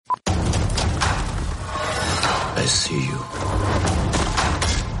I see you.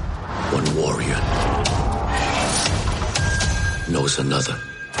 One warrior knows another.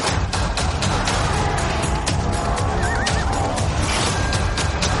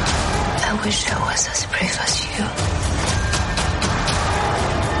 I wish I was as brave as you.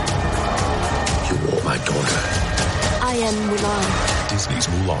 You wore my daughter. I am Mulan. Disney's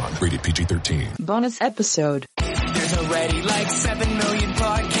Mulan, rated PG-13. Bonus episode. There's already like 7 million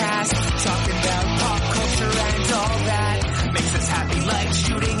podcasts talking about pop culture and all that. Makes us happy like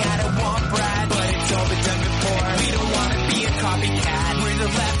shooting at a womp rat. But it's all been done before. We don't want to be a copycat. We're the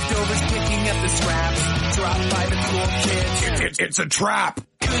leftovers picking up the scraps dropped by the cool kids. It's a trap.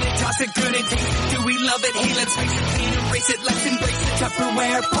 Good at toss it, good at taste it. Do we love it? Hey, let's face it, clean, erase it. Let's embrace the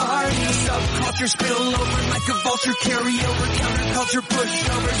Tupperware party. Subculture spill over like a vulture. Carry over counterculture,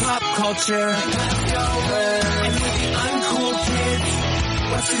 pushovers, pop culture. Leftovers. And with the uncool kids,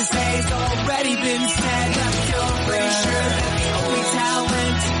 what's to say's already been said. Leftovers. Pretty sure that the only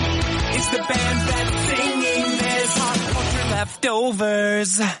talent is the band that's singing this. Pop culture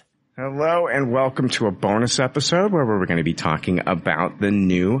leftovers. Hello and welcome to a bonus episode where we're going to be talking about the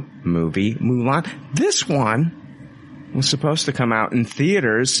new movie Mulan. This one was supposed to come out in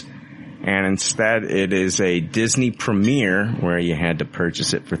theaters, and instead it is a Disney premiere where you had to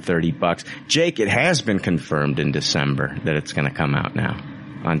purchase it for $30. Jake, it has been confirmed in December that it's going to come out now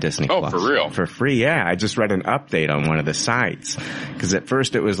on Disney Plus. Oh, for real? For free, yeah. I just read an update on one of the sites because at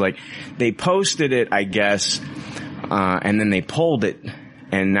first it was like they posted it, I guess, and then they pulled it.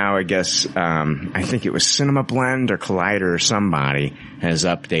 And now I guess, I think it was Cinema Blend or Collider or somebody has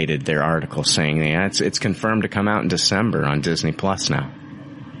updated their article saying, yeah, it's confirmed to come out in December on Disney Plus now.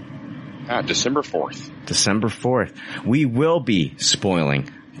 December 4th. December 4th. We will be spoiling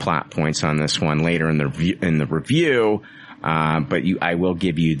plot points on this one later in the review, but I will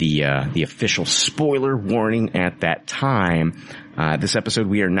give you the official spoiler warning at that time. This episode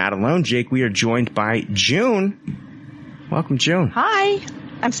we are not alone, Jake. We are joined by June. Welcome, June. Hi.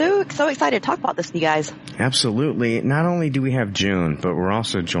 I'm so excited to talk about this with you guys. Absolutely. Not only do we have June, but we're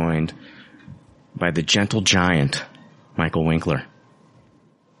also joined by the gentle giant, Michael Winkler.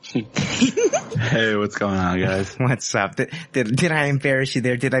 Hey, what's going on, guys? What's up? Did I embarrass you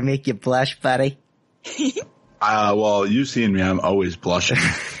there? Did I make you blush, buddy? Well, you've seen me. I'm always blushing.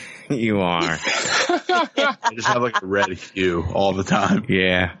 You are. I just have like a red hue all the time.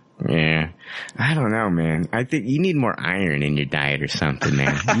 Yeah. I don't know, man. I think you need more iron in your diet or something,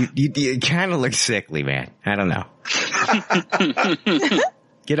 man. You kind of look sickly, man. I don't know.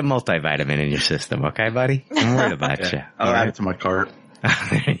 Get a multivitamin in your system, okay, buddy? I'm worried about you. I'll add it to my cart.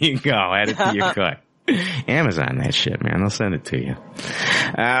 There you go. Add it to your cart. Amazon that shit, man. They'll send it to you.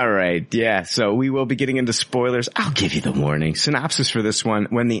 All right. Yeah. So we will be getting into spoilers. I'll give you the warning. Synopsis for this one.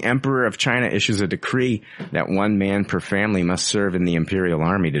 When the Emperor of China issues a decree that one man per family must serve in the Imperial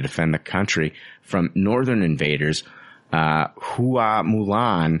Army to defend the country from northern invaders, Hua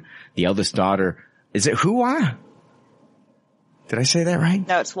Mulan, the eldest daughter, is it Hua? Did I say that right?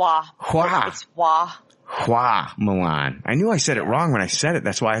 No, it's Hua. Hua. It's Hua. Hua Mulan. I knew I said it wrong when I said it.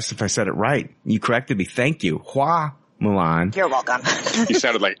 That's why I asked if I said it right. You corrected me. Thank you. Hua Mulan. You're welcome. You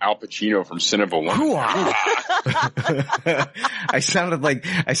sounded like Al Pacino from Sin of a Woman. Hua. I sounded like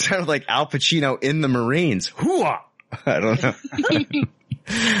Al Pacino in the Marines. Hua. I don't know.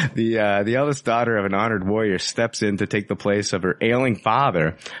 The eldest daughter of an honored warrior steps in to take the place of her ailing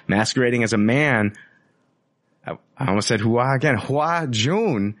father, masquerading as a man. I almost said Hua again. Hua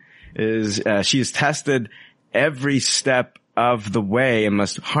Jun she is tested every step of the way and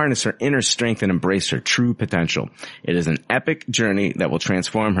must harness her inner strength and embrace her true potential. It is an epic journey that will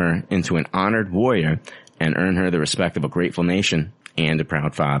transform her into an honored warrior and earn her the respect of a grateful nation and a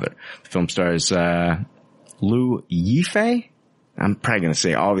proud father. The film stars Liu Yifei. I'm probably going to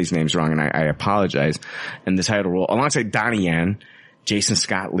say all these names wrong, and I apologize. In the title role, alongside Donnie Yen, Jason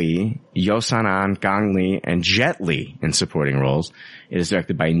Scott Lee, Yosanan Gong Lee, and Jet Li in supporting roles. It is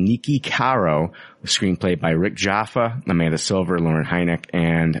directed by Nikki Caro, the screenplay by Rick Jaffa, Amanda Silver, Lauren Hynek,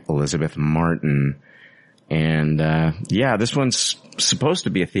 and Elizabeth Martin. And this one's supposed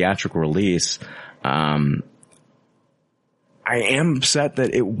to be a theatrical release. I am upset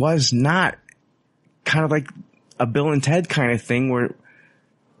that it was not kind of like a Bill and Ted kind of thing where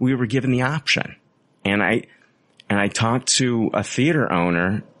we were given the option. And I talked to a theater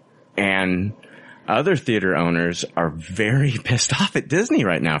owner, and other theater owners are very pissed off at Disney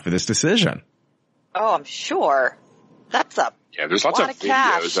right now for this decision. Oh, I'm sure. That's a there's lots of videos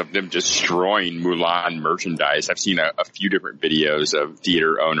cash. of them destroying Mulan merchandise. I've seen a few different videos of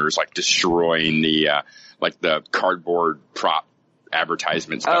theater owners like destroying the cardboard prop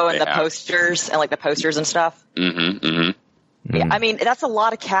advertisement stuff. Oh, and the posters and like the posters and stuff. Mm-hmm. Mm-hmm. Yeah, I mean, that's a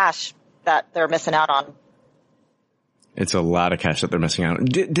lot of cash that they're missing out on. It's a lot of cash that they're missing out on.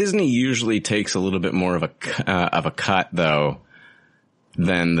 Disney usually takes a little bit more of a cut though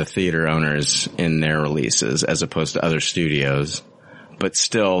than the theater owners in their releases as opposed to other studios. But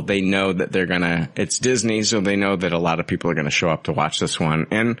still, they know that it's Disney, so they know that a lot of people are going to show up to watch this one.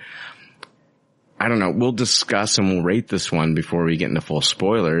 And I don't know, we'll discuss and we'll rate this one before we get into full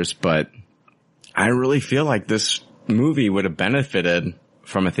spoilers, but I really feel like this movie would have benefited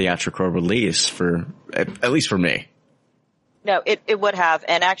from a theatrical release at least for me. No, it would have.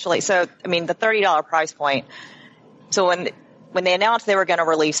 And actually, so, I mean, the $30 price point. So when they announced they were going to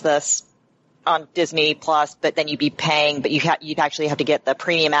release this on Disney Plus, but then you'd be paying, but you'd actually have to get the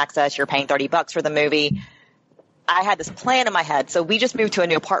premium access. You're paying $30 for the movie. I had this plan in my head. So we just moved to a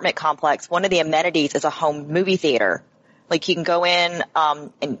new apartment complex. One of the amenities is a home movie theater. Like you can go in,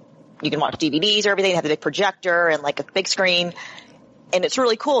 and you can watch DVDs or everything. They have a big projector and like a big screen. And it's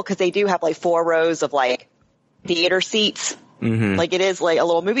really cool because they do have like 4 rows of like theater seats. Mm-hmm. Like it is like a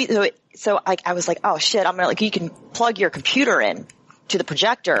little movie. So I was like, oh shit, I'm gonna like, you can plug your computer in to the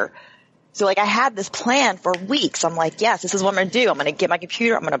projector. So like I had this plan for weeks. I'm like, yes, this is what I'm going to do. I'm going to get my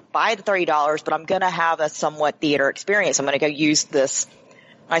computer. I'm going to buy the $30, but I'm going to have a somewhat theater experience. I'm going to go use this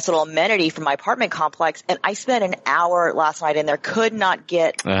nice little amenity from my apartment complex. And I spent an hour last night in there, could not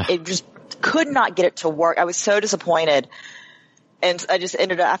get it to work. I was so disappointed. And I just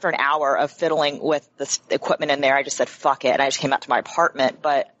ended up, after an hour of fiddling with this equipment in there, I just said, fuck it. And I just came out to my apartment.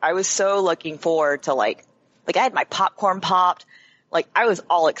 But I was so looking forward to like I had my popcorn popped. Like I was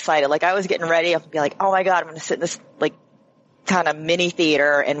all excited. Like I was getting ready. I'd be like, oh my God, I'm going to sit in this like kind of mini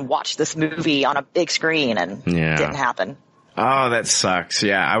theater and watch this movie on a big screen. And it didn't happen. Oh, that sucks.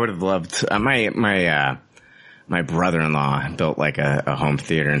 Yeah. I would have loved, my brother-in-law built like a home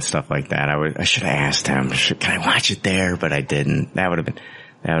theater and stuff like that. I should have asked him, can I watch it there? But I didn't. That would have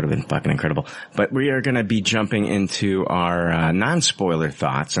been fucking incredible. But we are going to be jumping into our non-spoiler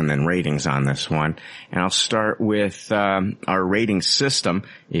thoughts and then ratings on this one. And I'll start with our rating system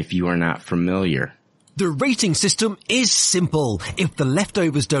if you are not familiar. The rating system is simple. If the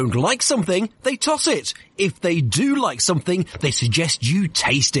leftovers don't like something, they toss it. If they do like something, they suggest you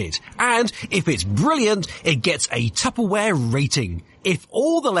taste it. And if it's brilliant, it gets a Tupperware rating. If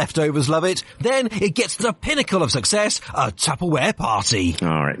all the leftovers love it, then it gets the pinnacle of success, a Tupperware party. All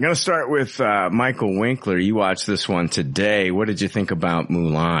right. I'm going to start with Michael Winkler. You watched this one today. What did you think about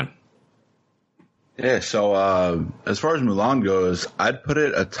Mulan? Yeah, so as far as Mulan goes, I'd put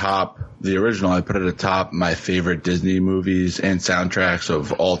it atop the original. I'd put it atop my favorite Disney movies and soundtracks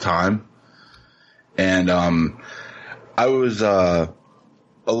of all time. And I was a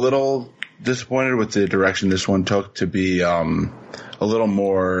little disappointed with the direction this one took to be a little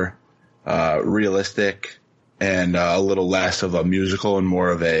more realistic and a little less of a musical and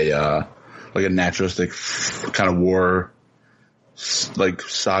more of a like a naturalistic kind of war like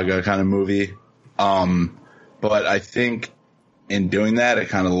saga kind of movie. But I think in doing that, it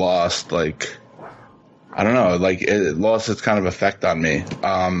kind of lost, like, I don't know, like it lost its kind of effect on me.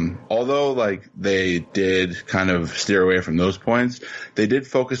 Although like they did kind of steer away from those points, they did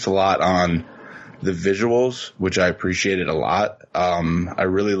focus a lot on the visuals, which I appreciated a lot. I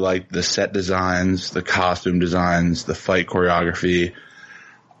really liked the set designs, the costume designs, the fight choreography.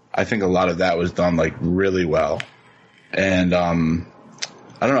 I think a lot of that was done like really well. And,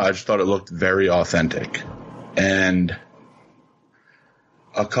 I don't know, I just thought it looked very authentic. And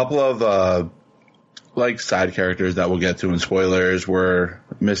a couple of, like side characters that we'll get to in spoilers were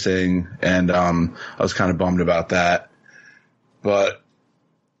missing. And, I was kind of bummed about that. But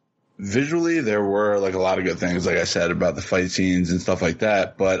visually there were like a lot of good things, like I said, about the fight scenes and stuff like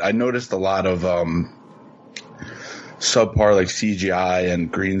that. But I noticed a lot of, subpar like CGI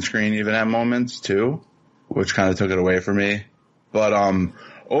and green screen even at moments too, which kind of took it away from me. But,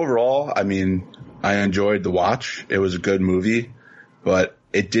 overall, I mean, I enjoyed the watch. It was a good movie, but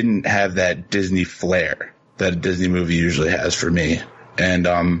it didn't have that Disney flair that a Disney movie usually has for me. And,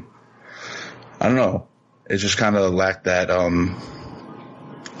 I don't know. It just kind of lacked that,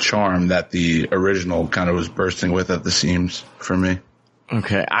 charm that the original kind of was bursting with at the seams for me.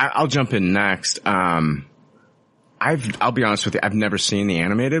 Okay. I'll jump in next. I'll be honest with you. I've never seen the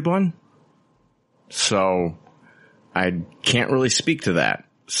animated one. So I can't really speak to that.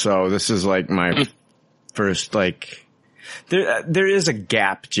 So this is like my first, like, there is a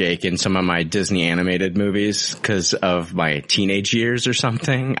gap, Jake, in some of my Disney animated movies because of my teenage years or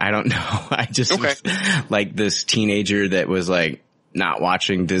something. I don't know. I just was like this teenager that was like not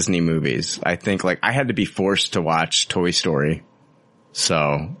watching Disney movies. I think like I had to be forced to watch Toy Story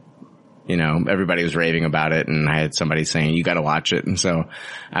So, you know, everybody was raving about it, and I had somebody saying, you got to watch it. And so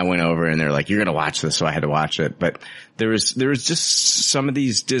I went over, and they're like, you're going to watch this. So I had to watch it. But there was just some of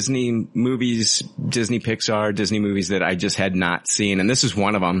these Disney movies, Disney Pixar, Disney movies that I just had not seen. And this is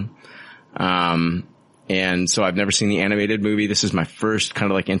one of them. And so I've never seen the animated movie. This is my first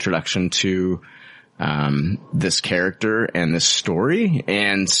kind of like introduction to, this character and this story.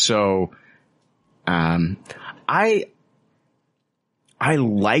 And so, I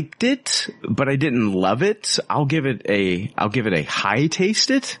liked it, but I didn't love it. I'll give it a high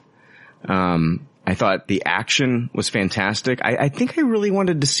taste it. I thought the action was fantastic. I think I really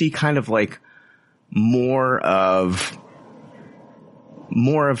wanted to see kind of like more of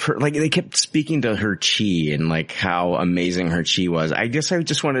her, like they kept speaking to her chi and like how amazing her chi was. I guess I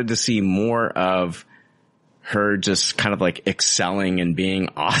just wanted to see more of her just kind of like excelling and being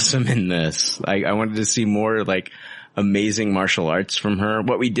awesome in this. I wanted to see more like amazing martial arts from her.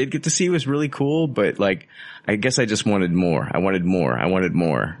 What we did get to see was really cool, but like, I guess I just wanted more. I wanted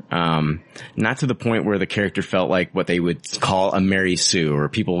more. Not to the point where the character felt like what they would call a Mary Sue, or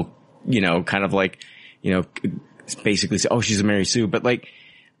people, you know, kind of like, you know, basically say, oh, she's a Mary Sue. But like,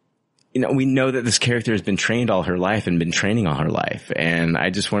 you know, we know that this character has been trained all her life and been training all her life. And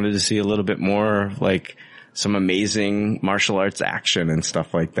I just wanted to see a little bit more like some amazing martial arts action and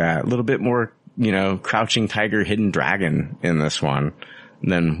stuff like that. A little bit more, you know, Crouching Tiger, Hidden Dragon in this one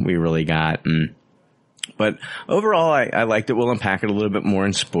than we really got. But overall, I liked it. We'll unpack it a little bit more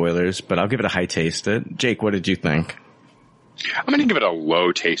in spoilers, but I'll give it a high taste it. Jake, what did you think? I'm going to give it a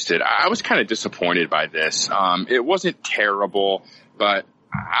low taste it. I was kind of disappointed by this. It wasn't terrible, but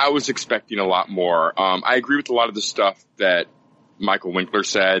I was expecting a lot more. I agree with a lot of the stuff that Michael Winkler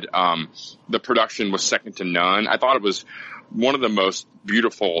said. The production was second to none. I thought it was one of the most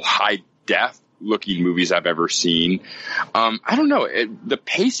beautiful high-def looking movies I've ever seen. I don't know. The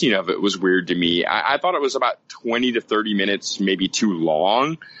pacing of it was weird to me. I thought it was about 20 to 30 minutes, maybe too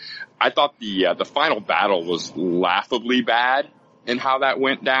long. I thought the final battle was laughably bad in how that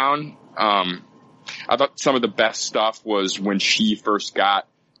went down. I thought some of the best stuff was when she first got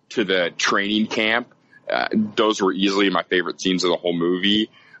to the training camp. Those were easily my favorite scenes of the whole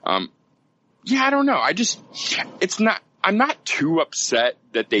movie. Yeah, I don't know. I'm not too upset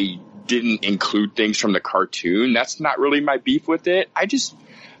that they didn't include things from the cartoon. That's not really my beef with it. I just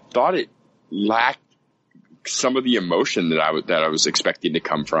thought it lacked some of the emotion that I was expecting to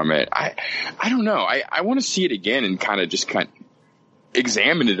come from it. I don't know. I want to see it again and kind of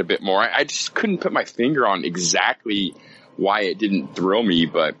examine it a bit more. I just couldn't put my finger on exactly why it didn't thrill me,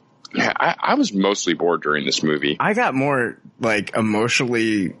 but yeah, I was mostly bored during this movie. I got more like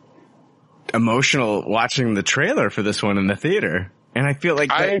emotional watching the trailer for this one in the theater. And I feel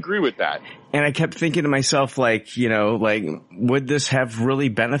like I agree with that. And I kept thinking to myself, like, you know, like, would this have really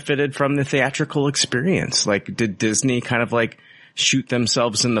benefited from the theatrical experience? Like, did Disney kind of like shoot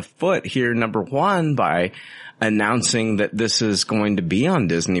themselves in the foot here, number one, by announcing that this is going to be on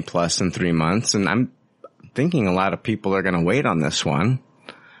Disney Plus in 3 months? And I'm thinking a lot of people are going to wait on this one.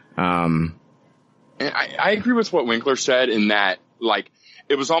 And I agree with what Winkler said in that, like,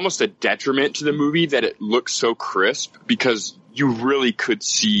 it was almost a detriment to the movie that it looked so crisp, because you really could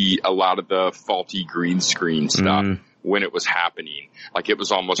see a lot of the faulty green screen stuff when it was happening. Like, it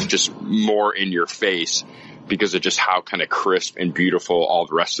was almost just more in your face because of just how kind of crisp and beautiful all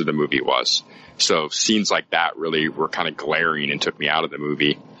the rest of the movie was. So scenes like that really were kind of glaring and took me out of the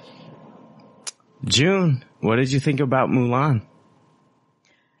movie. June, what did you think about Mulan?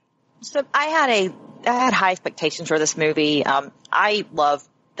 So I had high expectations for this movie. I love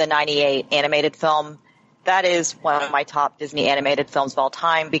the 98 animated film. That is one of my top Disney animated films of all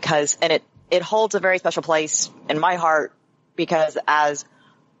time, because, and it holds a very special place in my heart, because as,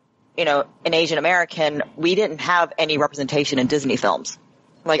 you know, an Asian American, we didn't have any representation in Disney films.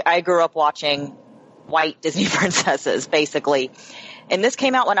 Like, I grew up watching white Disney princesses, basically. And this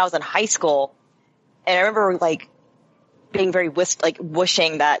came out when I was in high school. And I remember, like, being very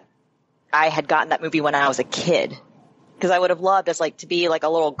wishing that I had gotten that movie when I was a kid. Because I would have loved to be like a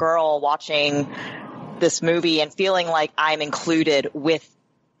little girl watching this movie and feeling like I'm included with,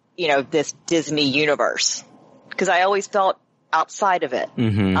 you know, this Disney universe. Because I always felt outside of it.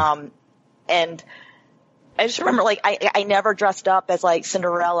 Mm-hmm. And I just remember, like, I never dressed up as like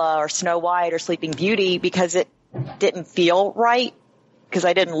Cinderella or Snow White or Sleeping Beauty, because it didn't feel right, because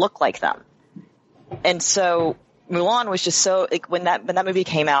I didn't look like them. And so Mulan was just so, like, when that movie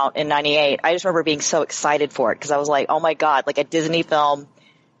came out in 98, I just remember being so excited for it, because I was like, oh my God, like a Disney film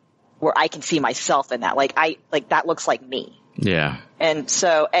where I can see myself in that. Like that looks like me. Yeah. And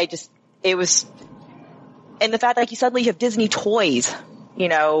so it was And the fact, like you suddenly have Disney toys,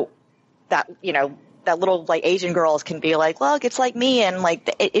 that little like Asian girls can be like, look, it's like me. And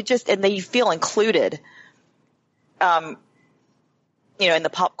like, it just, and then you feel included, in the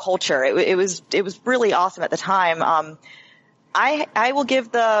pop culture. It was really awesome at the time. I will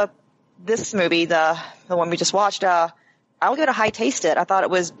give this movie, the one we just watched, I will give it a high taste it. I thought it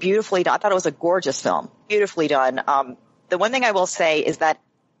was beautifully done. I thought it was a gorgeous film, beautifully done. The one thing I will say is that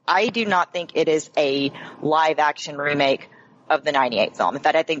I do not think it is a live action remake of the 98 film. In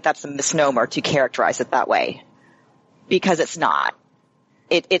fact, I think that's a misnomer to characterize it that way, because it's not.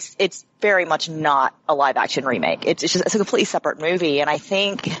 It's very much not a live action remake. It's a completely separate movie. And I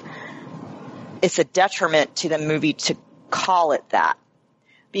think it's a detriment to the movie to call it that,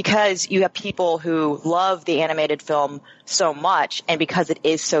 because you have people who love the animated film so much, and because it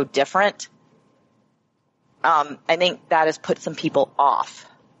is so different, I think that has put some people off.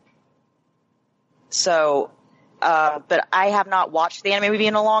 So, but I have not watched the anime movie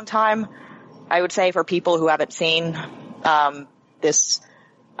in a long time. I would say for people who haven't seen the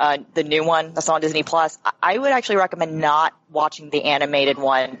new one that's on Disney Plus, I would actually recommend not watching the animated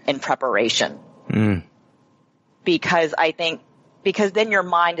one in preparation. Because then your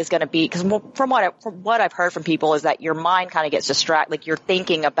mind is going to be, because from what I've heard from people is that your mind kind of gets distracted. Like, you're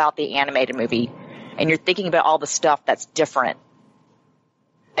thinking about the animated movie and you're thinking about all the stuff that's different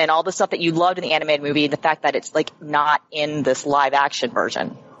and all the stuff that you loved in the animated movie, and the fact that it's like not in this live action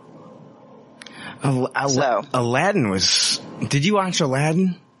version. Aladdin was, did you watch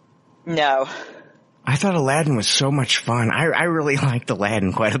Aladdin? No. I thought Aladdin was so much fun. I really liked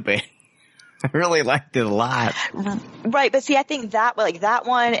Aladdin quite a bit. I really liked it a lot. Right, but see, I think that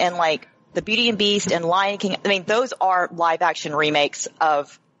one and like the Beauty and Beast and Lion King, I mean, those are live action remakes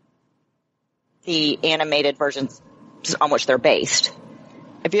of the animated versions on which they're based.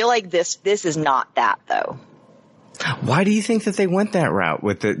 I feel like this is not that, though. Why do you think that they went that route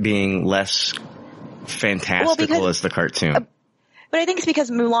with it being less fantastical as the cartoon? But I think it's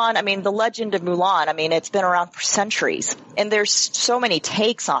because Mulan, I mean, the legend of Mulan, I mean, it's been around for centuries, and there's so many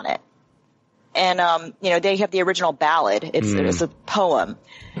takes on it. And, they have the original ballad. It's a poem.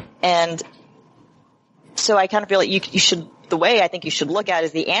 And so I kind of feel like you should, the way I think you should look at it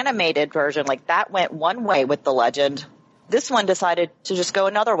is the animated version, like that went one way with the legend. This one decided to just go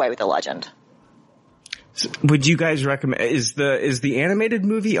another way with the legend. So would you guys recommend, is the animated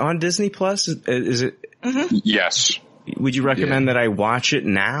movie on Disney Plus? Is it? Mm-hmm. Yes. Would you recommend that I watch it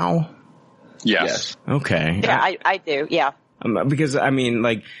now? Yes. Okay. Yeah, I do. Yeah. Because I mean,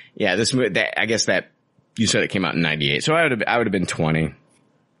 like, yeah, this movie, I guess that you said it came out in 98. So I would have been 20.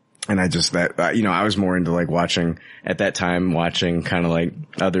 And I just, I was more into like watching kind of like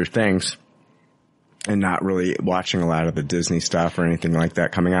other things and not really watching a lot of the Disney stuff or anything like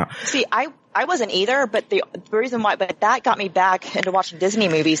that coming out. See, I wasn't either, but the reason why, but that got me back into watching Disney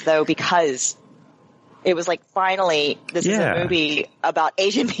movies though, because it was like, finally, this is a movie about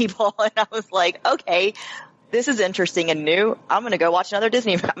Asian people. And I was like, okay, this is interesting and new. I'm going to go watch I'm going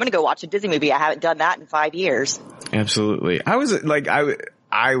to go watch a Disney movie. I haven't done that in 5 years. Absolutely.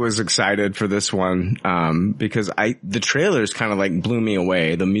 I was excited for this one, because the trailers kind of like blew me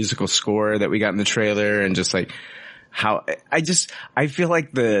away. The musical score that we got in the trailer, and just like how I feel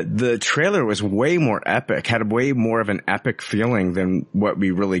like the trailer was way more epic, had way more of an epic feeling than what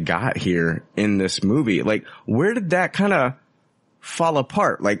we really got here in this movie. Like, where did that kind of fall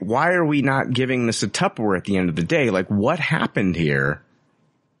apart? Like, why are we not giving this a Tupperware at the end of the day? Like, what happened here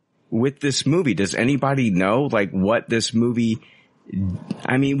with this movie? Does anybody know, like, what this movie,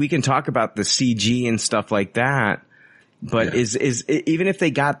 I mean, we can talk about the CG and stuff like that, but is even if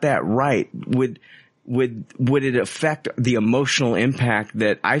they got that right, would it affect the emotional impact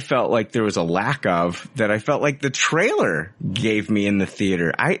that I felt like there was a lack of, that I felt like the trailer gave me in the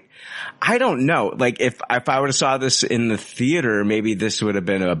theater? I don't know. Like, if I would have saw this in the theater, maybe this would have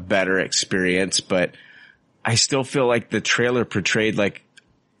been a better experience, but I still feel like the trailer portrayed like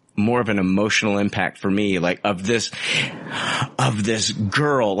more of an emotional impact for me, like of this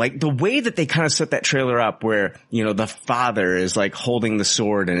girl, like the way that they kind of set that trailer up, where, the father is like holding the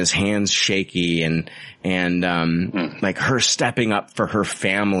sword and his hands shaky, and like her stepping up for her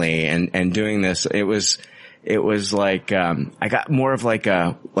family and doing this. It was like, I got more of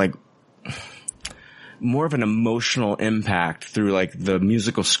more of an emotional impact through like the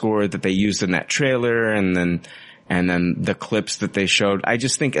musical score that they used in that trailer, and then the clips that they showed. I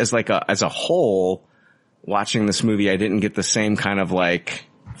just think as a whole, watching this movie, I didn't get the same kind of like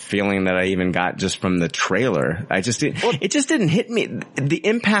feeling that I even got just from the trailer. It just didn't hit me. The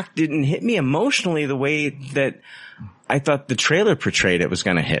impact didn't hit me emotionally the way that I thought the trailer portrayed it was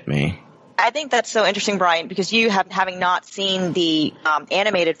going to hit me. I think that's so interesting, Brian, because you having not seen the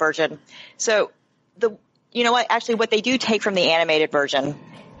animated version. So you know what? Actually, what they do take from the animated version,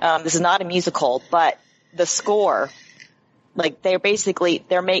 this is not a musical, but the score, like they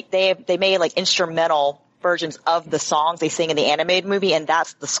made like instrumental versions of the songs they sing in the animated movie, and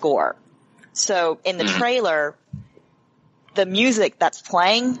that's the score. So in the trailer, the music that's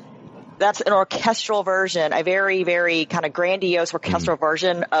playing, that's an orchestral version, a very, very kind of grandiose orchestral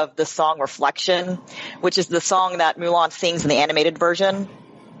version of the song Reflection, which is the song that Mulan sings in the animated version.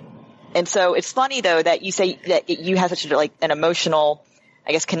 And so it's funny, though, that you say that you have such like an emotional,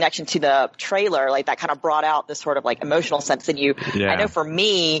 I guess, connection to the trailer, like that kind of brought out this sort of like emotional sense in you. Yeah. I know for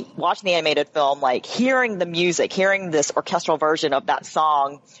me, watching the animated film, like hearing the music, hearing this orchestral version of that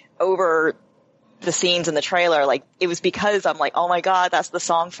song over the scenes in the trailer, like it was because I'm like, oh my God, that's the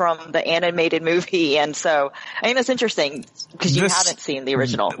song from the animated movie. And so I think that's interesting because you haven't seen the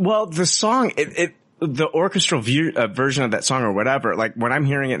original. Well, the song, the orchestral version of that song or whatever, like when I'm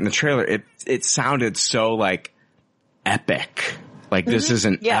hearing it in the trailer, it sounded so like epic. Like this is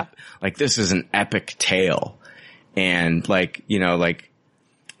an this is an epic tale. And like, you know, like,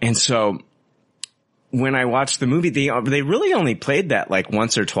 and so when I watched the movie, they really only played that like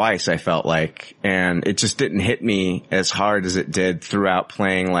once or twice, I felt like, and it just didn't hit me as hard as it did throughout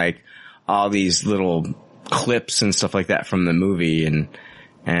playing like all these little clips and stuff like that from the movie. And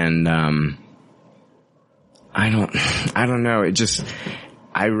I don't know. It just,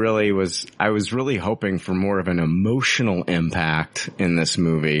 I was really hoping for more of an emotional impact in this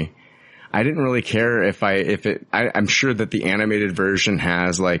movie. I didn't really care I'm sure that the animated version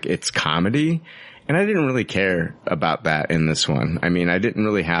has like its comedy, and I didn't really care about that in this one. I mean, I didn't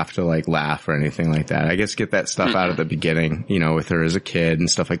really have to like laugh or anything like that. I guess get that stuff out at the beginning, you know, with her as a kid and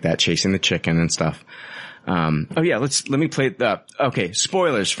stuff like that, chasing the chicken and stuff. Let me play okay,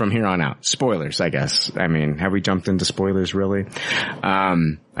 spoilers from here on out. Spoilers, I guess. I mean, have we jumped into spoilers really?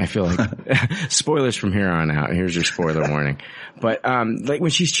 I feel like spoilers from here on out. Here's your spoiler warning. But, like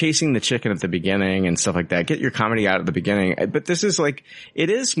when she's chasing the chicken at the beginning and stuff like that, get your comedy out at the beginning. But this is like, it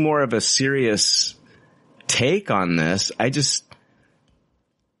is more of a serious take on this. I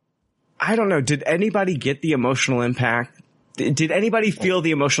don't know. Did anybody get the emotional impact? Did anybody feel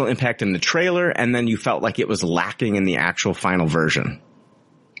the emotional impact in the trailer, and then you felt like it was lacking in the actual final version?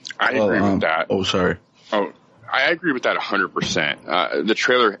 I agree with that. Oh, sorry. Oh, I agree with that 100%. The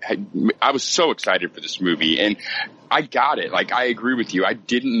trailer I was so excited for this movie, and I got it. Like, I agree with you. I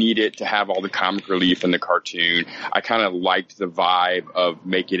didn't need it to have all the comic relief in the cartoon. I kind of liked the vibe of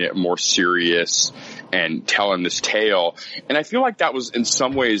making it more serious and telling this tale. And I feel like that was in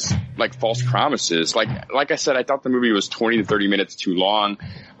some ways like false promises. Like I said, I thought the movie was 20 to 30 minutes too long.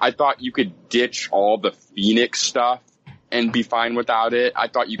 I thought you could ditch all the Phoenix stuff and be fine without it. I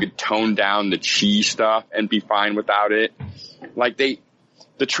thought you could tone down the Chi stuff and be fine without it. Like the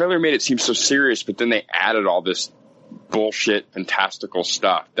trailer made it seem so serious, but then they added all this bullshit, fantastical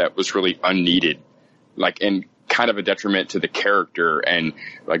stuff that was really unneeded, like, and kind of a detriment to the character and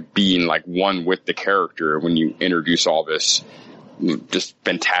like being like one with the character when you introduce all this just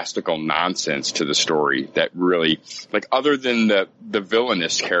fantastical nonsense to the story that really, like, other than the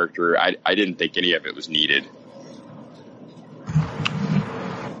villainous character, I didn't think any of it was needed.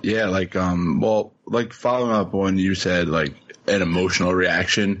 Yeah, like, like following up on you said, like, an emotional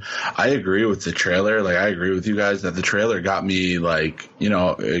reaction. I agree with the trailer. Like, I agree with you guys that the trailer got me, like,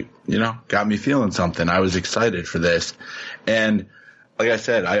 got me feeling something. I was excited for this. And like I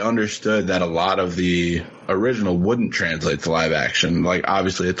said, I understood that a lot of the original wouldn't translate to live action. Like,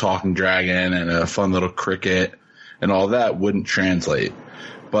 obviously a talking dragon and a fun little cricket and all that wouldn't translate.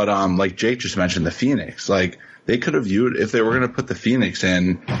 But, like Jake just mentioned, the Phoenix, like, they could have if they were going to put the Phoenix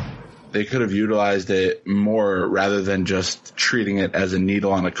in, they could have utilized it more rather than just treating it as a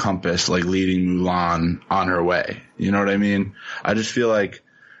needle on a compass, like leading Mulan on her way. You know what I mean? I just feel like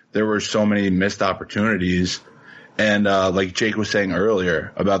there were so many missed opportunities. And, like Jake was saying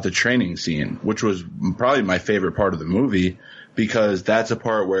earlier about the training scene, which was probably my favorite part of the movie, because that's a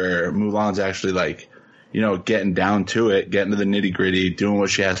part where Mulan's actually like, getting down to it, getting to the nitty gritty, doing what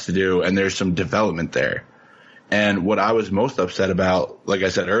she has to do. And there's some development there. And what I was most upset about, like I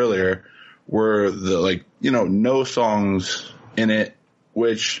said earlier, were the, like, no songs in it,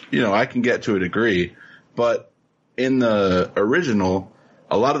 which, I can get to a degree. But in the original,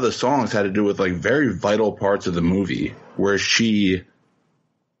 a lot of the songs had to do with, like, very vital parts of the movie where she,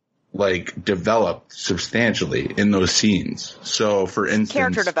 like, developed substantially in those scenes. So, for instance,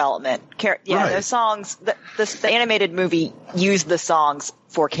 character development. Right. Those songs, the animated movie used the songs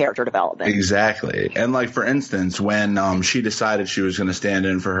for character development. Exactly. And, like, for instance, when she decided she was going to stand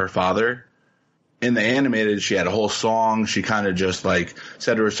in for her father in the animated, she had a whole song. She kind of just like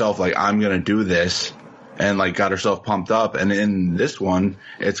said to herself, like, I'm going to do this, and like got herself pumped up. And in this one,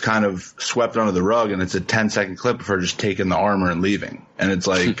 it's kind of swept under the rug, and it's a 10-second clip of her just taking the armor and leaving. And it's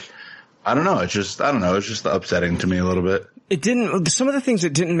like, I don't know. It's just upsetting to me a little bit. Some of the things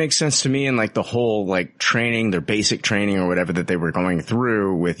that didn't make sense to me in like the whole like training, their basic training or whatever that they were going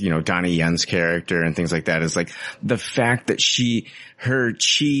through with, Donnie Yen's character and things like that, is like the fact that her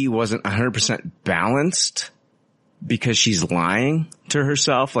chi wasn't 100% balanced because she's lying to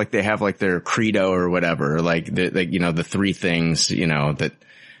herself. Like they have like their credo or whatever, like the three things,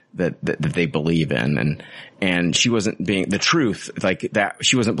 that they believe in, and she wasn't being the truth, like that.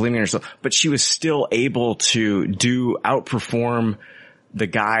 She wasn't believing in herself, but she was still able to outperform the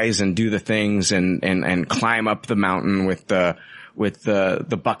guys and do the things and climb up the mountain with the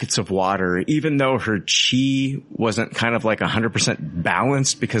buckets of water, even though her chi wasn't kind of like 100%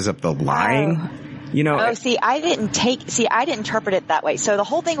 balanced because of the lying. I didn't interpret it that way. So the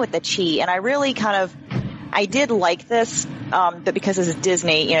whole thing with the chi, and I really I did like this, but because this is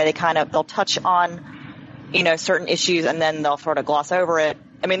Disney, they'll touch on, certain issues and then they'll sort of gloss over it.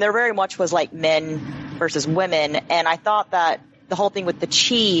 I mean, there very much was like men versus women. And I thought that the whole thing with the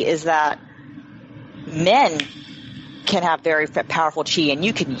chi is that men can have very powerful chi and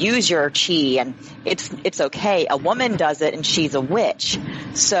you can use your chi and it's okay. A woman does it and she's a witch.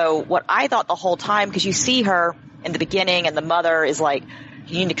 So what I thought the whole time, because you see her in the beginning and the mother is like,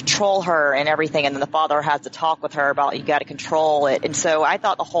 you need to control her and everything, and then the father has to talk with her about you got to control it. And so I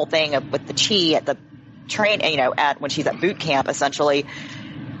thought the whole thing with the chi at the train, when she's at boot camp, essentially,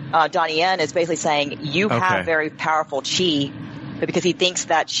 Donnie Yen is basically saying you have very powerful chi, but because he thinks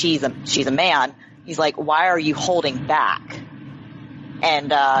that she's a man, he's like, why are you holding back?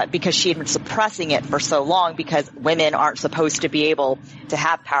 And because she had been suppressing it for so long, because women aren't supposed to be able to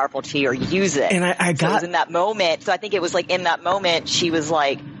have powerful chi or use it. And it was in that moment. So I think it was like in that moment she was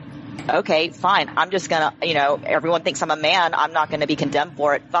like, okay, fine. I'm just gonna, everyone thinks I'm a man. I'm not gonna be condemned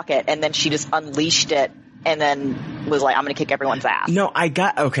for it. Fuck it. And then she just unleashed it and then was like, I'm gonna kick everyone's ass. No, I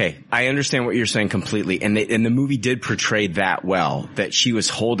understand what you're saying completely. And the movie did portray that well, that she was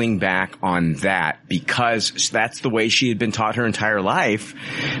holding back on that because that's the way she had been taught her entire life,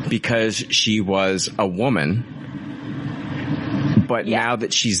 because she was a woman. But now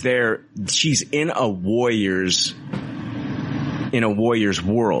that she's there, she's in a warrior's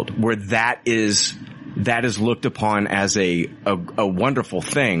world where that is looked upon as a wonderful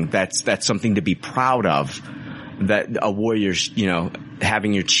thing. That's something to be proud of, that a warrior's,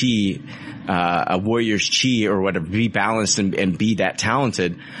 having your chi, a warrior's chi or whatever, be balanced and be that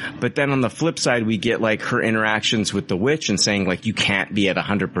talented. But then on the flip side, we get like her interactions with the witch and saying like, you can't be at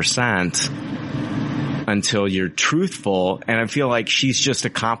 100% until you're truthful. And I feel like she's just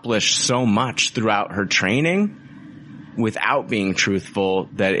accomplished so much throughout her training without being truthful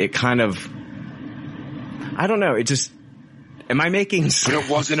that it kind of, I don't know. It just, am I making sense? But it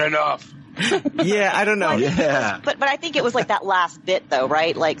wasn't enough. Yeah, I don't know. Yeah. But I think it was like that last bit though,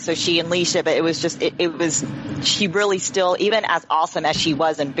 right? Like, so she unleashed it, but it was just, she really still, even as awesome as she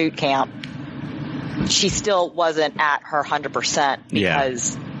was in boot camp, she still wasn't at her 100%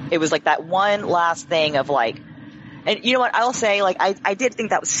 because it was like that one last thing of like, and you know what, I'll say, like, I did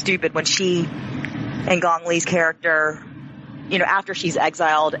think that was stupid when she and Gong Li's character, after she's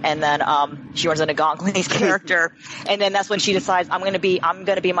exiled and then, she runs into Gong Li's character. And then that's when she decides, I'm going to be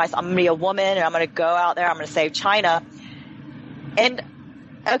a woman and I'm going to go out there. I'm going to save China. And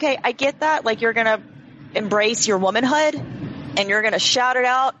okay, I get that. Like, you're going to embrace your womanhood and you're going to shout it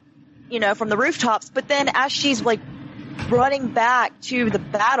out, from the rooftops. But then as she's like running back to the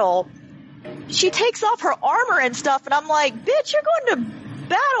battle, she takes off her armor and stuff. And I'm like, bitch, you're going to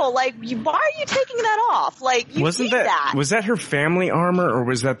battle. Like, why are you taking that off? Like, you need that. Was that her family armor or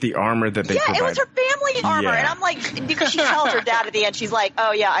was that the armor that they provided? Yeah, it was her family armor. Yeah. And I'm like, because she tells her dad at the end, she's like,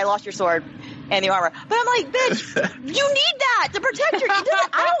 oh yeah, I lost your sword and the armor. But I'm like, bitch, you need that to protect her.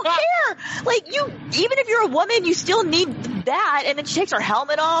 I don't care. Like, even if you're a woman, you still need that. And then she takes her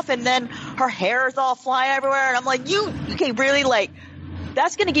helmet off and then her hair is all flying everywhere. And I'm like, really, like,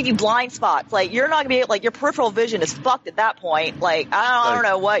 that's going to give you blind spots. Like, you're not going to be able, like, your peripheral vision is fucked at that point. Like, I don't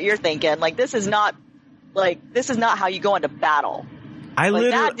know what you're thinking. Like, this is not how you go into battle.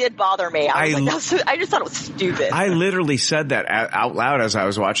 That did bother me. I just thought it was stupid. I literally said that out loud as I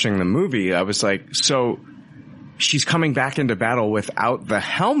was watching the movie. I was like, so she's coming back into battle without the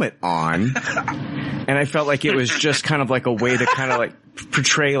helmet on. And I felt like it was just kind of like a way to kind of like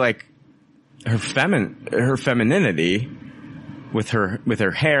portray like her femininity. With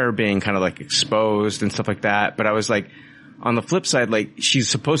her hair being kind of like exposed and stuff like that. But I was like, on the flip side, like, she's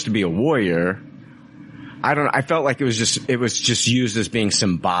supposed to be a warrior, I felt like it was just used as being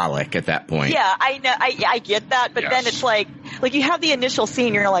symbolic at that point. Yeah, I know. I get that, but then it's like you have the initial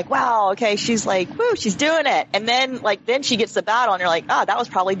scene, you're like, wow, okay, she's like, woo, she's doing it. And then then she gets the battle and you're like, that was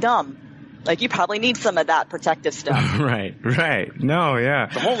probably dumb. Like, you probably need some of that protective stuff. Right. No, yeah.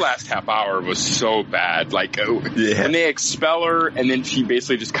 The whole last half hour was so bad. Like, when they expel her and then she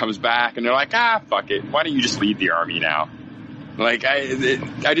basically just comes back and they're like, fuck it. Why don't you just leave the army now? Like,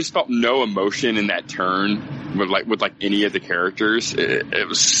 I just felt no emotion in that turn with any of the characters. It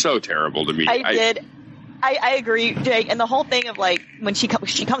was so terrible to me. I agree, Jake. And the whole thing of like when she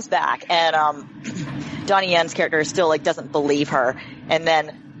comes back and Donnie Yen's character still like doesn't believe her, and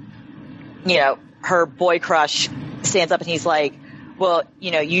then her boy crush stands up and he's like, well,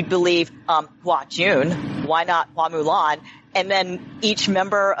 you'd believe Hua Jun, why not Hua Mulan? And then each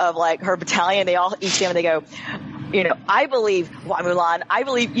member of like her battalion, they all each stand and they go, I believe Hua Mulan. I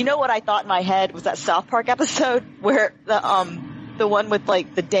believe. You know what I thought in my head was that South Park episode where the one with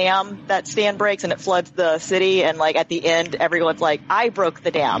like the dam that Stan breaks and it floods the city, and like at the end everyone's like, I broke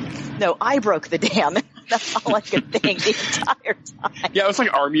the dam. No, I broke the dam. That's all I could think the entire time. Yeah, it was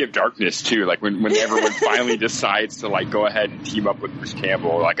like Army of Darkness too. Like when everyone finally decides to like go ahead and team up with Bruce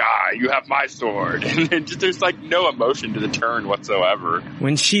Campbell, like, you have my sword, and then there's like no emotion to the turn whatsoever.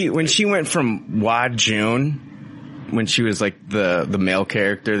 When she went from Hua Jun, when she was like the male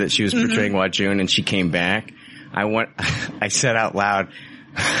character that she was portraying, Hua Jun, and she came back, I said out loud,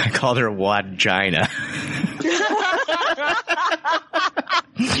 I called her Wagina.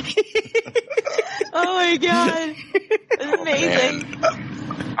 Oh my god. That's amazing.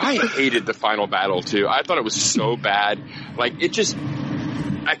 I hated the final battle too. I thought it was so bad. Like,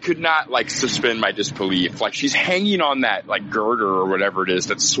 I could not like suspend my disbelief. Like, she's hanging on that like girder or whatever it is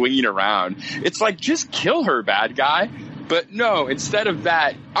that's swinging around. It's like, just kill her, bad guy. But no, instead of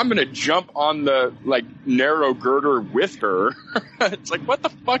that, I'm going to jump on the like narrow girder with her. It's like, what the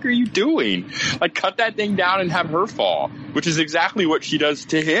fuck are you doing? Like, cut that thing down and have her fall, which is exactly what she does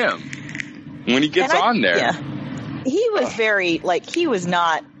to him when he gets on there. Yeah. He was he was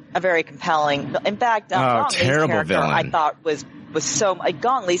not a very compelling. In fact, Gong Li's character villain. I thought was so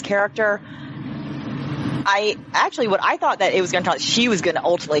Gong Li's character. What I thought that it was going to, she was going to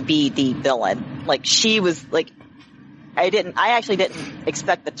ultimately be the villain. Like, she was like, I actually didn't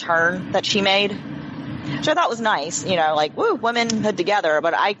expect the turn that she made, which I thought was nice. Like, woo, womenhood together.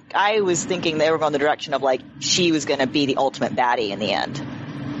 But I was thinking they were going the direction of like she was going to be the ultimate baddie in the end.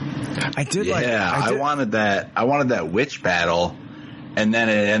 I wanted that witch battle, and then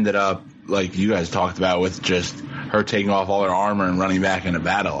it ended up like you guys talked about with just her taking off all her armor and running back into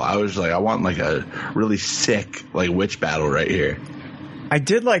battle. I was like, I want like a really sick like witch battle right here. I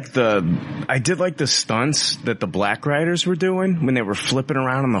did like the stunts that the Black Riders were doing when they were flipping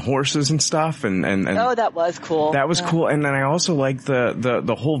around on the horses and stuff, and that was cool. That was cool. And then I also liked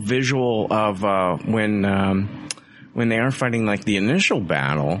the whole visual of when they are fighting like the initial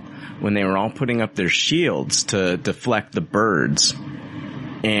battle, when they were all putting up their shields to deflect the birds,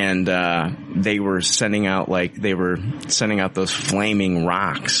 and they were sending out those flaming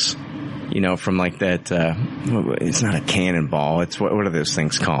rocks. From like that, it's not a cannonball. It's what are those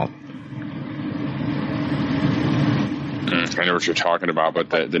things called? I know what you're talking about, but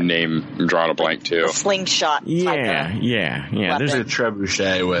the name, I'm drawing a blank too. A slingshot. Yeah. There's a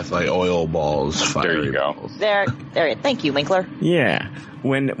trebuchet with like oil balls. There you go. There. Thank you, Winkler. Yeah.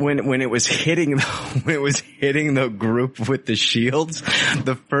 When it was hitting the group with the shields,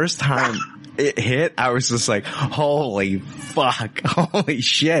 the first time it hit, I was just like, holy fuck, holy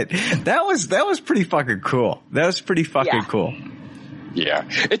shit. That was pretty fucking cool. That was pretty fucking cool. Yeah.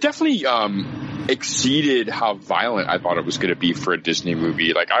 It definitely exceeded how violent I thought it was going to be for a Disney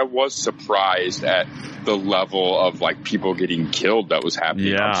movie. Like, I was surprised at the level of like people getting killed that was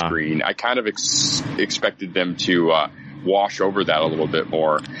happening on screen. I kind of expected them to wash over that a little bit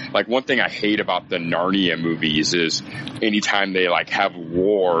more. Like, one thing I hate about the Narnia movies is anytime they like have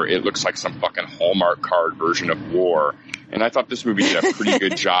war, it looks like some fucking Hallmark card version of war. And I thought this movie did a pretty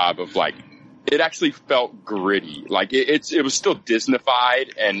good job of like, it actually felt gritty. Like, it was still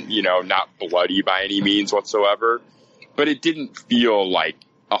Disneyfied and, not bloody by any means whatsoever, but it didn't feel like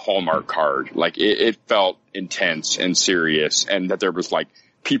a Hallmark card. Like, it felt intense and serious, and that there was like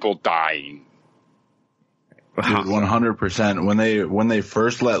people dying. 100%. When they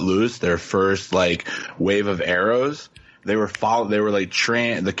first let loose their first like wave of arrows, they were like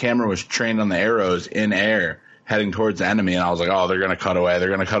trained. The camera was trained on the arrows in air heading towards the enemy, and I was like, oh, they're gonna cut away,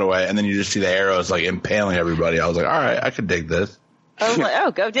 and then you just see the arrows like impaling everybody. I was like, all right, I could dig this.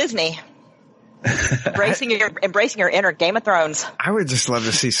 Oh, go Disney. embracing your inner Game of Thrones. I would just love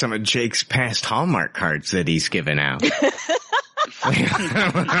to see some of Jake's past Hallmark cards that he's given out.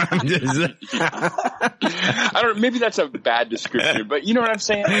 I don't. Maybe that's a bad description, but you know what I'm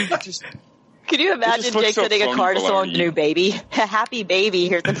saying. Like, it just. Could you imagine Jake sending a card to someone's new baby? Happy baby.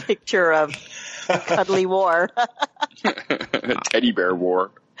 Here's a picture of cuddly war. Teddy bear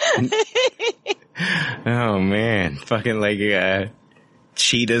war. Oh man, fucking like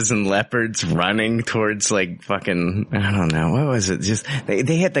cheetahs and leopards running towards like fucking, I don't know, what was it? Just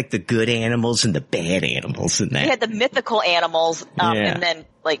they had like the good animals and the bad animals in that. They had the mythical animals, and then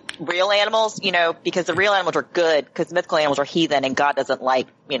like real animals, you know, because the real animals are good, because the mythical animals are heathen, and God doesn't like,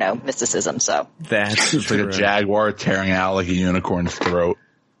 you know, mysticism. So that's it's like a jaguar tearing out like a unicorn's throat.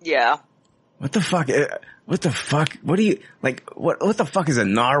 Yeah. What the fuck? What the fuck? What do you like? What the fuck is a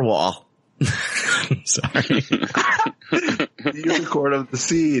narwhal? Sorry. The unicorn of the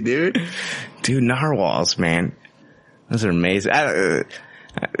sea, dude. Dude, narwhals, man. Those are amazing. Yeah,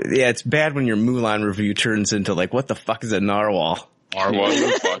 it's bad when your Mulan review turns into like, what the fuck is a narwhal? What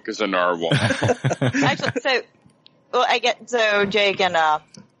the fuck is a narwhal? Actually, so Jake and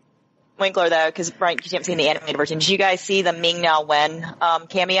Winkler though, because Brian, you haven't seen the animated version. Did you guys see the Ming-Na Wen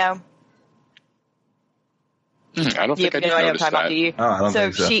cameo? I don't think I did notice that. Do you? Oh, I don't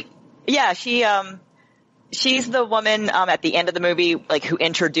think so. She's the woman at the end of the movie, like who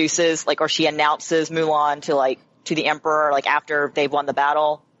introduces, like, or she announces Mulan to the emperor, like after they've won the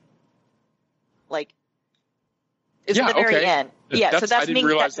battle. Like, it's at the very end. Yeah, so that's I didn't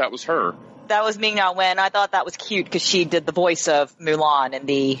realize that was her. That was Ming-Na Wen. I thought that was cute because she did the voice of Mulan in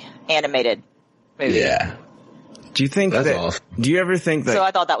the animated movie. Yeah. Do you think That's that? awesome. Do you ever think that? So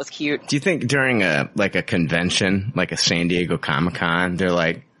I thought that was cute. Do you think during a convention, like a San Diego Comic-Con, they're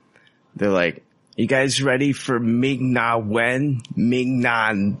like, you guys ready for Ming-Na Wen?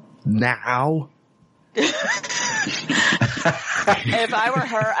 Ming-Na now? If I were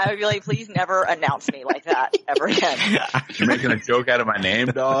her, I would be like, please never announce me like that ever again. You're making a joke out of my name,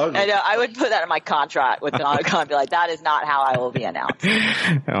 dog? I know. I would put that in my contract with Comic-Con, be like, that is not how I will be announced.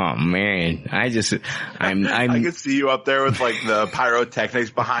 Oh man, I could see you up there with like the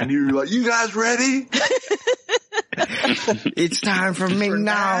pyrotechnics behind you. You're like, you guys ready? It's time for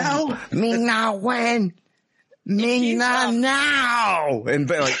Ming-Na. Ming-Na Wen. Ming-Na now. And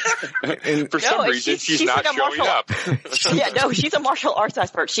for some reason, she's not showing up. Yeah, no, she's a martial arts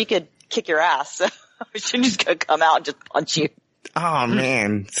expert. She could kick your ass. So she's just gonna come out and just punch you. Oh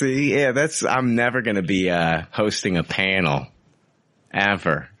man, see, yeah, I'm never gonna be hosting a panel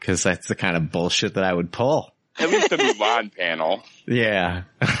ever, because that's the kind of bullshit that I would pull. At least the Mulan panel. Yeah.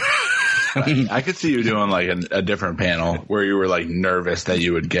 I could see you doing like a different panel where you were like nervous that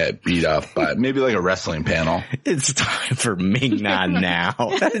you would get beat up, but maybe like a wrestling panel. It's time for Ming-Na now.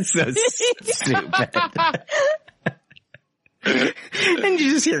 That is so stupid. And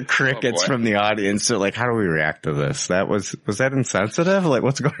you just hear crickets from the audience. So like, how do we react to this? Was that insensitive? Like,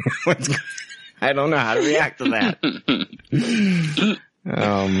 what's going on? I don't know how to react to that.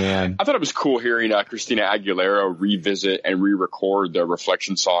 Oh man. I thought it was cool hearing Christina Aguilera revisit and re-record the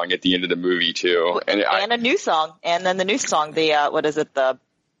Reflection song at the end of the movie too. And a new song. And then the new song, the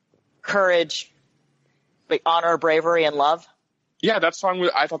Courage, like Honor, Bravery, and Love. Yeah, I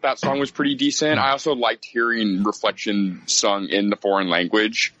thought that song was pretty decent. I also liked hearing Reflection sung in the foreign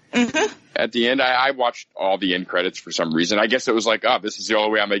language. Mm-hmm. At the end, I watched all the end credits for some reason. I guess it was like, oh, this is the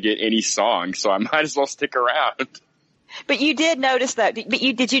only way I'm going to get any song, so I might as well stick around. But you did notice that.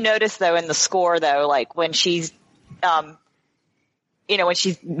 Did you notice though in the score though, like when she's, when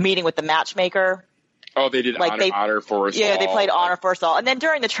she's meeting with the matchmaker? Oh, they did like honor for us all. Yeah, they played Honor for Us All, and then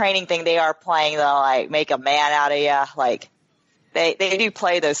during the training thing, they are playing the like Make a Man Out of Ya. Like they do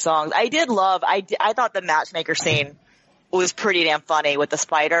play those songs. I thought the matchmaker scene was pretty damn funny with the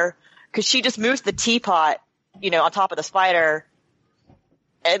spider, because she just moves the teapot, on top of the spider,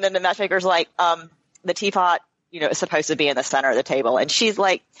 and then the matchmaker's like, the teapot, is supposed to be in the center of the table. And she's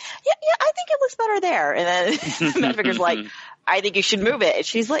like, yeah, I think it looks better there. And then the matchmaker's like, I think you should move it. And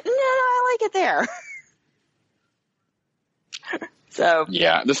she's like, no, I like it there. So.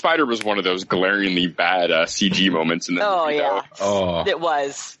 Yeah, the spider was one of those glaringly bad CG moments in the movie. Yeah. Oh, it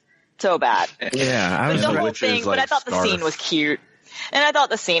was so bad. Yeah. The whole thing, but I thought the scene was cute. And I thought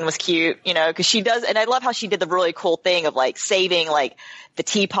the scene was cute, because she does, and I love how she did the really cool thing of like saving like the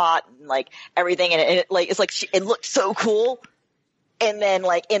teapot and like everything, and it like, it's like it looked so cool, and then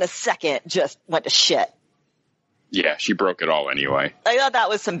like in a second just went to shit. Yeah, she broke it all anyway. I thought that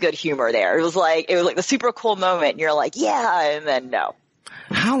was some good humor there. It was like the super cool moment, and you're like, yeah, and then no.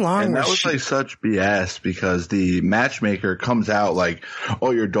 How long And was that was she? like such BS because the matchmaker comes out like,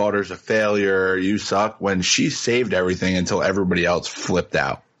 oh, your daughter's a failure, you suck, when she saved everything until everybody else flipped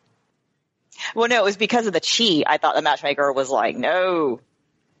out. Well, no, it was because of the cheat. I thought the matchmaker was like, no,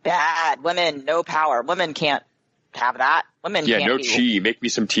 bad. Women, no power. Women can't have that. Women Yeah, can't no be. chi. Make me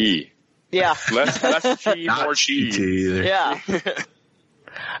some tea. Yeah. Less chi, Not more cheat chi. either. Yeah.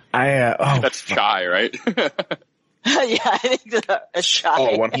 That's chai, right? Yeah, I think a shot.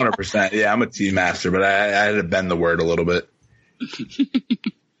 Oh, 100%. Yeah, I'm a tea master, but I had to bend the word a little bit.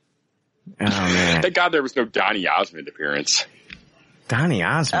 Oh man, Thank God there was no Donny Osmond appearance. Donny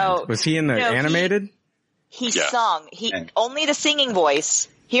Osmond. Oh, Was he in the no, animated? He Yeah. sung. Only the singing voice.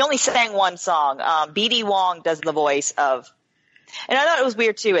 He only sang one song. B.D. Wong does the voice of, and I thought it was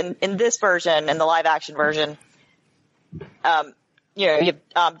weird too. In this version, in the live action version, you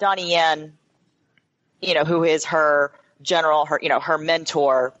have Donnie Yen, who is her general, her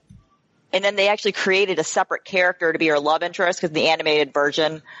mentor, and then they actually created a separate character to be her love interest because in the animated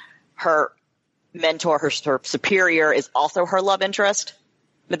version, her mentor, her superior, is also her love interest.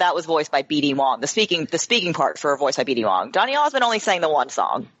 But that was voiced by B.D. Wong. The speaking part for voiced by B.D. Wong. Donny Osmond only sang the one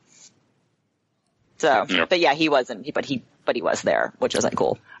song. So, Yeah. But yeah, he wasn't. But he was there, which wasn't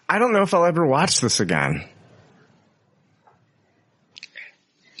cool. I don't know if I'll ever watch this again.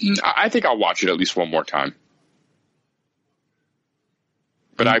 I think I'll watch it at least one more time.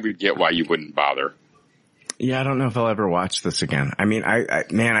 But I would get why you wouldn't bother. Yeah, I don't know if I'll ever watch this again. I mean,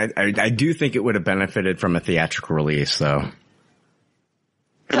 I do think it would have benefited from a theatrical release, though.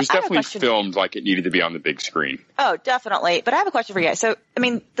 It was I have a definitely question. filmed like it needed to be on the big screen. Oh, definitely. But I have a question for you guys. So, I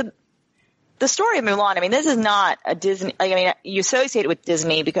mean, the story of Mulan, I mean, this is not a Disney, I mean, you associate it with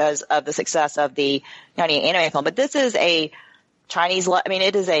Disney because of the success of the anime film, but this is a Chinese,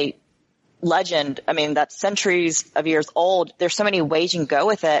 it is a legend. I mean, that's centuries of years old. There's so many ways you can go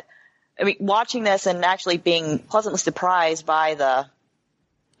with it. I mean, watching this and actually being pleasantly surprised by the,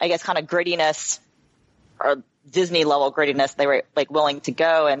 I guess, kind of grittiness or Disney level grittiness they were like willing to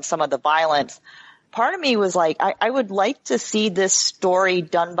go and some of the violence. Part of me was like, I would like to see this story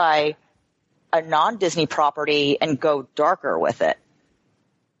done by a non-Disney property and go darker with it.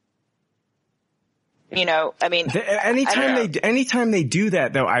 I mean, anytime they do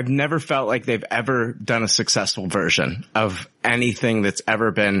that, though, I've never felt like they've ever done a successful version of anything that's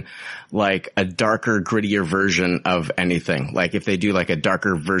ever been like a darker, grittier version of anything. Like if they do like a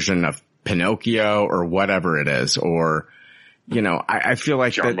darker version of Pinocchio or whatever it is, or, I feel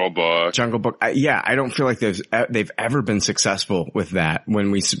like Jungle Book. I don't feel like they've ever been successful with that.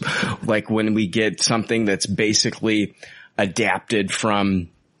 When we get something that's basically adapted from,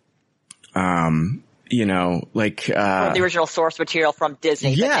 from the original source material from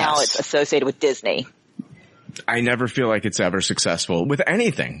Disney, Yes. but now it's associated with Disney. I never feel like it's ever successful with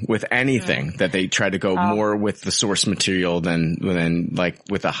anything that they try to go more with the source material than like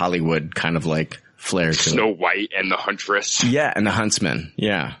with a Hollywood kind of like flair to Snow White and the Huntress. Yeah, and the Huntsman.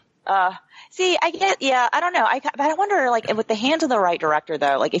 Yeah. See, I don't know. But I wonder, like, with the hands of the right director,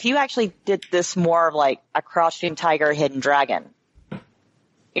 though, like, if you actually did this more of like a Crouching Tiger, Hidden Dragon,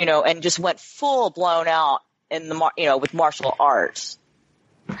 and just went full blown out in the, with martial arts.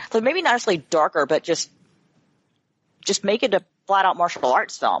 So maybe not necessarily darker, but just make it a flat out martial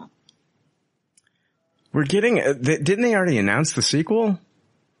arts film. We're getting, didn't they already announce the sequel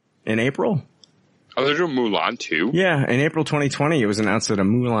in April? Oh, they're doing Mulan too? Yeah, in April 2020, it was announced that a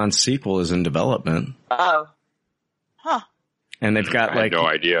Mulan sequel is in development. Oh. Huh. And they've got I had no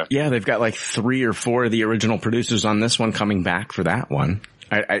idea. Yeah, they've got like 3 or 4 of the original producers on this one coming back for that one.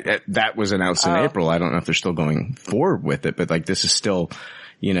 That was announced in April. I don't know if they're still going forward with it, but like this is still,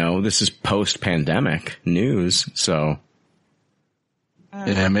 this is post-pandemic news, so.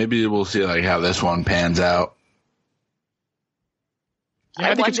 Yeah, maybe we'll see like how this one pans out.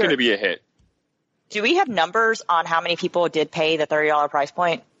 Yeah, I think it's going to be a hit. Do we have numbers on how many people did pay the $30 price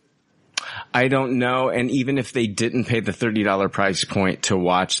point? I don't know. And even if they didn't pay the $30 price point to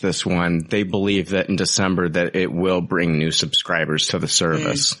watch this one, they believe that in December that it will bring new subscribers to the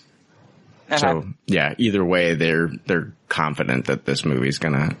service. So yeah, either way, they're confident that this movie's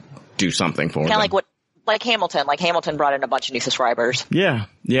going to do something for them. Kind of like Hamilton. Like Hamilton brought in a bunch of new subscribers. Yeah.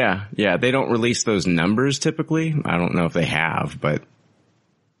 They don't release those numbers typically. I don't know if they have, but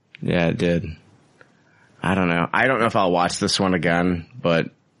yeah, it did. I don't know. I don't know if I'll watch this one again,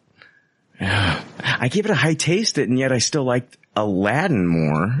 but I gave it a high tasted, and yet I still liked Aladdin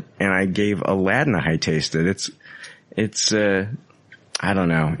more, and I gave Aladdin a high tasted. It's I don't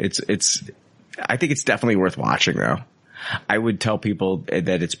know. I think it's definitely worth watching though. I would tell people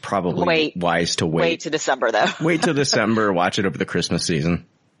that it's probably wise to wait. Wait to December, though. Wait till December. Watch it over the Christmas season.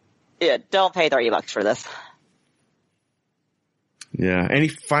 Yeah, don't pay $30 for this. Yeah. Any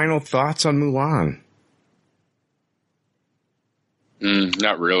final thoughts on Mulan?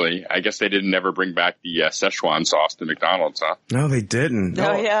 Not really. I guess they didn't ever bring back the Szechuan sauce to McDonald's, huh? No, they didn't.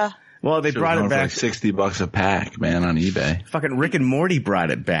 Oh, yeah. Well, they brought it back. For like $60 a pack, man, on eBay. Fucking Rick and Morty brought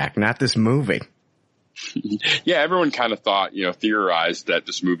it back, not this movie. Yeah, everyone kind of thought, theorized that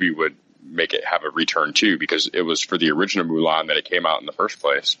this movie would make it have a return too, because it was for the original Mulan that it came out in the first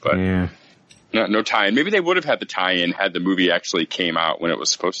place. But no tie-in. Maybe they would have had the tie-in had the movie actually came out when it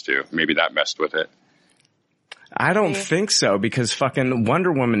was supposed to. Maybe that messed with it. I don't think so, because fucking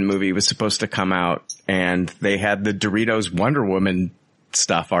Wonder Woman movie was supposed to come out and they had the Doritos Wonder Woman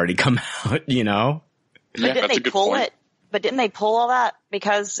stuff already come out, But didn't they pull it? But didn't they pull all that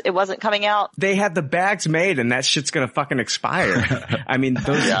because it wasn't coming out? They had the bags made and that shit's gonna fucking expire. I mean,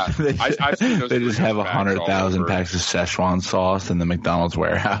 those. Yeah, I've seen those. They just have 100,000 packs of Szechuan sauce in the McDonald's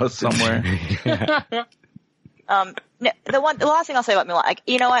warehouse somewhere. The last thing I'll say about Mulan, like,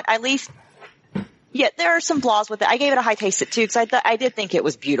 you know what? At least. Yeah, there are some flaws with it. I gave it a high taste too, because I did think it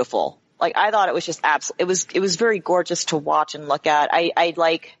was beautiful. Like, I thought it was just it was very gorgeous to watch and look at. I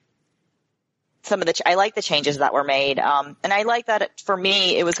like some of I like the changes that were made. And I like that for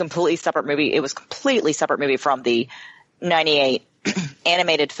me, it was completely separate movie. It was completely separate movie from the 98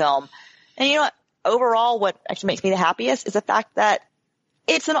 animated film. And you know what? Overall, what actually makes me the happiest is the fact that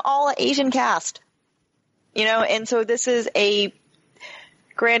it's an all Asian cast. And so this is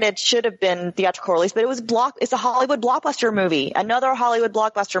granted, should have been theatrical release, but it's a Hollywood blockbuster movie. Another Hollywood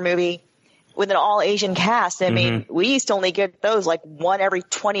blockbuster movie with an all-Asian cast. I mean, we used to only get those like one every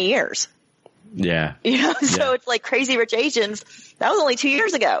 20 years. Yeah. So it's like Crazy Rich Asians. That was only 2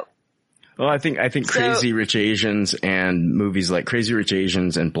 years ago. Well, I think Crazy Rich Asians and movies like Crazy Rich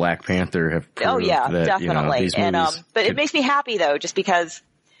Asians and Black Panther have proved that, definitely. These movies but it makes me happy though, just because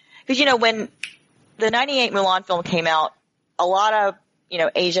when the 98 Mulan film came out, a lot of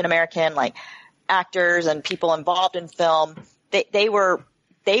Asian American like actors and people involved in film, they were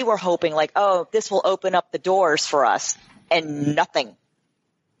hoping like, oh, this will open up the doors for us, and nothing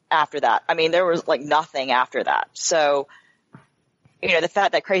after that. I mean, there was like nothing after that. So, the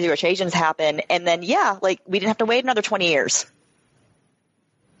fact that Crazy Rich Asians happened, and then we didn't have to wait another 20 years.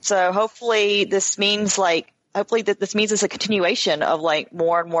 So hopefully this means it's a continuation of like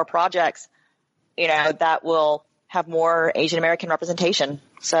more and more projects, that will have more Asian American representation.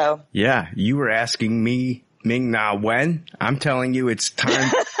 So yeah, you were asking me, Ming Na when? I'm telling you, it's time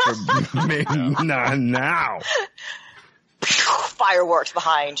for Ming Na now. Fireworks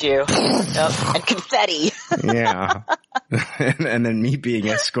behind you, and confetti. Yeah, and then me being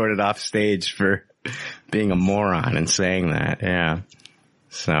escorted off stage for being a moron and saying that. Yeah.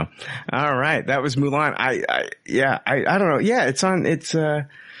 So, all right, that was Mulan. I don't know. Yeah, it's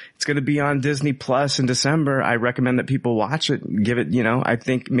going to be on Disney Plus in December. I recommend that people watch it and give it, I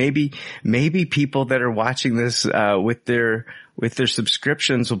think maybe people that are watching this, with their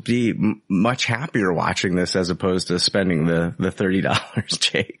subscriptions will be much happier watching this as opposed to spending the $30,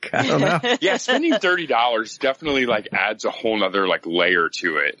 Jake. I don't know. Yeah, spending $30 definitely like adds a whole nother like layer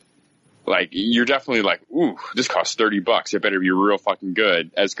to it. Like, you're definitely like, ooh, this costs $30. It better be real fucking good,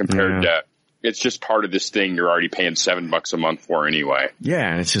 as compared to, it's just part of this thing you're already paying $7 a month for anyway.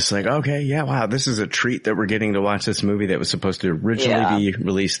 Yeah, and it's just like, okay, yeah, wow, this is a treat that we're getting to watch this movie that was supposed to originally be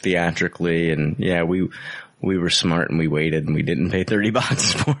released theatrically, and we were smart and we waited and we didn't pay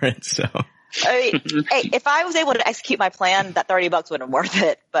 $30 for it. So, hey, if I was able to execute my plan, that $30 would have been worth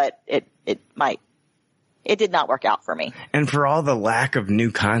it, but it did not work out for me. And for all the lack of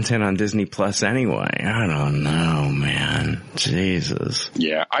new content on Disney Plus anyway, I don't know, man. Jesus.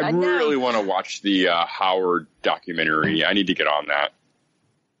 Yeah, I really want to watch the Howard documentary. I need to get on that.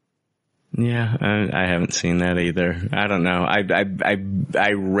 Yeah, I haven't seen that either. I don't know.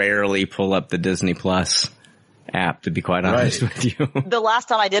 I rarely pull up the Disney Plus app, to be quite honest with you. The last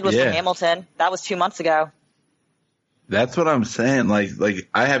time I did was for Hamilton. That was 2 months ago. That's what I'm saying. Like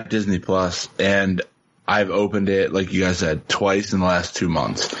I have Disney Plus, and I've opened it, like you guys said, twice in the last 2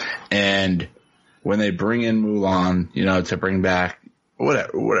 months. And when they bring in Mulan, to bring back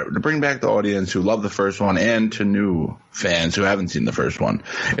whatever, to bring back the audience who love the first one and to new fans who haven't seen the first one,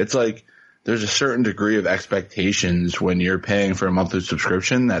 it's like there's a certain degree of expectations when you're paying for a monthly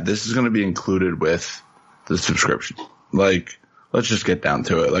subscription that this is going to be included with the subscription. Like, let's just get down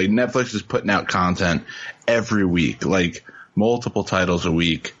to it. Like, Netflix is putting out content every week, like multiple titles a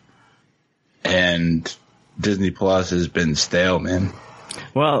week. And Disney Plus has been stale, man.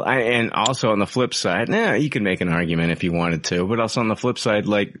 Well, and also on the flip side, you could make an argument if you wanted to, but also on the flip side,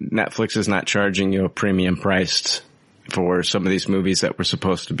 like Netflix is not charging you a premium price for some of these movies that were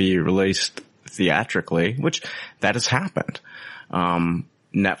supposed to be released theatrically, which that has happened.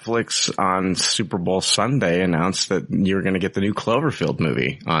 Netflix on Super Bowl Sunday announced that you're going to get the new Cloverfield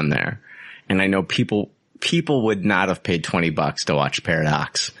movie on there. And I know people would not have paid $20 to watch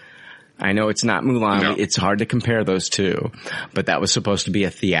Paradox. I know it's not Mulan. No. It's hard to compare those two, but that was supposed to be a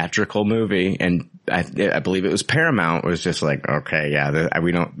theatrical movie. And I believe it was Paramount was just like, okay, yeah,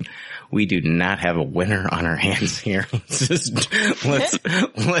 we do not have a winner on our hands here. Let's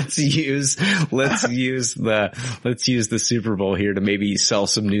use the Super Bowl here to maybe sell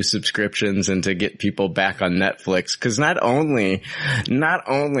some new subscriptions and to get people back on Netflix. Cause not only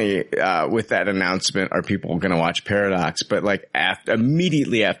with that announcement are people going to watch Paradox, but like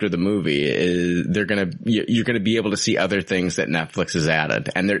immediately after the movie you're going to be able to see other things that Netflix has added.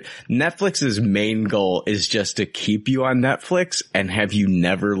 And Netflix's main goal is just to keep you on Netflix and have you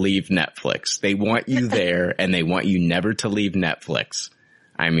never leave Netflix. They want you there and they want you never to leave Netflix.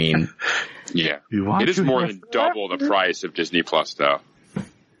 I mean, yeah, it is more than double the price of Disney Plus though.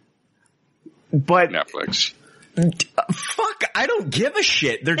 But Netflix. Fuck, I don't give a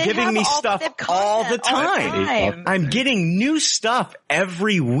shit. They're giving me stuff all the time. I'm getting new stuff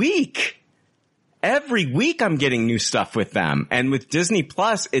every week. Every week I'm getting new stuff with them. And with Disney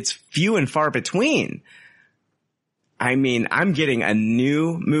Plus, it's few and far between. I mean, I'm getting a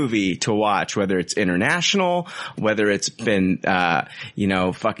new movie to watch, whether it's international, whether it's been,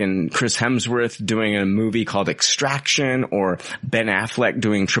 fucking Chris Hemsworth doing a movie called Extraction, or Ben Affleck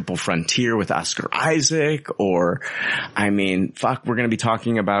doing Triple Frontier with Oscar Isaac, or, we're going to be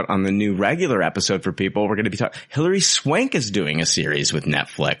talking about on the new regular episode for people, we're going to be talking, Hilary Swank is doing a series with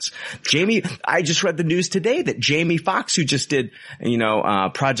Netflix. I just read the news today that Jamie Foxx, who just did,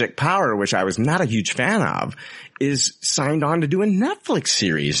 Project Power, which I was not a huge fan of, is signed on to do a Netflix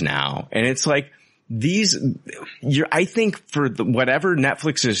series now. And it's like I think for whatever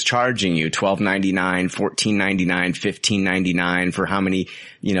Netflix is charging you, $12.99, $14.99, $15.99 for how many,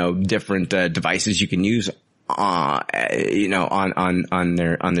 different devices you can use, on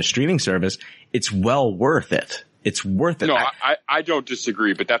their streaming service, it's well worth it. It's worth it. No, I don't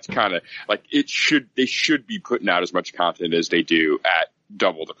disagree, but that's kind of like they should be putting out as much content as they do at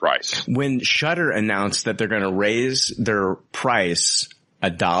double the price. When Shudder announced that they're going to raise their price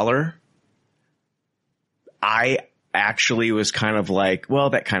 $1, I actually was kind of like,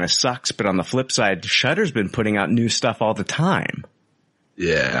 well, that kind of sucks. But on the flip side, Shudder's been putting out new stuff all the time.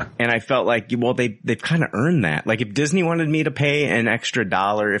 Yeah. And I felt like, well, they've kind of earned that. Like if Disney wanted me to pay an extra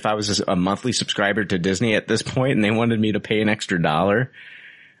 $1, if I was a monthly subscriber to Disney at this point and they wanted me to pay an extra $1,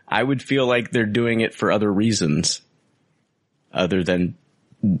 I would feel like they're doing it for other reasons other than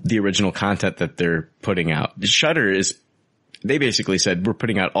the original content that they're putting out. Shudder they basically said, we're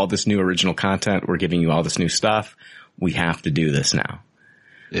putting out all this new original content. We're giving you all this new stuff. We have to do this now.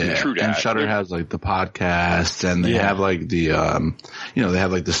 Yeah. True and Shudder has like the podcasts and they have like the, they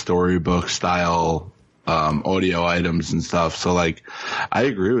have like the storybook style, audio items and stuff. So like, I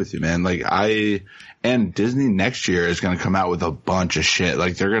agree with you, man. Like and Disney next year is going to come out with a bunch of shit.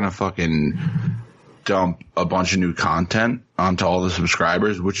 Like they're going to fucking dump a bunch of new content onto all the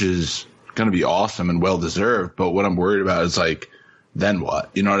subscribers, which is going to be awesome and well deserved. But what I'm worried about is like, then what?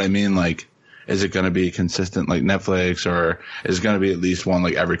 You know what I mean? Like, is it going to be consistent like Netflix, or is it going to be at least one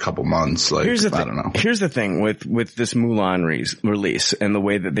like every couple months? Like, I don't know. Here's the thing with this Mulan release and the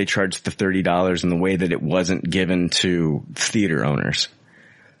way that they charged the $30 and the way that it wasn't given to theater owners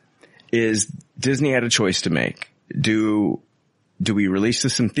is Disney had a choice to make. Do we release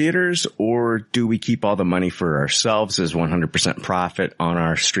this in theaters, or do we keep all the money for ourselves as 100% profit on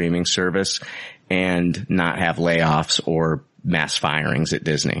our streaming service and not have layoffs or mass firings at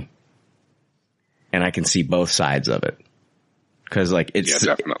Disney? And I can see both sides of it. Cause like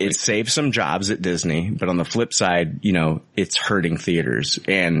it saves some jobs at Disney, but on the flip side, it's hurting theaters,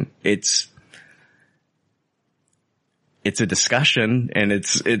 and it's a discussion, and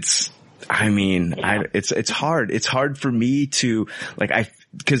it's hard. It's hard for me to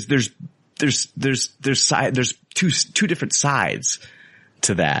cause there's two different sides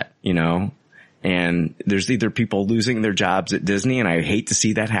to that, and there's either people losing their jobs at Disney, and I hate to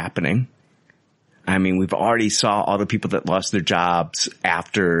see that happening. I mean, we've already saw all the people that lost their jobs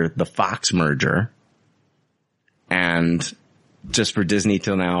after the Fox merger, and just for Disney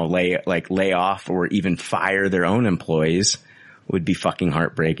to now lay off or even fire their own employees would be fucking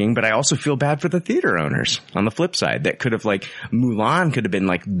heartbreaking. But I also feel bad for the theater owners on the flip side that could have Mulan could have been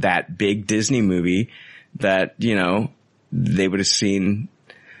like that big Disney movie that, they would have seen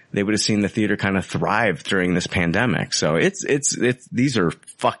the theater kind of thrive during this pandemic. So these are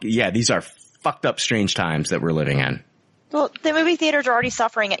fucked up strange times that we're living in. Well, the movie theaters are already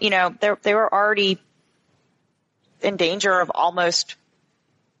suffering. You know, they were already in danger of almost,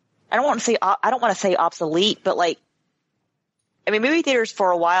 I don't want to say obsolete, but like, I mean, movie theaters for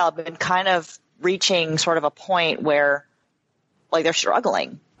a while have been kind of reaching sort of a point where like they're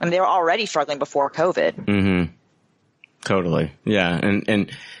struggling. I mean, they were already struggling before COVID. Mm-hmm. Totally. Yeah.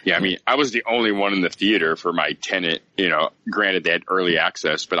 And yeah, I mean, I was the only one in the theater for my Tenet, you know, granted they had early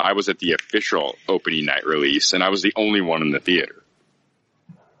access, but I was at the official opening night release and I was the only one in the theater.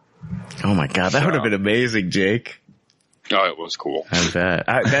 Oh my God, that would have been amazing, Jake. Oh, it was cool. I bet.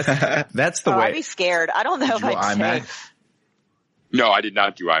 That's the way. I'd be scared. I don't know if I'd say. No, I did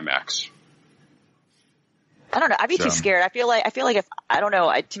not do IMAX. I don't know. I'd be too scared. I feel like if, I don't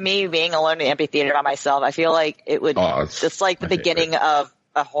know, to me, being alone in the empty theater by myself, I feel like it would, just like the beginning of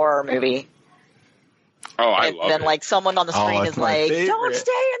a horror movie. Oh, I love it. Then like someone on the screen is like, don't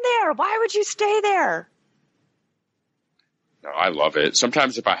stay in there. Why would you stay there? No, I love it.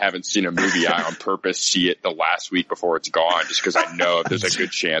 Sometimes if I haven't seen a movie, I on purpose see it the last week before it's gone, just because I know there's a good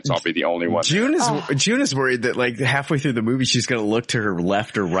chance I'll be the only one. June is worried that like halfway through the movie she's going to look to her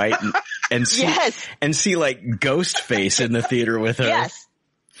left or right and see like Ghostface in the theater with her. Yes.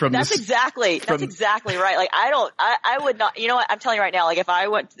 That's exactly right. Like I would not, you know what, I'm telling you right now, like if I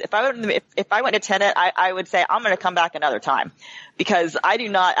went to Tenet, I would say I'm going to come back another time because I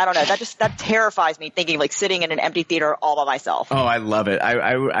don't know, that terrifies me thinking like sitting in an empty theater all by myself. Oh, I love it.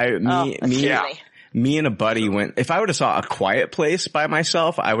 Me and a buddy went, if I would have saw A Quiet Place by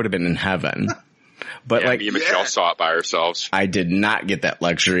myself, I would have been in heaven. But me and Michelle saw it by ourselves. I did not get that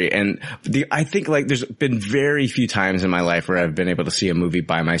luxury. And I think like there's been very few times in my life where I've been able to see a movie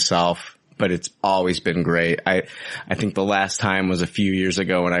by myself, but it's always been great. I think the last time was a few years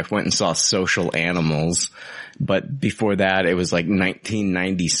ago when I went and saw Social Animals. But before that, it was like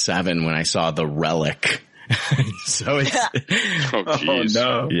 1997 when I saw The Relic. So it's, oh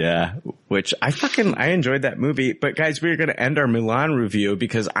no. Yeah. Which I enjoyed that movie. But guys, we're going to end our Mulan review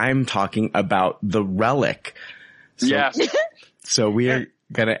because I'm talking about The Relic. So, yes. So we're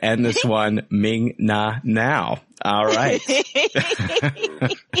going to end this one Ming Na now. All right.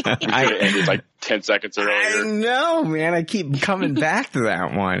 I ended like 10 seconds earlier. I know, man. I keep coming back to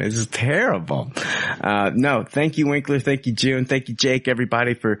that one. It's terrible. No, thank you, Winkler. Thank you, June. Thank you, Jake,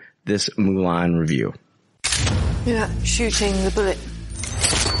 everybody, for this Mulan review. You're not shooting the bullet.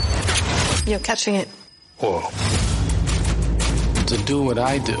 You're catching it. Whoa. To do what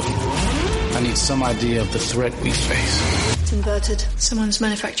I do, I need some idea of the threat we face. It's inverted. Someone's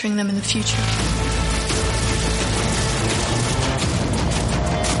manufacturing them in the future.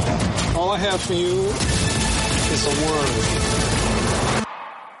 All I have for you is a word.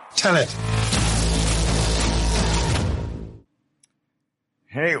 Tenet.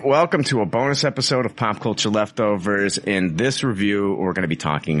 Hey, welcome to a bonus episode of Pop Culture Leftovers. In this review, we're going to be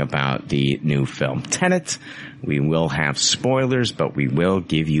talking about the new film Tenet. We will have spoilers, but we will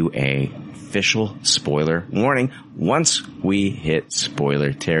give you a official spoiler warning once we hit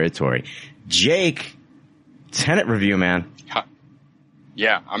spoiler territory. Jake, Tenet review, man.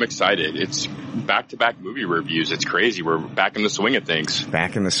 Yeah, I'm excited. It's back-to-back movie reviews. It's crazy. We're back in the swing of things.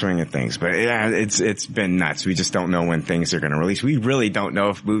 Back in the swing of things. But yeah, it's been nuts. We just don't know when things are going to release. We really don't know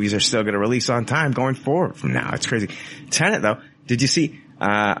if movies are still going to release on time going forward from now. It's crazy. Tenet, though, did you see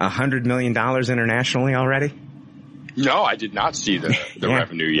 $100 million internationally already? No, I did not see the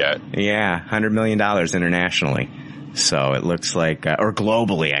revenue yet. Yeah, $100 million internationally. So it looks like, or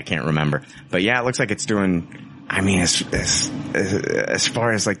globally, I can't remember. But yeah, it looks like it's doing... I mean, as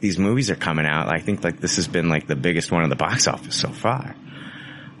far as like these movies are coming out, I think like this has been like the biggest one in the box office so far.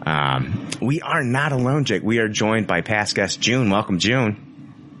 We are not alone, Jake. We are joined by past guest June. Welcome, June.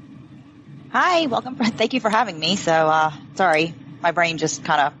 Hi, welcome. Thank you for having me. So, sorry, my brain just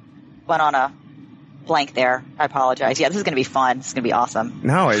kind of went on a blank there. I apologize. Yeah, this is going to be fun. This is going to be awesome.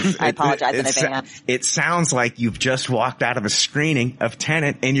 No, I apologize in advance. It sounds like you've just walked out of a screening of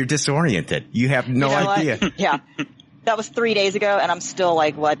Tenet and you're disoriented. You have no idea. Yeah, that was 3 days ago, and I'm still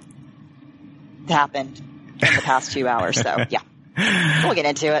like, what happened in the past 2 hours? So yeah, we'll get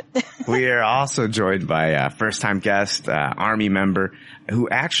into it. We are also joined by a first-time guest, Army member who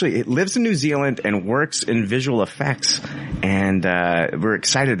actually lives in New Zealand and works in visual effects. And we're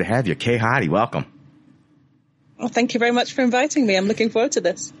excited to have you, Kay Hottie. Welcome. Well, thank you very much for inviting me. I'm looking forward to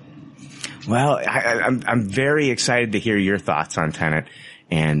this. Well, I'm very excited to hear your thoughts on Tenet.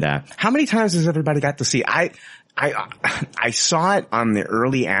 And how many times has everybody got to see? I I saw it on the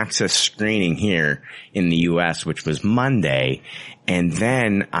early access screening here in the US, which was Monday. And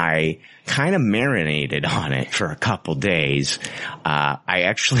then I kind of marinated on it for a couple days. I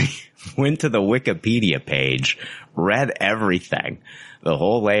actually went to the Wikipedia page, read everything, the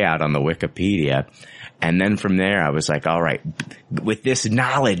whole layout on the Wikipedia. And then from there, I was like, all right, with this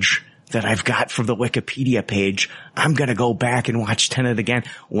knowledge that I've got from the Wikipedia page, I'm going to go back and watch Tenet again.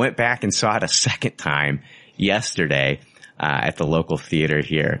 Went back and saw it a second time yesterday, at the local theater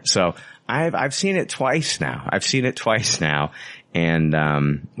here. So I've seen it twice now. And,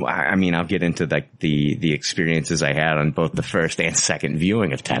 I mean, I'll get into the experiences I had on both the first and second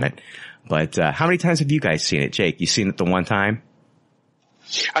viewing of Tenet. But, how many times have you guys seen it? Jake, you seen it the one time?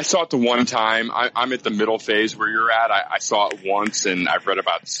 I saw it the one time. I'm at the middle phase where you're at. I saw it once, and I've read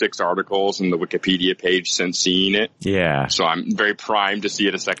about 6 articles in the Wikipedia page since seeing it. Yeah. So I'm very primed to see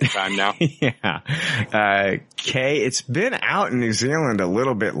it a second time now. Yeah. Kay, it's been out in New Zealand a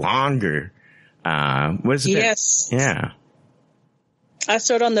little bit longer. What is it? Yes. Yeah. I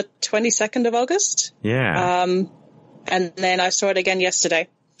saw it on the 22nd of August. Yeah. And then I saw it again yesterday.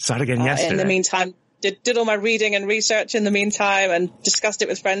 Saw it again yesterday. In the meantime, did all my reading and research in the meantime and discussed it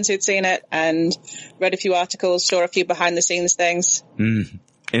with friends who'd seen it and read a few articles, saw a few behind the scenes things.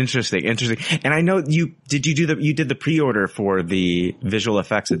 Interesting. And I know you did the pre-order for the visual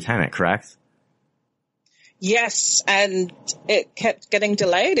effects of Tenet, correct? Yes, and it kept getting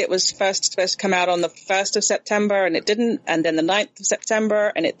delayed. It was first supposed to come out on the 1st of September, and it didn't, and then the 9th of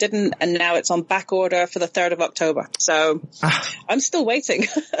September, and it didn't, and now it's on back order for the 3rd of October. So I'm still waiting.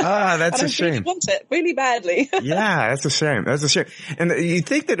 That's a shame. I really want it really badly. Yeah, that's a shame. And you'd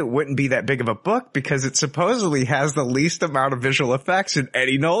think that it wouldn't be that big of a book because it supposedly has the least amount of visual effects in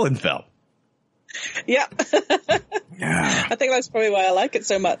any Nolan film. Yeah. Yeah. I think that's probably why I like it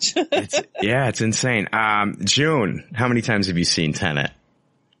so much. It's insane. June, how many times have you seen Tenet?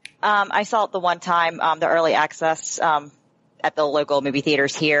 I saw it the one time, the early access, at the local movie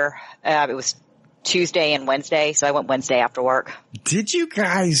theaters here. It was Tuesday and Wednesday, so I went Wednesday after work. Did you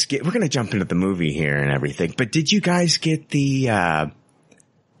guys we're going to jump into the movie here and everything, but did you guys get the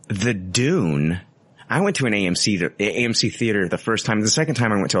Dune? I went to an AMC theater the first time. The second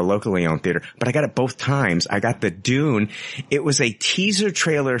time I went to a locally owned theater, but I got it both times. I got the Dune. It was a teaser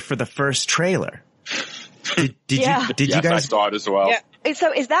trailer for the first trailer. Did you guys? Yes, I saw it as well. Yeah.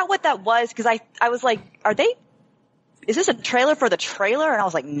 So is that what that was? Because I was like, is this a trailer for the trailer? And I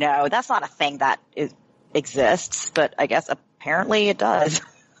was like, no, that's not a thing that exists, but I guess apparently it does.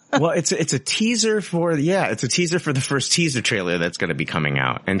 Well, it's a teaser for the first teaser trailer that's going to be coming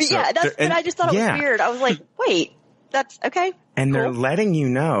out. And so, but I just thought it was weird. I was like, wait, that's okay. And they're letting you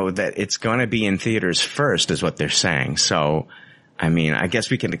know that it's going to be in theaters first is what they're saying. So, I mean, I guess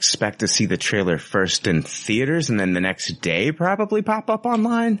we can expect to see the trailer first in theaters and then the next day probably pop up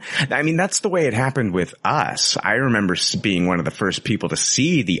online. I mean, that's the way it happened with Us. I remember being one of the first people to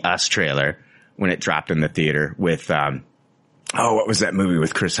see the Us trailer when it dropped in the theater with, what was that movie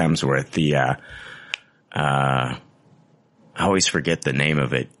with Chris Hemsworth? I always forget the name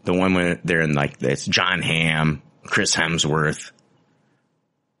of it. The one where they're in it's John Hamm, Chris Hemsworth.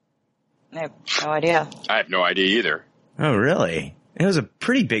 I have no idea. I have no idea either. Oh, really? It was a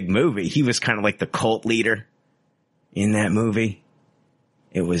pretty big movie. He was kind of like the cult leader in that movie.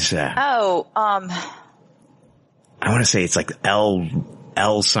 It was, I want to say it's like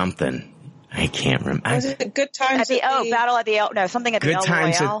L something. I can't remember. Was it Good Times Battle at the El? No, something at the El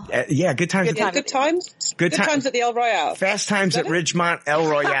Royale. Good Times. Good Times. Good Times at the El Royale. Fast Times at Ridgemont El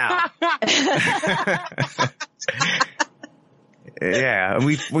Royale. Yeah,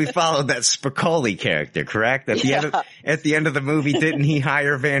 we followed that Spicoli character, correct? At the end of the movie, didn't he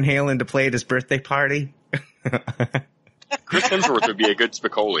hire Van Halen to play at his birthday party? Chris Hemsworth would be a good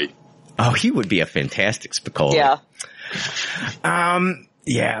Spicoli. Oh, he would be a fantastic Spicoli. Yeah.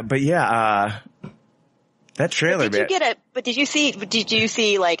 That trailer. Did you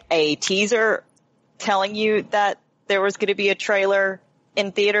see like a teaser telling you that there was going to be a trailer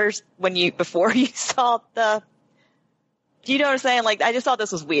in theaters before you saw the? Do you know what I'm saying? Like, I just thought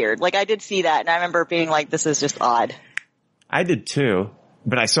this was weird. Like, I did see that, and I remember being like, "This is just odd." I did too,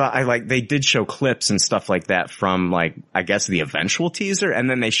 but they did show clips and stuff like that from I guess the eventual teaser, and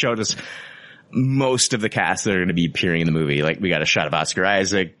then they showed us most of the cast that are going to be appearing in the movie. Like, we got a shot of Oscar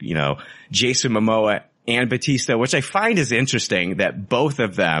Isaac, Jason Momoa and Batista, which I find is interesting that both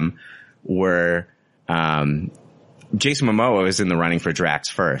of them were, Jason Momoa was in the running for Drax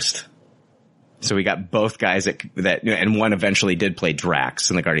first. So we got both guys that, and one eventually did play Drax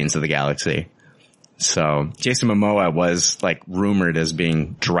in the Guardians of the Galaxy. So Jason Momoa was rumored as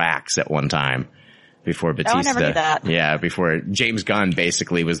being Drax at one time. before Batista. I never knew that. Yeah, before James Gunn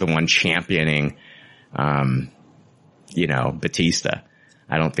basically was the one championing, Batista.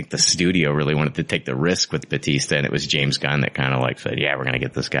 I don't think the studio really wanted to take the risk with Batista, and it was James Gunn that kind of like said, yeah, we're going to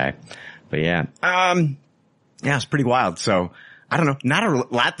get this guy. But yeah, it's pretty wild. So I don't know, not a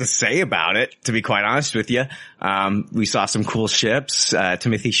lot to say about it, to be quite honest with you. We saw some cool ships,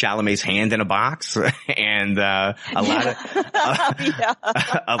 Timothée Chalamet's hand in a box, and a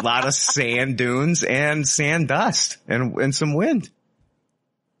lot of sand dunes and sand dust and some wind.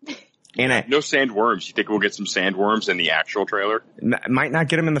 And no sandworms. You think we'll get some sandworms in the actual trailer? Might not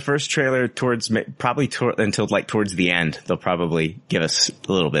get them in the first trailer until like towards the end. They'll probably give us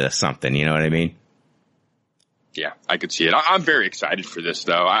a little bit of something. You know what I mean? Yeah, I could see it. I'm very excited for this,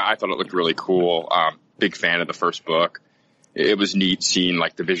 though. I thought it looked really cool. Big fan of the first book. It was neat seeing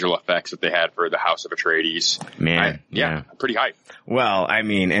like the visual effects that they had for the House of Atreides. Man, yeah, pretty hype. Well, I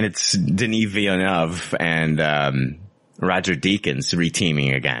mean, and it's Denis Villeneuve and Roger Deakins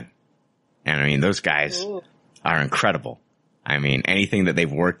reteaming again. And I mean, those guys are incredible. I mean, anything that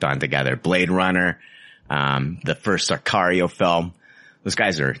they've worked on together, Blade Runner, the first Sicario film, those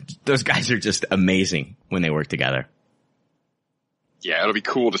guys are just amazing when they work together. Yeah, it'll be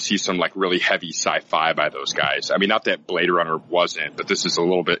cool to see some like really heavy sci-fi by those guys. I mean, not that Blade Runner wasn't, but this is a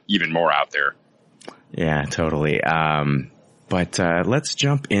little bit even more out there. Yeah, totally. But let's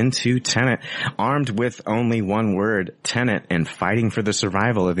jump into Tenet. Armed with only one word, Tenet, and fighting for the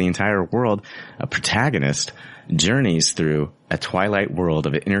survival of the entire world, a protagonist journeys through a twilight world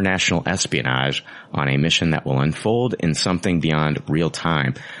of international espionage on a mission that will unfold in something beyond real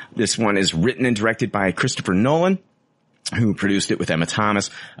time. This one is written and directed by Christopher Nolan, who produced it with Emma Thomas,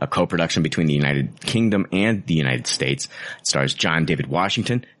 a co-production between the United Kingdom and the United States. It stars John David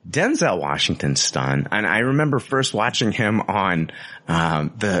Washington, Denzel Washington's son, and I remember first watching him on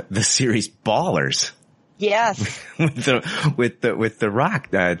the series Ballers. Yes. with the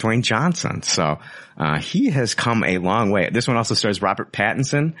Rock, Dwayne Johnson. So he has come a long way. This one also stars Robert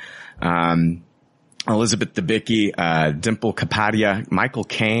Pattinson, Elizabeth Debicki, Dimple Kapadia, Michael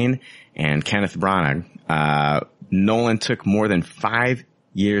Caine, and Kenneth Branagh. Nolan took more than 5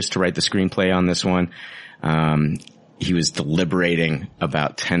 years to write the screenplay on this one. He was deliberating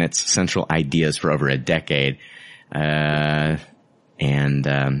about Tenet's central ideas for over a decade. And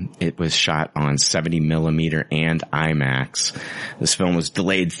it was shot on 70 millimeter and IMAX. This film was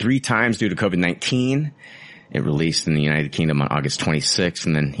delayed 3 times due to COVID-19. It released in the United Kingdom on August 26th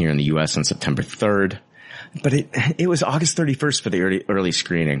and then here in the U.S. on September 3rd. But it was August 31st for the early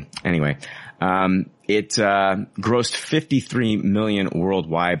screening. Anyway, it grossed 53 million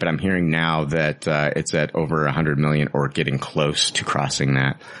worldwide, but I'm hearing now that it's at over 100 million or getting close to crossing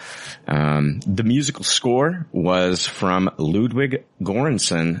that. The musical score was from Ludwig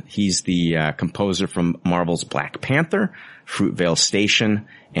Göransson. He's the composer from Marvel's Black Panther, Fruitvale Station,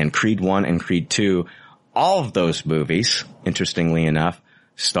 and Creed 1 and Creed 2. All of those movies, interestingly enough,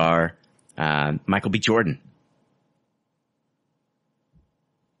 star Michael B. Jordan.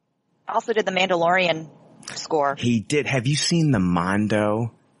 Also did the Mandalorian score. He did. Have you seen the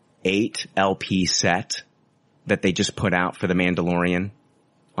Mondo 8 LP set that they just put out for the Mandalorian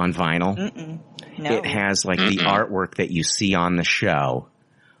on vinyl? No. It has like the artwork that you see on the show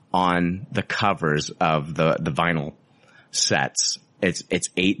on the covers of the vinyl sets. It's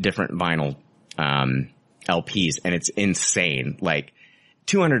 8 different vinyl LPs, and it's insane. Like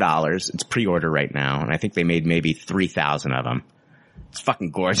 $200. It's pre-order right now, and I think they made maybe 3,000 of them. It's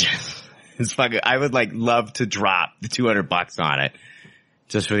fucking gorgeous. It's fucking, I would like love to drop the $200 on it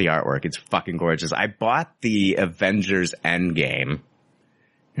just for the artwork. It's fucking gorgeous. I bought the Avengers Endgame,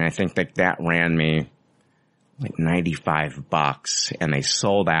 and I think that ran me like $95, and they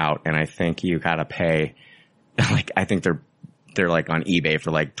sold out, and I think you gotta pay, like, I think they're like on eBay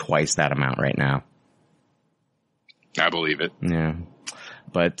for like twice that amount right now. I believe it. Yeah.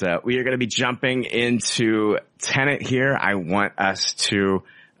 But we are going to be jumping into Tenet here. I want us to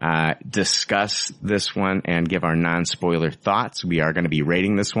discuss this one and give our non-spoiler thoughts. We are going to be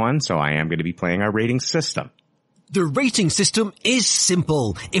rating this one, so I am going to be playing our rating system. The rating system is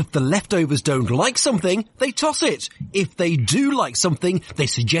simple. If the leftovers don't like something, they toss it. If they do like something, they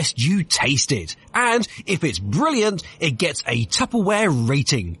suggest you taste it. And if it's brilliant, it gets a Tupperware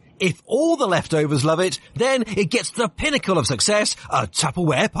rating. If all the leftovers love it, then it gets the pinnacle of success, a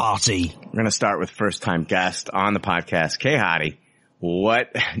Tupperware party. We're going to start with first-time guest on the podcast, Kay Hottie.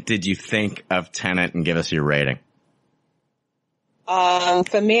 What did you think of Tenet, and give us your rating?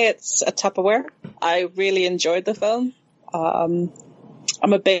 For me, it's a Tupperware. I really enjoyed the film. I'm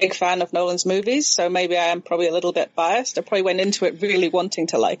a big fan of Nolan's movies, so maybe I am probably a little bit biased. I probably went into it really wanting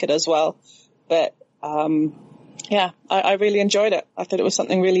to like it as well. But I really enjoyed it. I thought it was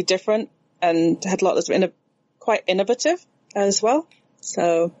something really different and had a lot of quite innovative as well.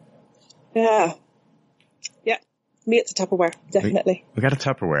 So, yeah, me it's a Tupperware, definitely. We got a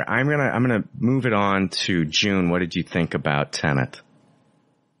Tupperware. I'm gonna move it on to June. What did you think about Tenet?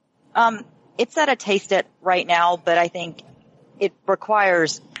 It's at a taste it right now, but I think it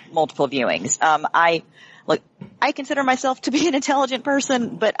requires multiple viewings. I consider myself to be an intelligent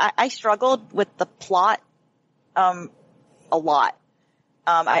person, but I struggled with the plot, a lot.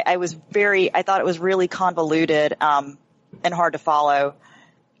 I thought it was really convoluted, and hard to follow.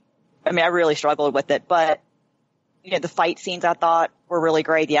 I mean, I really struggled with it, but, you know, the fight scenes I thought were really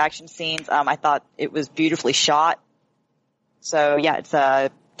great. The action scenes, I thought it was beautifully shot. So yeah, it's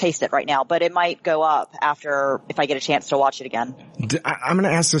taste it right now, but it might go up after if I get a chance to watch it again. I'm going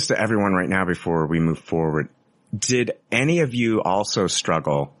to ask this to everyone right now before we move forward. Did any of you also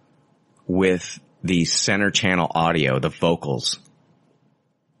struggle with the center channel audio, the vocals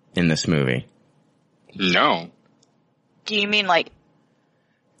in this movie? No. Do you mean like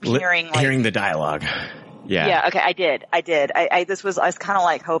hearing the dialogue? Yeah. Yeah. Okay. I did. I was kind of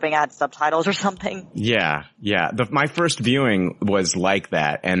like hoping I had subtitles or something. Yeah. My first viewing was like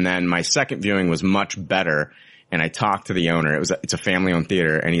that. And then my second viewing was much better. And I talked to the owner. It's a family owned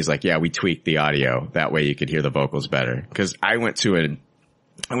theater. And he's like, yeah, we tweaked the audio. That way you could hear the vocals better. Cause I went to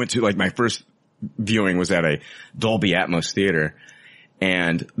like my first viewing was at a Dolby Atmos theater.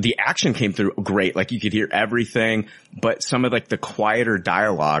 And the action came through great. Like you could hear everything, but some of like the quieter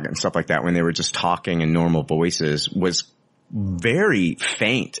dialogue and stuff like that when they were just talking in normal voices was very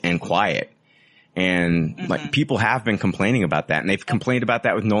faint and quiet. And like people have been complaining about that, and they've complained about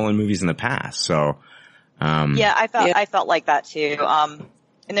that with Nolan movies in the past. So, I felt like that too. And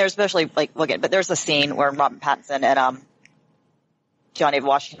there's especially but there's a scene where Robert Pattinson and, John David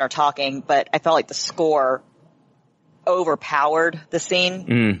Washington are talking, but I felt like the score overpowered the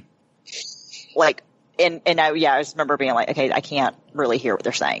scene. I just remember being like, okay, I can't really hear what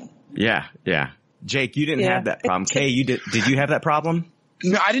they're saying. Yeah. Jake, you didn't have that problem. Kay, did you have that problem?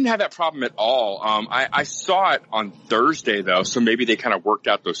 No, I didn't have that problem at all. I saw it on Thursday though, so maybe they kind of worked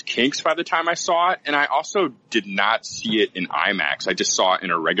out those kinks by the time I saw it. And I also did not see it in IMAX. I just saw it in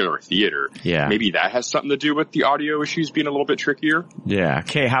a regular theater. Yeah. Maybe that has something to do with the audio issues being a little bit trickier. Yeah.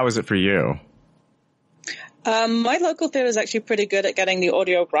 Kay, how was it for you? My local theater is actually pretty good at getting the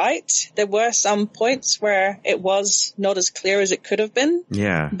audio right. There were some points where it was not as clear as it could have been.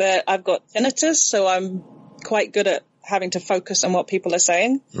 Yeah. But I've got tinnitus, so I'm quite good at having to focus on what people are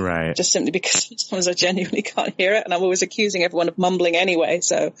saying. Right. Just simply because sometimes I genuinely can't hear it, and I'm always accusing everyone of mumbling anyway.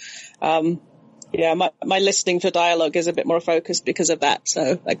 So, my listening for dialogue is a bit more focused because of that.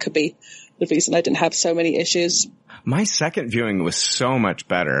 So that could be the reason I didn't have so many issues. My second viewing was so much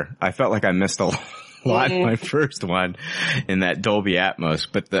better. I felt like I missed a lot my first one in that Dolby Atmos,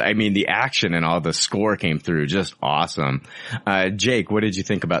 but the action and all the score came through just awesome. Jake, what did you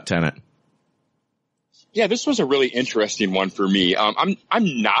think about Tenet? Yeah, this was a really interesting one for me. I'm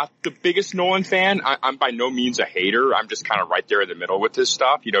not the biggest Nolan fan. I'm by no means a hater. I'm just kind of right there in the middle with this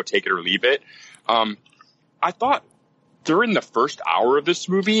stuff, take it or leave it. I thought during the first hour of this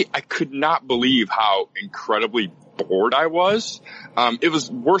movie, I could not believe how incredibly bored I was. It was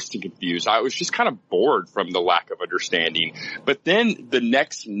worse than confused. I was just kind of bored from the lack of understanding. But then the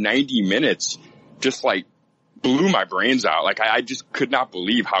next 90 minutes just blew my brains out. I just could not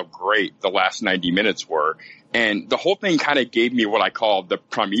believe how great the last 90 minutes were. And the whole thing kind of gave me what I call the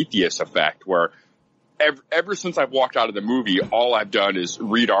Prometheus effect, where ever since I've walked out of the movie, all I've done is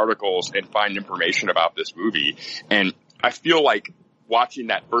read articles and find information about this movie. And I feel like watching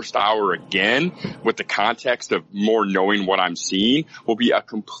that first hour again with the context of more knowing what I'm seeing will be a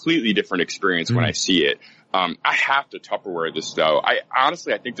completely different experience when I see it. I have to Tupperware this though. I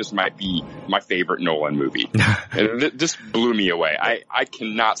think this might be my favorite Nolan movie. This blew me away. I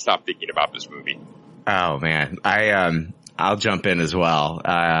cannot stop thinking about this movie. Oh man. I'll jump in as well.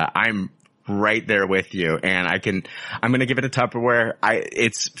 I'm right there with you, and I'm going to give it a Tupperware.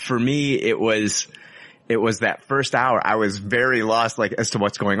 For me, it was that first hour. I was very lost, as to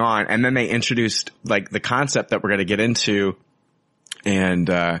what's going on. And then they introduced, the concept that we're going to get into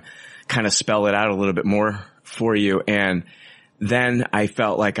and, kind of spell it out a little bit more for you. And then I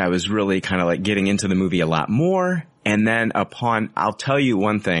felt like I was really kind of getting into the movie a lot more. And then I'll tell you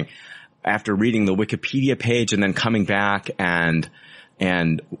one thing, after reading the Wikipedia page and then coming back and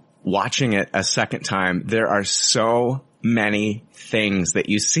watching it a second time, there are so many things that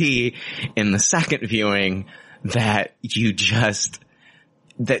you see in the second viewing that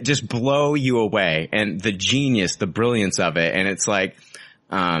just blow you away, and the brilliance of it. And it's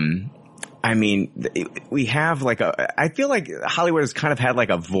I mean, we have like I feel like Hollywood has kind of had like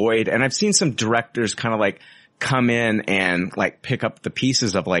a void, and I've seen some directors kind of like come in and like pick up the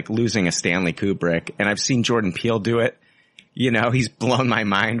pieces of like losing a Stanley Kubrick, and I've seen Jordan Peele do it. You know, he's blown my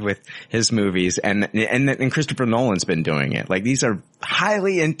mind with his movies, and Christopher Nolan's been doing it. Like, these are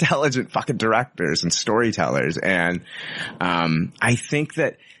highly intelligent fucking directors and storytellers, and I think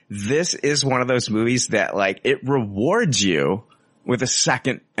that this is one of those movies that like it rewards you with a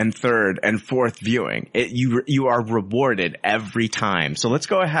second and third and fourth viewing. You are rewarded every time. So let's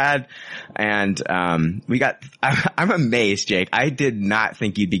go ahead and I'm amazed, Jake. I did not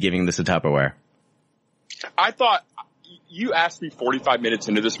think you'd be giving this a Tupperware. I thought you asked me 45 minutes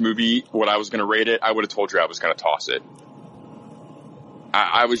into this movie what I was going to rate it. I would have told you I was going to toss it.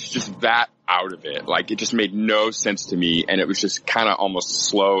 I was just that out of it. Like, it just made no sense to me, and it was just kind of almost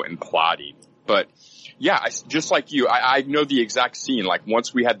slow and plotty. But yeah, just like you, I know the exact scene. Like,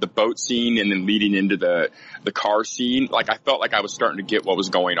 once we had the boat scene and then leading into the car scene, like, I felt like I was starting to get what was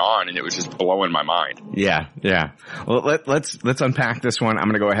going on, and it was just blowing my mind. Yeah. Well, let's unpack this one. I'm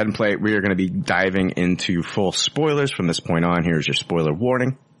going to go ahead and play it. We are going to be diving into full spoilers from this point on. Here's your spoiler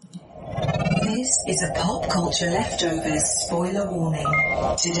warning. This is a Pop Culture Leftovers spoiler warning.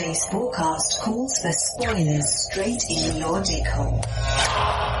 Today's forecast calls for spoilers straight in your dick hole.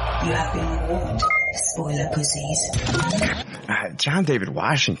 You have been warned, spoiler pussies. John David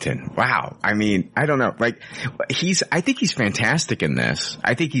Washington. Wow. I mean, I don't know. Like, I think he's fantastic in this.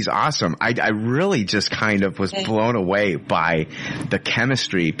 I think he's awesome. I really just kind of was blown away by the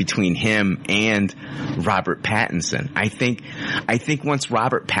chemistry between him and Robert Pattinson. I think once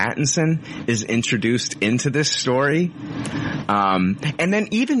Robert Pattinson is introduced into this story, and then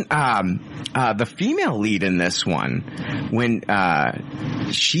even, the female lead in this one, when,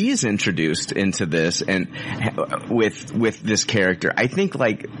 she is introduced into this and with this character, I think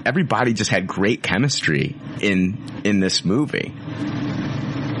like everybody just had great chemistry in this movie.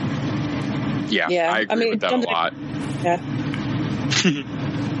 Yeah, I agree with that a lot. Yeah.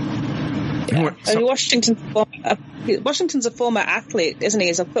 I mean, Washington's a former athlete, isn't he?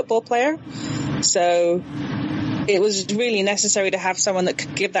 He's a football player. So it was really necessary to have someone that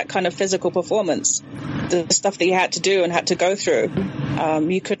could give that kind of physical performance. The stuff that he had to do and had to go through.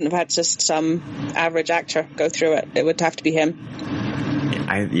 You couldn't have had just some average actor go through it. It would have to be him.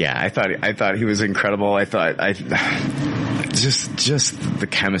 I thought he was incredible. I thought just the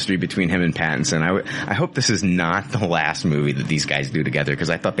chemistry between him and Pattinson. I hope this is not the last movie that these guys do together, because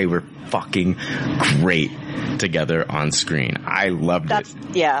I thought they were fucking great together on screen. I loved it.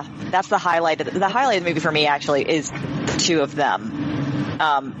 Yeah, that's the highlight. The highlight of the movie for me actually is the two of them.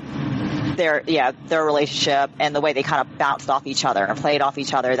 Their relationship and the way they kind of bounced off each other and played off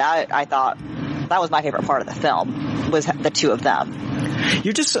each other. That, I thought, that was my favorite part of the film, was the two of them.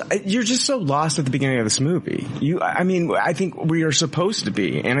 You're just so lost at the beginning of this movie. I think we are supposed to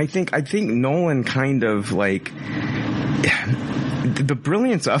be, and I think Nolan kind of like, the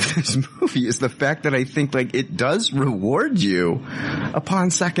brilliance of this movie is the fact that I think like it does reward you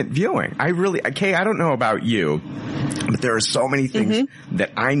upon second viewing. Kay, I don't know about you, but there are so many things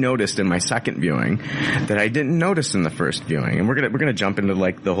that I noticed in my second viewing that I didn't notice in the first viewing. And we're gonna jump into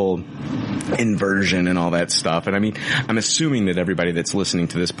like the whole inversion and all that stuff. And I mean, I'm assuming that everybody that's listening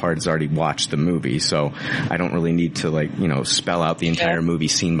to this part has already watched the movie, so I don't really need to like, spell out the entire movie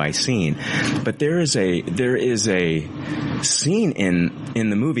scene by scene. But there is a scene in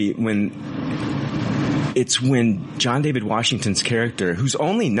the movie when John David Washington's character, who's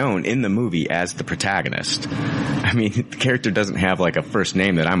only known in the movie as the protagonist. I mean, the character doesn't have like a first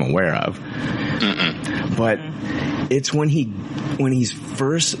name that I'm aware of. But it's when he's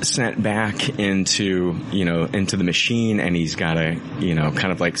first sent back into the machine, and he's got to,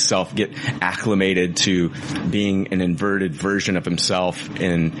 kind of like get acclimated to being an inverted version of himself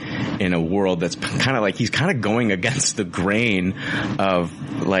in a world that's kind of like, he's kind of going against the grain of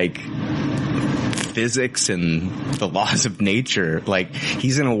like physics and the laws of nature. Like,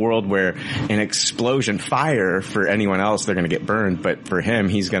 he's in a world where an explosion, fire, for anyone else, they're going to get burned, but for him,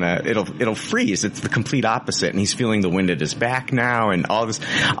 it'll freeze. It's the complete opposite, and he's feeling the wind at his back now, and all this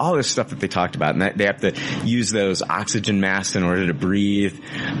stuff that they talked about, and that they have to use those oxygen masks in order to breathe.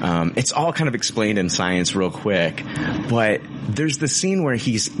 It's all kind of explained in science real quick, but there's the scene where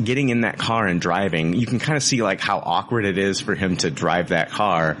he's getting in that car and driving. You can kind of see like how awkward it is for him to drive that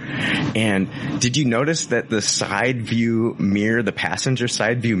car. And did you notice that the side view mirror, the passenger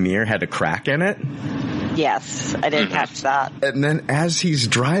side view mirror, had a crack in it? Yes, I didn't catch that. And then as he's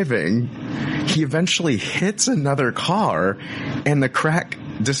driving, he eventually hits another car and the crack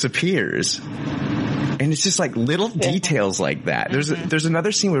disappears. And it's just like little details like that. There's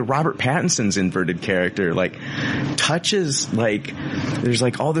another scene where Robert Pattinson's inverted character like touches like there's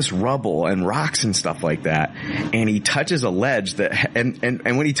like all this rubble and rocks and stuff like that, and he touches a ledge that and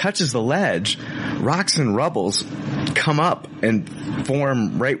when he touches the ledge, rocks and rubbles come up and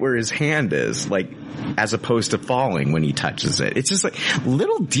form right where his hand is, like as opposed to falling when he touches it. It's just like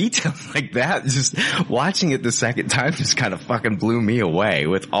little details like that. Just watching it the second time just kind of fucking blew me away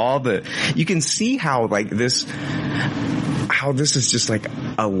with all the, you can see how like this, how this is just like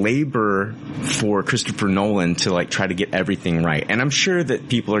a labor for Christopher Nolan to like try to get everything right. And I'm sure that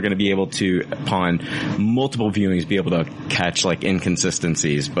people are going to be able to, upon multiple viewings, be able to catch like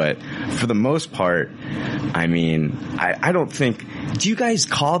inconsistencies. But for the most part, I mean, I don't think, do you guys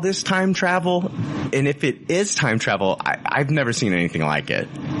call this time travel? And if it is time travel, I've never seen anything like it.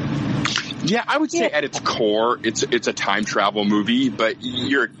 Yeah, I would say at its core, it's a time travel movie, but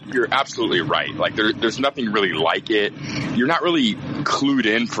you're absolutely right. Like there's nothing really like it. You're not really clued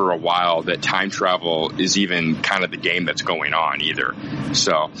in for a while that time travel is even kind of the game that's going on either.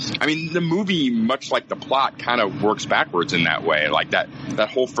 So, I mean, the movie, much like the plot, kind of works backwards in that way. Like that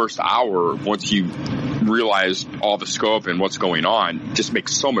whole first hour, once you realize all the scope and what's going on, just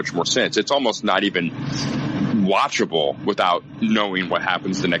makes so much more sense. It's almost not even watchable without knowing what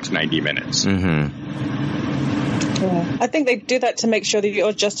happens the next 90 minutes. Yeah. I think they do that to make sure that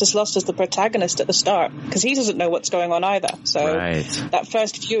you're just as lost as the protagonist at the start, because he doesn't know what's going on either. So that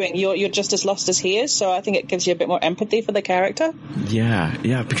first viewing, you're just as lost as he is. So I think it gives you a bit more empathy for the character.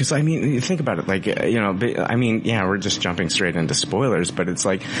 Yeah, because I mean, you think about it, like, you know, I mean, yeah, we're just jumping straight into spoilers, but it's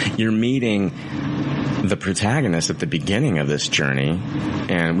like you're meeting the protagonist at the beginning of this journey,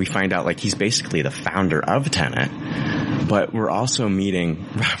 and we find out like he's basically the founder of Tenet. But we're also meeting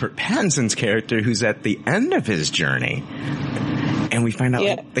Robert Pattinson's character, who's at the end of his journey. And we find out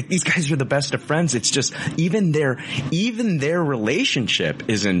like these guys are the best of friends. It's just even their relationship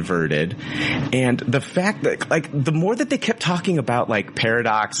is inverted. And the fact that like the more that they kept talking about like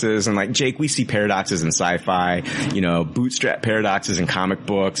paradoxes and like Jake, we see paradoxes in sci-fi, you know, bootstrap paradoxes in comic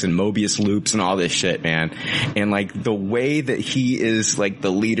books and Mobius loops and all this shit, man. And like the way that he is like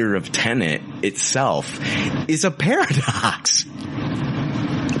the leader of Tenet itself is a paradox.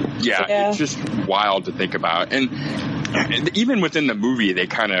 Yeah, it's just wild to think about. And even within the movie, they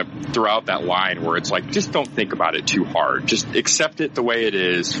kind of throw out that line where it's like, just don't think about it too hard. Just accept it the way it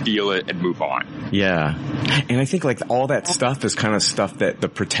is, feel it, and move on. Yeah. And I think like all that stuff is kind of stuff that the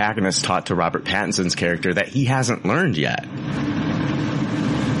protagonist taught to Robert Pattinson's character that he hasn't learned yet.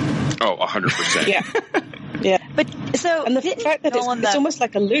 Oh, 100%. Yeah. But so, and the fact that it's almost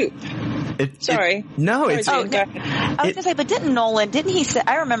like a loop. Sorry. No, it's... I was going to say, but didn't he say,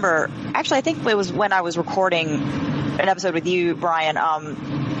 I remember, actually I think it was when I was recording an episode with you, Brian,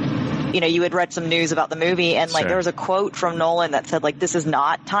 you know, you had read some news about the movie, and like there was a quote from Nolan that said like, this is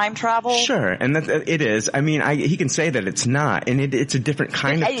not time travel. Sure, and it is. I mean, he can say that it's not, and it's a different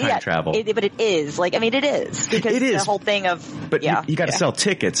kind of time travel. But it is. Like, I mean, it is. Because it is. The whole thing of... But you got to sell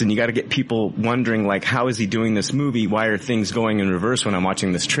tickets, and you got to get people wondering like, how is he doing this movie? Why are things going in reverse when I'm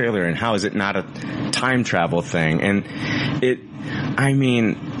watching this trailer? And how is it not a time travel thing? And I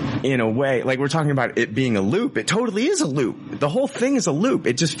mean, in a way, like we're talking about it being a loop, it totally is a loop. The whole thing is a loop.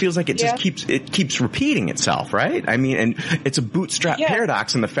 It just feels like it just keeps repeating itself, right? I mean, and it's a bootstrap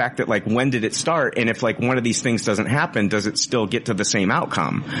paradox in the fact that like, when did it start? And if like one of these things doesn't happen, does it still get to the same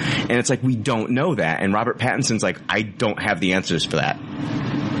outcome? And it's like, we don't know that. And Robert Pattinson's like, I don't have the answers for that.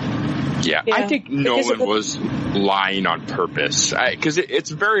 Yeah, I think Nolan was lying on purpose, because it's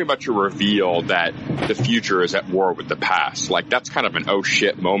very much a reveal that the future is at war with the past. Like, that's kind of an oh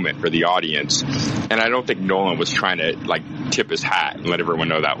shit moment for the audience, and I don't think Nolan was trying to like tip his hat and let everyone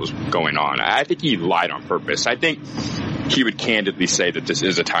know that was going on. I think he lied on purpose. I think he would candidly say that this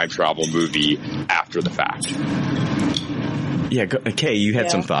is a time travel movie after the fact. Yeah, Kay, you had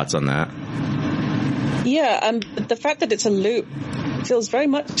some thoughts on that. Yeah, the fact that it's a loop feels very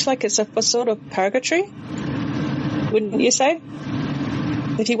much like it's a sort of purgatory, wouldn't you say?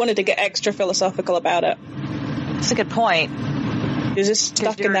 If you wanted to get extra philosophical about it. That's a good point. You're just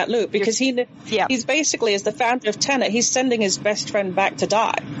stuck in that loop, because he's basically, as the founder of Tenet, he's sending his best friend back to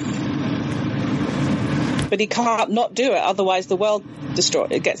die. But he can't not do it, otherwise the world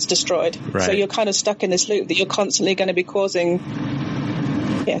gets destroyed. Right. So you're kind of stuck in this loop that you're constantly going to be causing...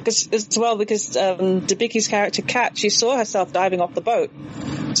 Yeah, because Debicki's character Kat, she saw herself diving off the boat,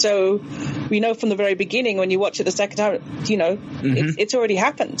 So we know from the very beginning when you watch it the second time, it's already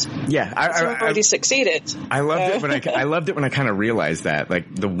happened. Yeah, It's already succeeded. I loved it when I loved it when I kind of realized that,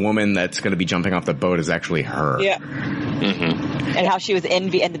 like, the woman that's going to be jumping off the boat is actually her. Yeah. And how she was in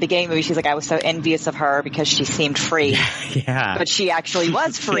the beginning of the movie, she's like, I was so envious of her because she seemed free. Yeah. But she actually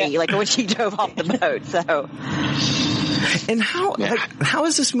was free, like when she dove off the boat. So. And how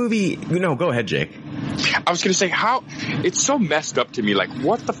is this movie? No, go ahead, Jake. I was going to say, how it's so messed up to me. Like,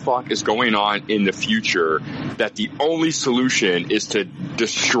 what the fuck is going on in the future that the only solution is to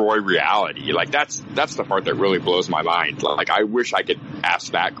destroy reality? Like, that's the part that really blows my mind. Like, I wish I could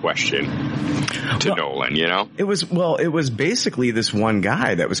ask that question to Nolan, you know? It was basically this one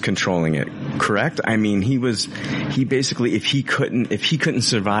guy that was controlling it, correct? I mean, he basically, if he couldn't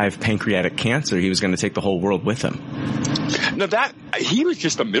survive pancreatic cancer, he was going to take the whole world with him. No, he was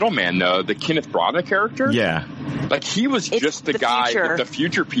just a middleman, though. The Kenneth Branagh character? Yeah. Like, he was just the guy that the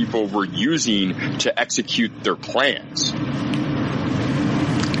future people were using to execute their plans.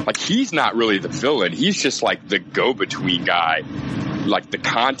 Like, he's not really the villain. He's just like the go-between guy, like the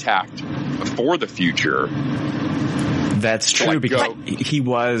contact for the future. That's true, because he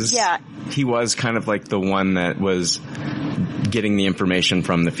was kind of like the one that was getting the information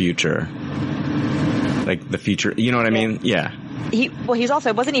from the future. Like the future, you know what I mean? Yeah. He's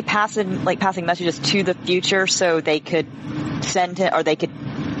also, wasn't he passing messages to the future so they could send it, or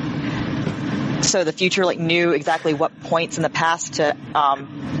so the future like knew exactly what points in the past to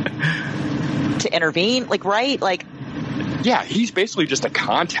intervene, like, right? Like, yeah, he's basically just a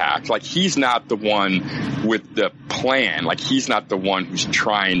contact. Like, he's not the one with the plan. Like, he's not the one who's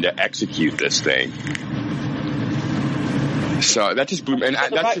trying to execute this thing. So that just blew me. And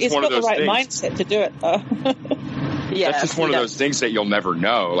that's just one of those things. He's got the right mindset to do it, though. Yeah, that's just one of those things that you'll never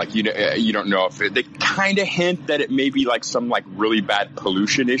know. Like, you don't know if they kind of hint that it may be like some like really bad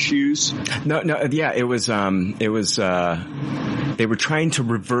pollution issues. No, yeah, it was they were trying to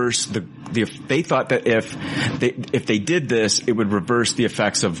reverse they thought that if they did this, it would reverse the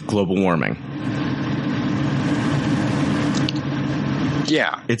effects of global warming.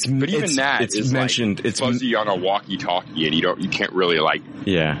 Yeah, it's mentioned. Like, it's fuzzy on a walkie-talkie, and you can't really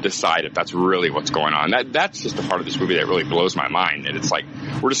decide if that's really what's going on. That's just the part of this movie that really blows my mind. And it's like,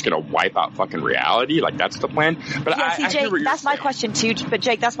 we're just gonna wipe out fucking reality. Like, that's the plan. But yeah, Jake, that's my question too. But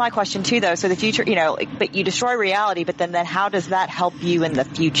Jake, that's my question too, though. So the future, but you destroy reality, but then how does that help you in the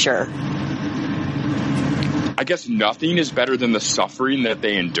future? I guess nothing is better than the suffering that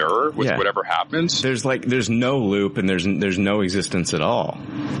they endure with whatever happens. There's no loop, and there's no existence at all.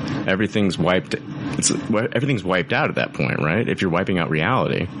 Everything's wiped. Everything's wiped out at that point, right? If you're wiping out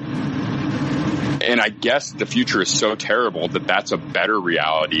reality. And I guess the future is so terrible that that's a better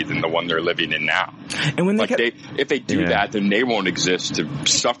reality than the one they're living in now. And when if they do that, then they won't exist to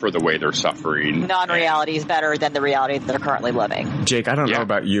suffer the way they're suffering. Non-reality is better than the reality that they're currently living. Jake, I don't know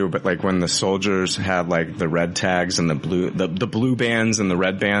about you, but like when the soldiers had like the red tags and the blue bands and the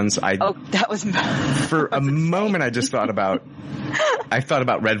red bands, that was for a moment I just thought about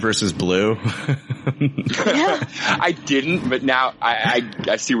red versus blue. I didn't, but now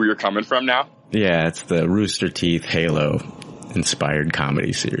I see where you're coming from now. Yeah, it's the Rooster Teeth Halo inspired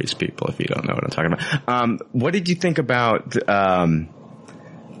comedy series, people, if you don't know what I'm talking about. What did you think about oh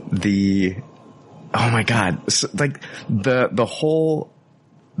my god, the whole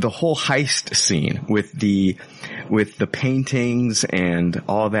heist scene with the paintings and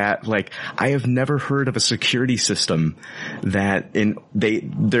all that? Like, I have never heard of a security system that they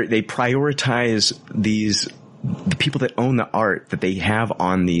prioritize the people that own the art that they have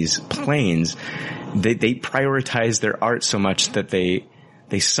on these planes. They prioritize their art so much that they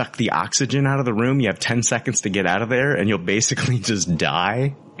suck the oxygen out of the room. You have 10 seconds to get out of there and you'll basically just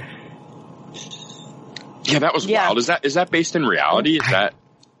die. Yeah, that was wild. Is that based in reality? Is that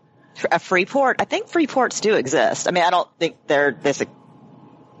a free port? I think free ports do exist. I mean, I don't think there's a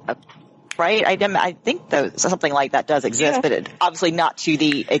right? I think something like that does exist, but it obviously not to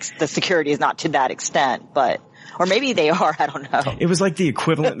the security is not to that extent, or maybe they are. I don't know. It was like the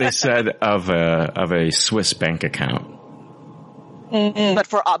equivalent, they said, of a Swiss bank account. Mm-hmm.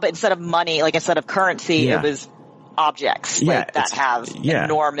 But instead of money, like instead of currency, it was objects that have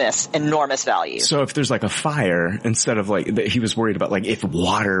enormous value. So if there's like a fire, instead of like, he was worried about like if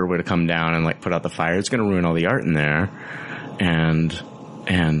water were to come down and like put out the fire, it's going to ruin all the art in there.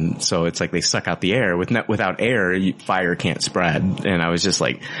 And so it's like they suck out the air. Without air, fire can't spread. And I was just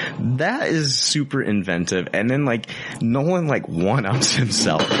like, that is super inventive. And then like Nolan like one-ups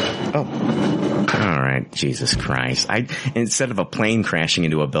himself. Oh, all right, Jesus Christ! Instead of a plane crashing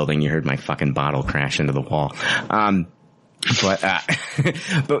into a building, you heard my fucking bottle crash into the wall. But,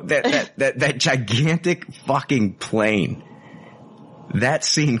 but that gigantic fucking plane, that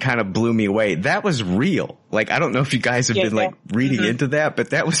scene kind of blew me away. That was real. Like, I don't know if you guys have been like reading into that,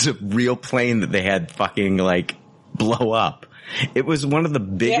 but that was a real plane that they had fucking like blow up. It was one of the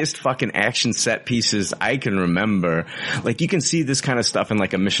biggest fucking action set pieces I can remember. Like, you can see this kind of stuff in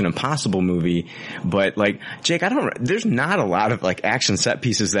like a Mission Impossible movie, but like, Jake, there's not a lot of like action set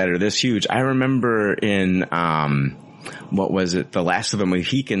pieces that are this huge. I remember in, what was it? The Last of the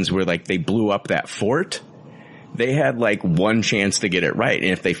Mohicans, where like they blew up that fort. They had like one chance to get it right.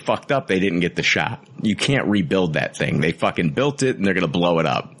 And if they fucked up, they didn't get the shot. You can't rebuild that thing. They fucking built it and they're going to blow it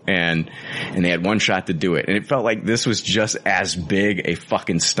up. And they had one shot to do it. And it felt like this was just as big a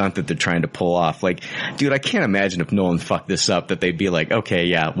fucking stunt that they're trying to pull off. Like, dude, I can't imagine if Nolan fucked this up that they'd be like, okay,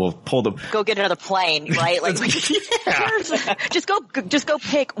 yeah, we'll go get another plane, right? Like, just go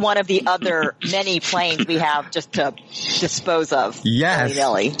pick one of the other many planes we have just to dispose of. Yes.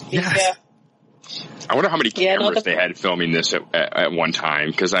 Willy-nilly. Yes. Yeah. I wonder how many cameras they had filming this at one time,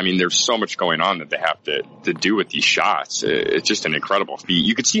 because I mean, there's so much going on that they have to do with these shots. It's just an incredible feat.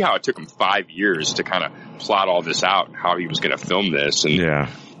 You could see how it took him 5 years to kind of plot all this out and how he was going to film this and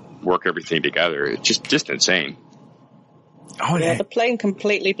work everything together. It's just insane. Oh, yeah, the plane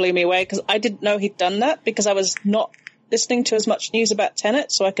completely blew me away, because I didn't know he'd done that, because I was not listening to as much news about Tenet,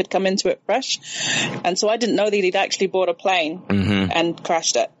 so I could come into it fresh. And so I didn't know that he'd actually bought a plane and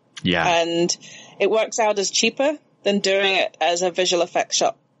crashed it. Yeah. And it works out as cheaper than doing it as a visual effects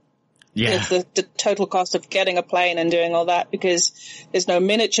shop. Yeah. It's the total cost of getting a plane and doing all that, because there's no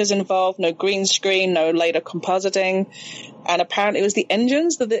miniatures involved, no green screen, no later compositing. And apparently it was the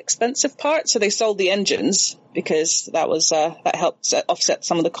engines that are the expensive part. So they sold the engines because that was, that helped offset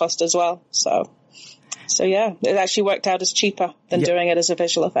some of the cost as well. So yeah, it actually worked out as cheaper than doing it as a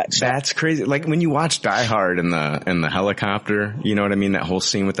visual effects. That's crazy. Like when you watch Die Hard in the helicopter, you know what I mean? That whole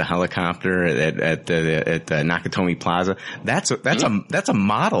scene with the helicopter at the Nakatomi Plaza. That's a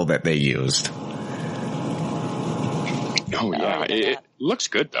model that they used. Oh yeah, it looks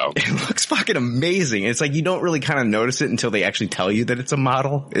good though. It looks fucking amazing. It's like you don't really kind of notice it until they actually tell you that it's a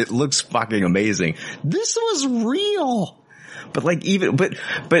model. It looks fucking amazing. This was real. But like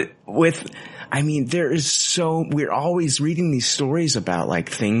but with, I mean, we're always reading these stories about like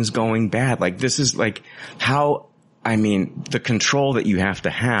things going bad. Like this is like how, I mean, the control that you have to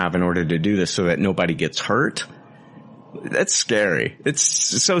have in order to do this so that nobody gets hurt. That's scary. It's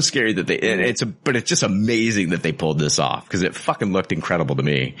so scary that but it's just amazing that they pulled this off, because it fucking looked incredible to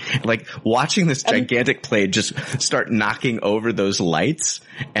me. Like watching this gigantic plane just start knocking over those lights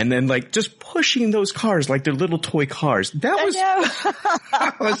and then like just pushing those cars like they're little toy cars. That was,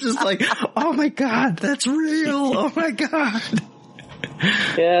 I was just like, oh my God, that's real. Oh my God.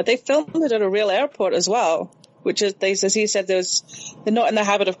 Yeah, they filmed it at a real airport as well. Which is, as he said, they're not in the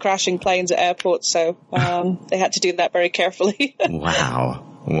habit of crashing planes at airports, so they had to do that very carefully. Wow.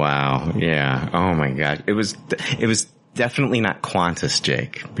 Yeah. Oh my God. It was definitely not Qantas,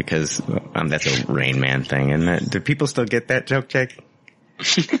 Jake, because that's a Rain Man thing. And do people still get that joke, Jake?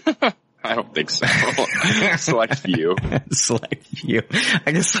 I don't think so. Select few. Select few.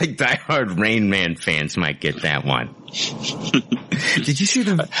 I guess like diehard Rain Man fans might get that one. Did you see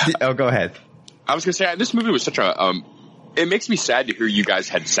oh, go ahead. I was going to say, this movie was such it makes me sad to hear you guys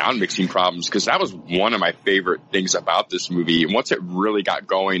had sound mixing problems, because that was one of my favorite things about this movie. And once it really got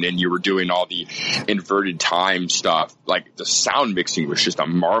going and you were doing all the inverted time stuff, like the sound mixing was just a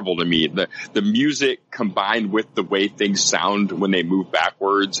marvel to me. The music combined with the way things sound when they move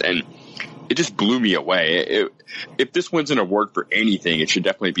backwards, and it just blew me away. If this wins an award for anything, it should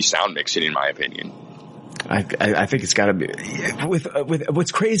definitely be sound mixing, in my opinion. I think it's got to be with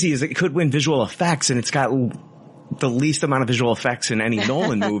what's crazy is it could win visual effects, and it's got the least amount of visual effects in any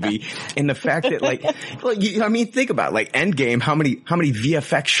Nolan movie. And the fact that I mean, think about it, like Endgame. How many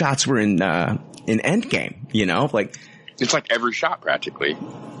VFX shots were in Endgame? You know, like it's like every shot practically.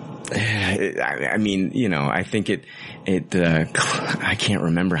 I mean, you know, I think I can't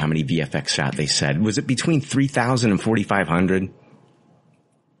remember how many VFX shots they said. Was it between 3,000 and 4,500?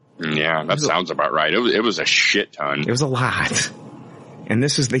 Yeah, that sounds about right. It was a shit ton. It was a lot. And they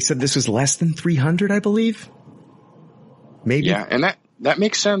said this was less than 300, I believe. Maybe. Yeah, and that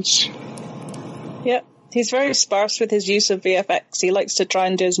makes sense. Yeah, he's very sparse with his use of VFX. He likes to try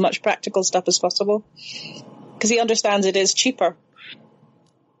and do as much practical stuff as possible, because he understands it is cheaper.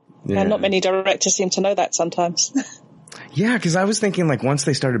 Yeah. And not many directors seem to know that sometimes. Yeah, because I was thinking like once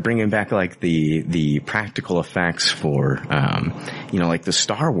they started bringing back like the practical effects for like the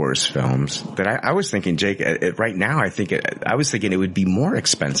Star Wars films, that I was thinking, Jake, right now I was thinking it would be more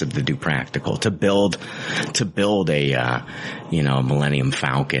expensive to do practical, to build a Millennium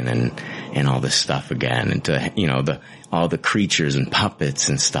Falcon and all this stuff again, and to all the creatures and puppets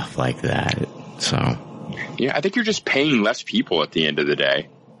and stuff like that. So yeah, I think you're just paying less people at the end of the day.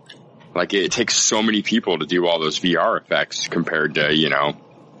 Like, it takes so many people to do all those VR effects compared to,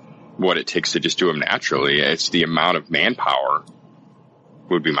 what it takes to just do them naturally. It's the amount of manpower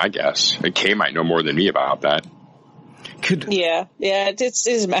would be my guess. Kay might know more than me about that. Yeah, it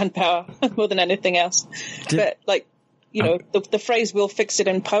is manpower more than anything else. But, the phrase "we'll fix it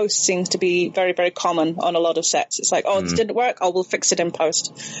in post" seems to be very, very common on a lot of sets. It's like, this didn't work, we'll fix it in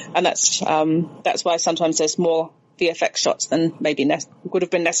post. And that's why sometimes there's more VFX shots than maybe would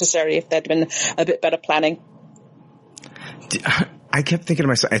have been necessary if there'd been a bit better planning. I kept thinking to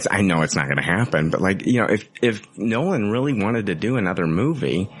myself, I know it's not going to happen, but if Nolan really wanted to do another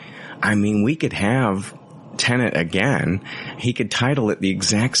movie, I mean, we could have Tenet again. He could title it the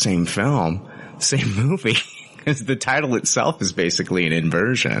exact same film, same movie. Because the title itself is basically an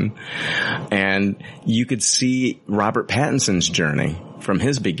inversion. And you could see Robert Pattinson's journey from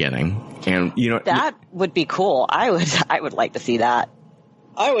his beginning. And, that would be cool. I would like to see that.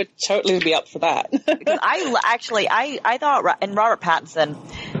 I would totally be up for that. Because I thought, and Robert Pattinson,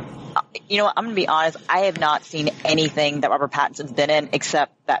 I'm going to be honest, I have not seen anything that Robert Pattinson's been in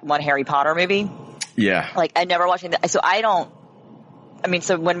except that one Harry Potter movie. Yeah. Like, I never watched it. So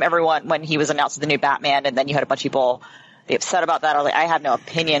so when he was announced as the new Batman, and then you had a bunch of people be upset about that, I was like, I have no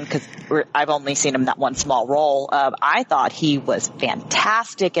opinion because I've only seen him in that one small role. I thought he was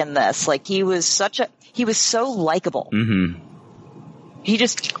fantastic in this. Like, he was so likable. Mm-hmm. He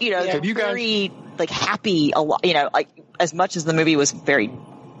just, very, happy a lot, as much as the movie was very,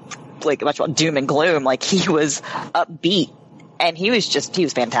 much about doom and gloom, he was upbeat, and he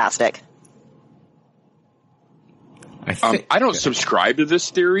was fantastic. I don't subscribe to this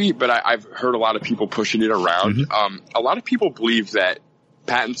theory, but I've heard a lot of people pushing it around. Mm-hmm. A lot of people believe that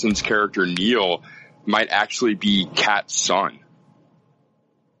Pattinson's character Neil might actually be Kat's son.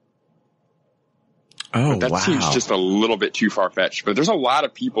 Oh, but that seems just a little bit too far-fetched. But there's a lot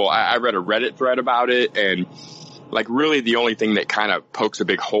of people. I read a Reddit thread about it, and really the only thing that kind of pokes a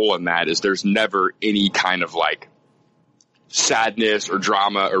big hole in that is there's never any kind of sadness or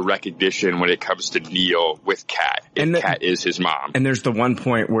drama or recognition when it comes to Neil with Kat. And Kat is his mom. And there's the one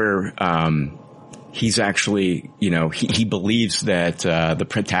point where he's actually, he believes that the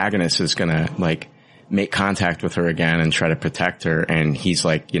protagonist is gonna make contact with her again and try to protect her, and he's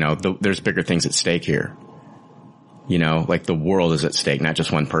like, there's bigger things at stake here. The world is at stake, not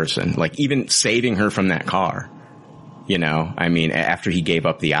just one person. Even saving her from that car. After he gave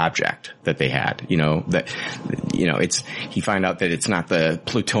up the object that they had, he find out that it's not the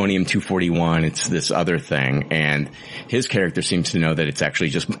plutonium-241, it's this other thing. And his character seems to know that it's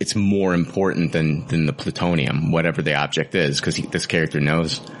actually it's more important than the plutonium, whatever the object is, because this character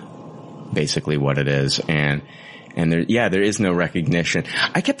knows basically what it is. And there is no recognition.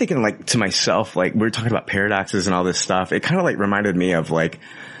 I kept thinking to myself, we were talking about paradoxes and all this stuff. It kind of reminded me of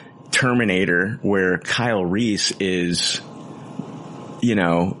Terminator, where Kyle Reese is,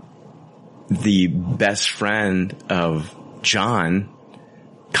 the best friend of John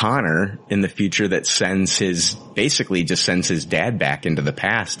Connor in the future that sends his dad back into the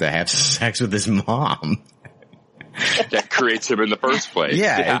past to have sex with his mom. That creates him in the first place.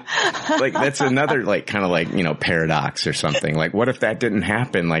 Yeah. That's another paradox or something. What if that didn't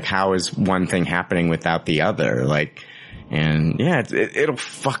happen? how is one thing happening without the other? And yeah, it'll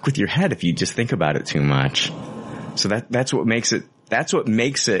fuck with your head if you just think about it too much. So that's what makes it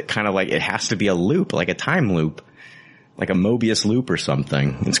kind of it has to be a loop, a time loop, a Mobius loop or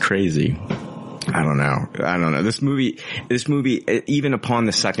something. It's crazy. I don't know. This movie, even upon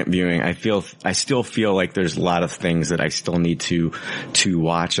the second viewing, I still feel like there's a lot of things that I still need to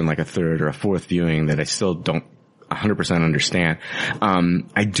watch in a third or a fourth viewing that I still don't 100% understand.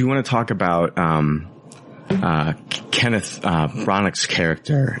 I do want to talk about, Kenneth Branagh's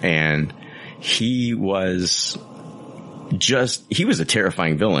character, and he was a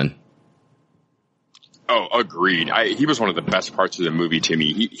terrifying villain. Oh, agreed. He was one of the best parts of the movie to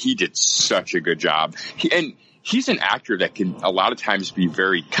me. He did such a good job. He's an actor that can a lot of times be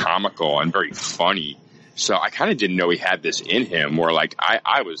very comical and very funny. So I kind of didn't know he had this in him, where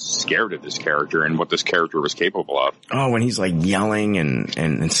I was scared of this character and what this character was capable of. Oh, when he's yelling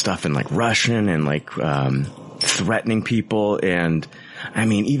and stuff in Russian and threatening people, and I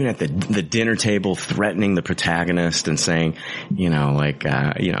mean, even at the dinner table, threatening the protagonist and saying, how do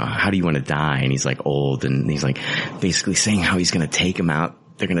you want to die? And he's like old, and he's like basically saying how he's going to take him out.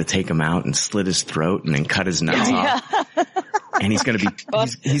 They're going to take him out and slit his throat and then cut his nuts off. And he's going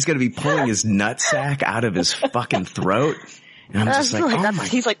to be pulling his nutsack out of his fucking throat. And I'm just like,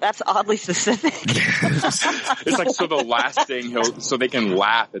 he's like, that's oddly specific. It's like, so the last thing so they can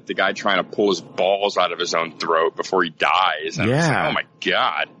laugh at the guy trying to pull his balls out of his own throat before he dies. And yeah. I'm like, oh my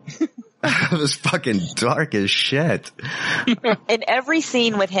God. It was fucking dark as shit. In every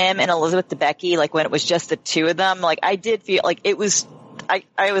scene with him and Elizabeth Debicki, like when it was just the two of them, like I did feel like it was,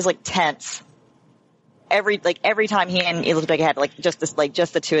 I was like tense. Every time he and Elizabeth Debicki had just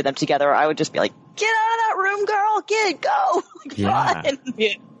the two of them together, I would just be like, get out of that room, girl, run.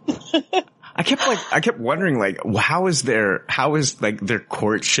 Yeah. I kept wondering, like, how is their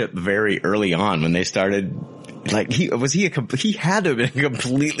courtship very early on when they started, like, he had to have been a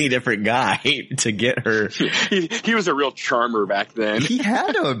completely different guy to get her. He was a real charmer back then. He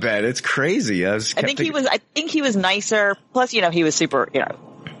had to have been. It's crazy. I think he was nicer. Plus, he was super,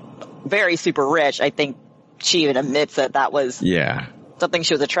 very super rich. I think she even admits that was something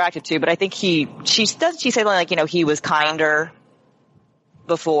she was attracted to. But I think she say something like, he was kinder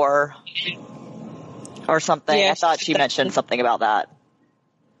before or something. Yeah, I thought she mentioned something about that.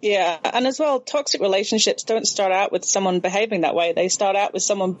 Yeah, and as well, toxic relationships don't start out with someone behaving that way. They start out with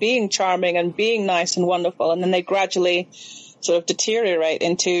someone being charming and being nice and wonderful, and then they gradually sort of deteriorate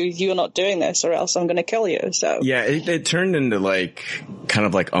into, you're not doing this or else I'm going to kill you. So yeah, it turned into like kind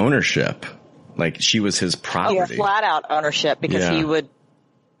of like ownership. Like she was his property. Flat out ownership, because he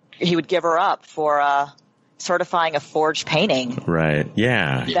would give her up for certifying a forged painting. Right.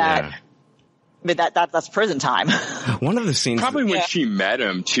 Yeah. But that's prison time. One of the scenes, probably when she met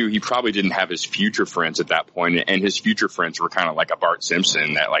him too, he probably didn't have his future friends at that point, and his future friends were kind of like a Bart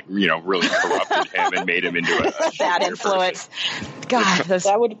Simpson that, like, really corrupted him and made him into a bad influence. God, those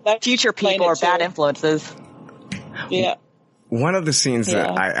future people are bad influences. Yeah. One of the scenes that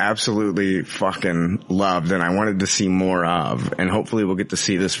I absolutely fucking loved and I wanted to see more of, and hopefully we'll get to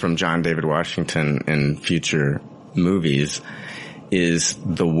see this from John David Washington in future movies, is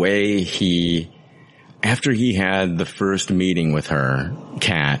the way after he had the first meeting with her,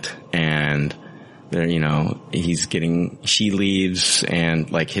 Kat, and there, she leaves and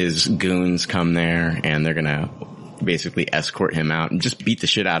like his goons come there and they're gonna basically escort him out and just beat the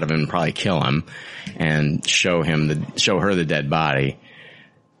shit out of him and probably kill him and show her the dead body.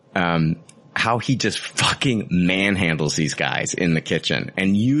 How he just fucking manhandles these guys in the kitchen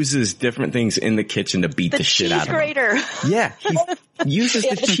and uses different things in the kitchen to beat the shit out of them. The cheese grater. Yeah, he uses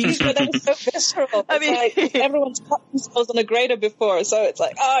the cheese grater. That was so visceral. Like everyone's cut themselves on a grater before, so it's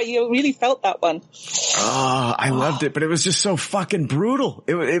like, you really felt that one. Oh, I loved it, but it was just so fucking brutal.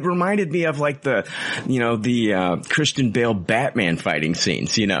 It reminded me of like the Christian Bale Batman fighting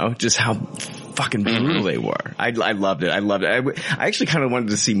scenes, just how fucking brutal they were. I loved it. I actually kind of wanted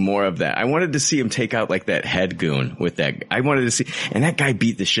to see more of that. I wanted to see him take out like that head goon with that. I wanted to see, and that guy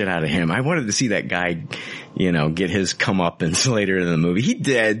beat the shit out of him. I wanted to see that guy, get his comeuppance later in the movie. He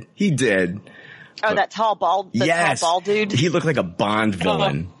did. Oh, but, that tall bald dude. He looked like a Bond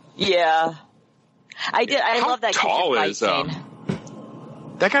villain. Yeah. I did. I love that tall fight scene.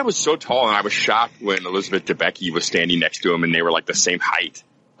 That guy was so tall, and I was shocked when Elizabeth Debicki was standing next to him and they were like the same height.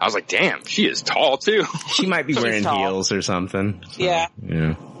 I was like, damn, she is tall too. She might be wearing heels or something. So, yeah.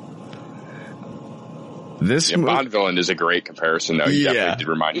 Bond villain is a great comparison, though. You definitely did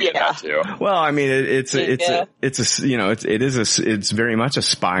remind me of that too. Well, I mean, it's very much a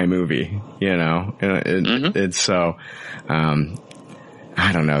spy movie, It's so,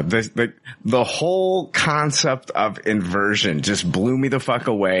 I don't know. The whole concept of inversion just blew me the fuck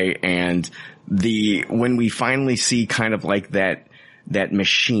away. And when we finally see kind of like that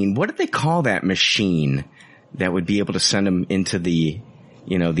machine, what did they call that machine that would be able to send him into the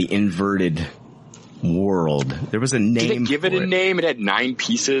inverted world? There was a name. Did they give it a name? It had 9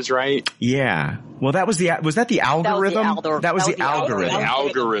 pieces, right? Yeah. Well, was that the algorithm? That was the algorithm. The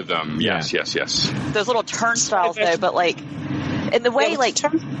algorithm. Yes. Those little turnstiles though, but like, in the way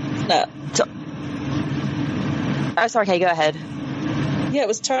oh, sorry, okay, go ahead. Yeah, it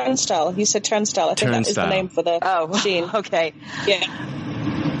was turnstile. You said turnstile. I think that is the name for the machine. Okay.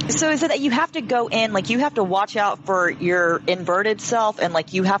 Yeah. So is it that you have to go in, like you have to watch out for your inverted self and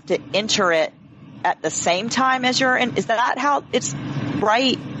like you have to enter it at the same time as is that how it's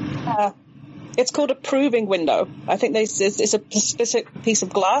right? It's called a proving window. I think it's a specific piece of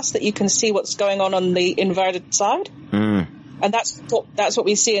glass that you can see what's going on the inverted side. And that's what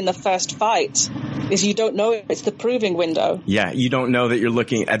we see in the first fight. is you don't know it's the proving window. Yeah, you don't know that you're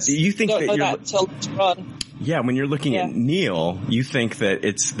looking at. You think You don't that know you're. that until later on. Yeah, when you're looking at Neil, you think that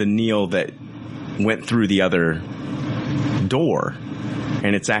it's the Neil that went through the other door,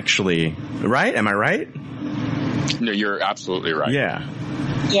 and it's actually right. Am I right? No, you're absolutely right. Yeah.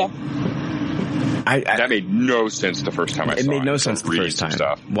 Yeah. That made no sense the first time I saw it. It made no sense the first time.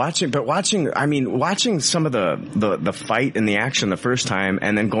 Stuff. Watching some of the fight and the action the first time,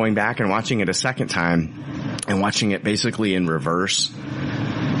 and then going back and watching it a second time, and watching it basically in reverse.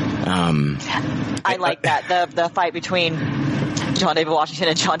 I like that the fight between John David Washington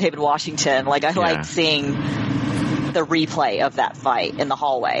and John David Washington. Like I liked seeing the replay of that fight in the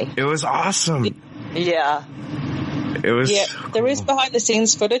hallway. It was awesome. Yeah. It was. Yeah, there is behind the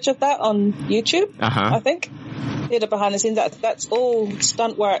scenes footage of that on YouTube. I think. Yeah, the behind the scenes. That's all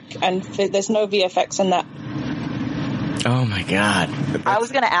stunt work, and there's no VFX in that. Oh my God! I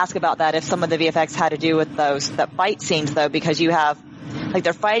was going to ask about that if some of the VFX had to do with that fight scenes, though, because you have like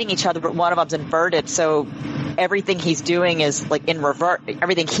they're fighting each other, but one of them's inverted, so everything he's doing is like in reverse.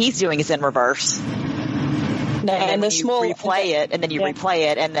 Everything he's doing is in reverse. No, and the small replay it, and then you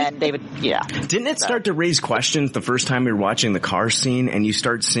replay it, and then they would, Didn't it start to raise questions the first time we were watching the car scene, and you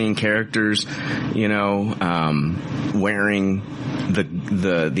start seeing characters, wearing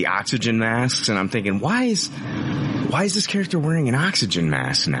the oxygen masks, and I'm thinking, why is this character wearing an oxygen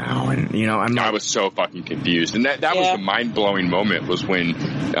mask now? And I was so fucking confused, and that was the mind blowing moment was when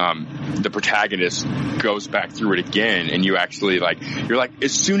the protagonist goes back through it again, and you actually you're like,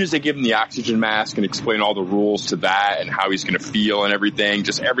 as soon as they give him the oxygen mask and explain all the rules to that and how he's going to feel and everything,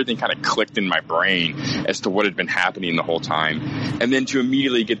 just everything kind of clicked in my brain as to what had been happening the whole time. And then to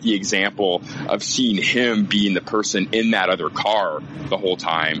immediately get the example of seeing him being the person in that other car the whole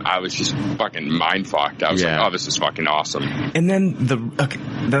time, I was just fucking mind fucked. I was like, oh, this is fucking awesome. And then the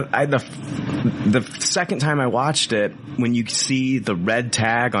second time I watched it, when you see the red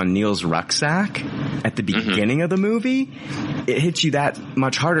tag on Neil's rucksack at the beginning of the movie, it hits you that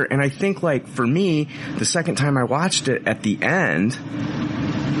much harder. And I think, for me, the second time I watched it, at the end,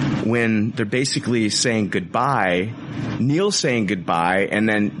 when they're basically saying goodbye, Neil's saying goodbye,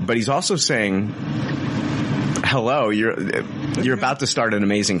 but he's also saying, hello, you're about to start an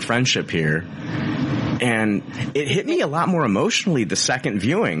amazing friendship here. And it hit me a lot more emotionally the second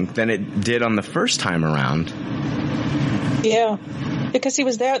viewing than it did on the first time around. Yeah, because he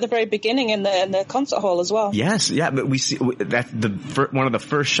was there at the very beginning in the concert hall as well. Yes, yeah, but we see that one of the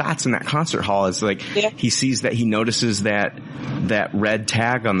first shots in that concert hall is he notices that red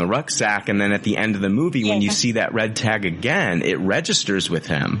tag on the rucksack, and then at the end of the movie, when you see that red tag again, it registers with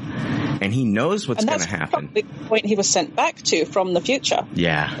him, and he knows what's going to happen. And that's probably the point he was sent back to from the future.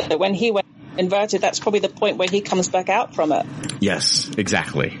 Yeah, when he went inverted, that's probably the point where he comes back out from it. Yes,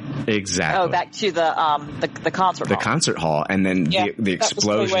 exactly. Oh, back to the concert hall. The concert hall, and then the explosion.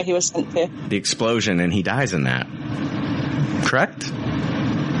 That was where he was sent to. The explosion, and he dies in that. Correct?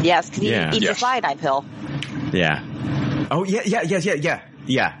 Yes, because he eats a cyanide pill. Yeah. Oh, yeah,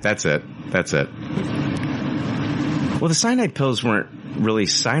 that's it. Well, the cyanide pills weren't really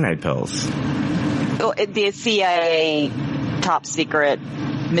cyanide pills. Well, the CIA top secret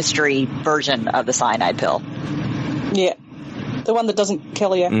mystery version of the cyanide pill. Yeah. The one that doesn't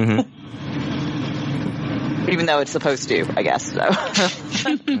kill you. Mm-hmm. Even though it's supposed to, I guess. So.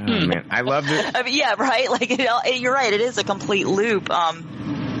 Oh, man. I loved it. I mean, yeah, right? You're right. It is a complete loop. God.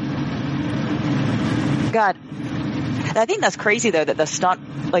 I think that's crazy, though, that the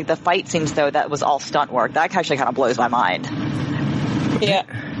stunt, the fight scenes, though, that was all stunt work. That actually kind of blows my mind. Yeah.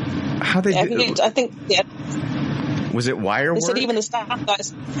 How they do? I think. Was it wire work? They said even the stunt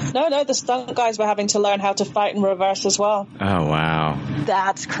guys. No, the stunt guys were having to learn how to fight in reverse as well. Oh, wow.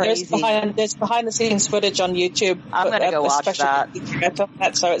 That's crazy. There's behind the scenes footage on YouTube. I'm going to go watch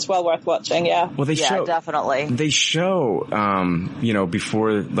that. So it's well worth watching, yeah. Well, definitely. They show,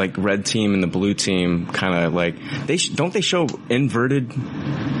 before, red team and the blue team kind of don't they show inverted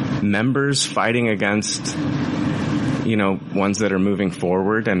members fighting against, ones that are moving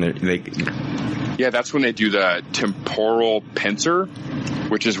forward, and they Yeah, that's when they do the temporal pincer,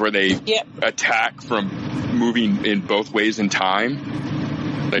 which is where they attack from moving in both ways in time.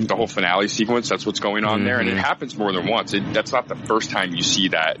 The whole finale sequence, that's what's going on there. And it happens more than once. That's not the first time you see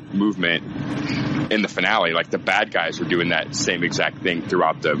that movement. in the finale. Like the bad guys are doing that same exact thing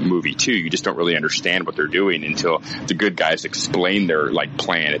throughout the movie too. You just don't really understand what they're doing until the good guys explain their like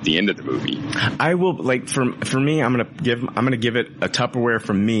plan at the end of the movie. I will, like, for me, I'm gonna give it a Tupperware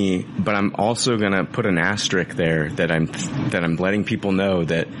from me, but I'm also gonna put an asterisk there that I'm letting people know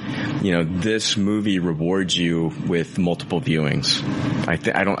that, you know, this movie rewards you with multiple viewings.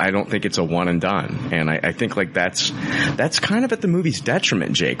 I don't think it's a one and done, and I think like that's kind of at the movie's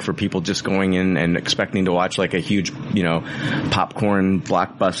detriment, Jake, for people just going in and expecting to watch like a huge, you know, popcorn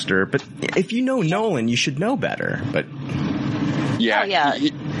blockbuster. But if you know Nolan, you should know better. But yeah,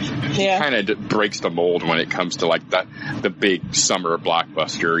 he kind of breaks the mold when it comes to like the big summer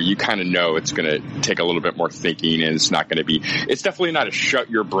blockbuster. You kind of know it's going to take a little bit more thinking, and it's definitely not a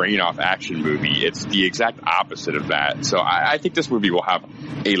shut your brain off action movie. It's the exact opposite of that. So I think this movie will have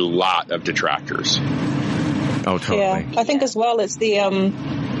a lot of detractors. Oh, totally. Yeah, I think as well it's the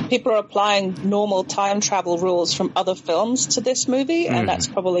people are applying normal time travel rules from other films to this movie, and that's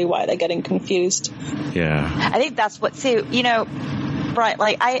probably why they're getting confused. Yeah. I think that's what, see, you know, Brian,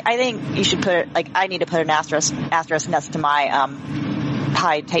 like, I think you should put, like, I need to put an asterisk next to my,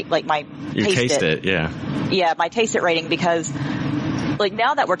 my taste it, yeah. Yeah, my taste it rating, because, like,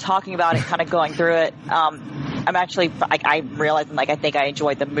 now that we're talking about it, kind of going through it, I'm actually, like, I'm realizing, like, I think I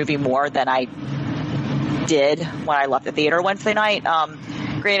enjoyed the movie more than I did when I left the theater Wednesday night.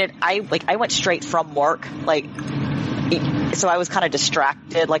 Granted, I went straight from work, like, so I was kind of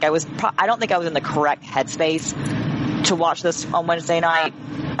distracted. Like, I don't think I was in the correct headspace to watch this on Wednesday night,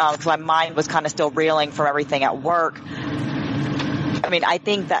 because my mind was kind of still reeling from everything at work. I mean, I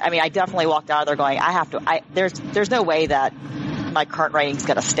definitely walked out of there going, there's no way that my current rating is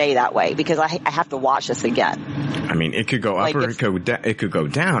going to stay that way, because I have to watch this again. I mean, it could go up, like, or it could go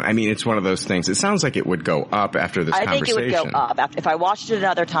down. I mean, it's one of those things. It sounds like it would go up after this conversation. I think it would go up. If I watched it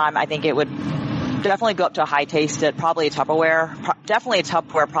another time, I think it would definitely go up to a high tasted, probably a Tupperware,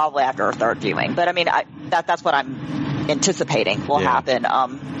 probably after a third viewing. But I mean, that's what I'm anticipating will happen.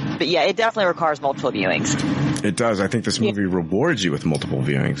 But yeah, it definitely requires multiple viewings. It does. I think this movie rewards you with multiple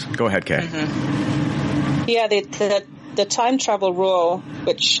viewings. Go ahead, Kay. Mm-hmm. Yeah, the time travel rule,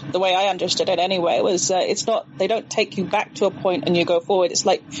 which the way I understood it anyway, was it's not, they don't take you back to a point and you go forward. It's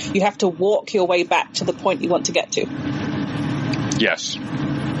like you have to walk your way back to the point you want to get to. Yes.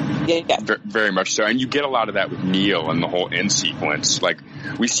 Yeah. Very much so. And you get a lot of that with Neo and the whole end sequence. Like,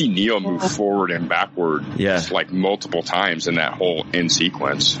 we see Neo move forward and backward like multiple times in that whole end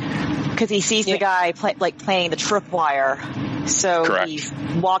sequence. Because he sees the guy playing the tripwire, so he's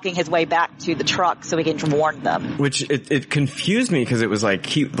walking his way back to the truck so he can warn them. Which it confused me, because it was like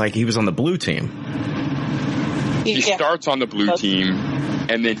he was on the blue team. He starts on the blue team,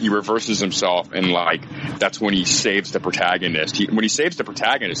 and then he reverses himself, and like that's when he saves the protagonist. When he saves the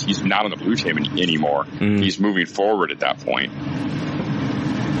protagonist, he's not on the blue team anymore. He's moving forward at that point.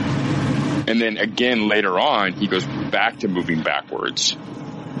 And then again later on, he goes back to moving backwards.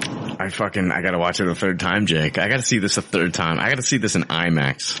 I gotta watch it a third time, Jake. I gotta see this a third time. I gotta see this in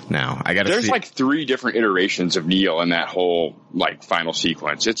IMAX now. There's like 3 different iterations of Neo in that whole like final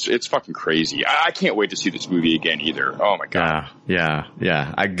sequence. It's fucking crazy. I can't wait to see this movie again either. Oh my god.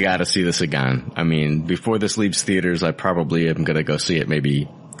 Yeah. I gotta see this again. I mean, before this leaves theaters, I probably am gonna go see it maybe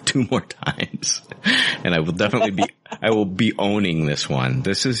 2 more times. And I will be owning this one.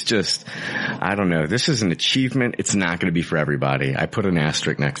 This is just, I don't know. This is an achievement. It's not going to be for everybody. I put an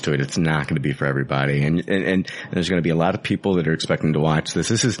asterisk next to it. It's not going to be for everybody. And there's going to be a lot of people that are expecting to watch this.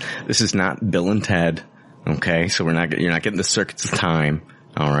 This is not Bill and Ted. Okay. So you're not getting the circuits of time.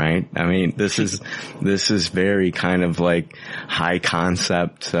 All right. I mean, this is very kind of like high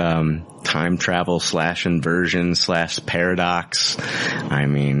concept, time travel / inversion / paradox. I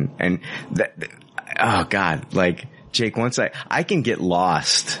mean, and oh God, like Jake, once I can get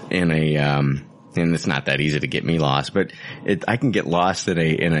lost in a, and it's not that easy to get me lost, but I can get lost in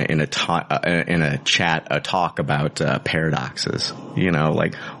a talk about paradoxes, you know,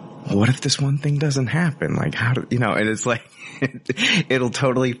 like, what if this one thing doesn't happen? Like, and it's like, it'll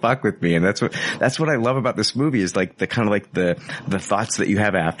totally fuck with me. And that's what I love about this movie, is like the kind of like the thoughts that you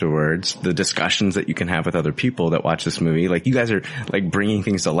have afterwards, the discussions that you can have with other people that watch this movie. Like, you guys are like bringing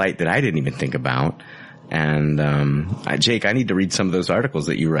things to light that I didn't even think about. And, Jake, I need to read some of those articles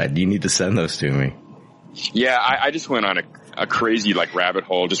that you read. You need to send those to me. Yeah, I just went on a crazy like rabbit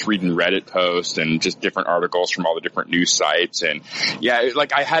hole, just reading Reddit posts and just different articles from all the different news sites. And yeah,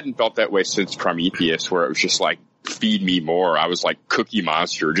 like I hadn't felt that way since Prometheus, where it was just like feed me more. I was like Cookie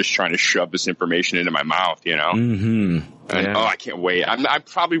Monster, just trying to shove this information into my mouth, you know? Mm-hmm. And, Yeah. oh, I can't wait. I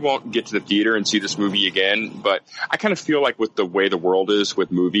probably won't get to the theater and see this movie again, but I kind of feel like with the way the world is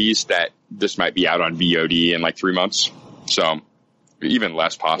with movies that this might be out on VOD in like 3 months. So even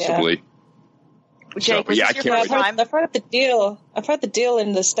less possibly. Yeah. Jake, so, yeah, I can't wait. I've heard the deal. I've heard the deal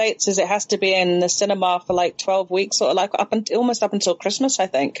in the States is it has to be in the cinema for like 12 weeks or like almost up until Christmas, I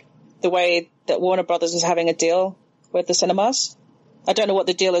think. The way that Warner Brothers is having a deal with the cinemas. I don't know what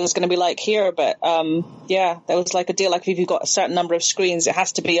the deal is going to be like here, but yeah, there was like a deal like if you've got a certain number of screens, it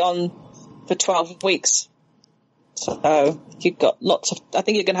has to be on for 12 weeks. So you've got lots of, I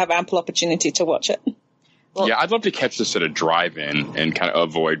think you're going to have ample opportunity to watch it. Well, yeah, I'd love to catch this at a drive-in and kind of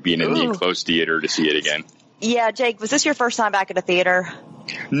avoid being in the enclosed theater to see it again. Yeah, Jake, was this your first time back at the theater?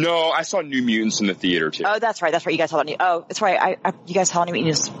 No, I saw New Mutants in the theater too. Oh, that's right. You guys saw New. Oh, that's right. You guys saw New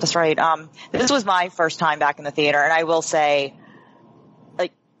Mutants. That's right. This was my first time back in the theater, and I will say,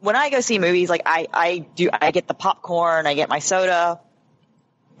 like, when I go see movies, like I get the popcorn, I get my soda,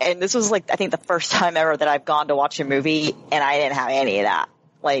 and this was like I think the first time ever that I've gone to watch a movie, and I didn't have any of that.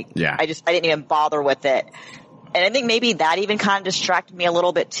 Like, yeah. I didn't even bother with it. And I think maybe that even kind of distracted me a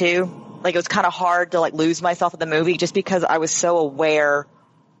little bit too. Like, it was kind of hard to like lose myself in the movie just because I was so aware,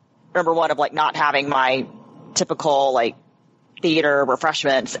 number one, of like not having my typical like theater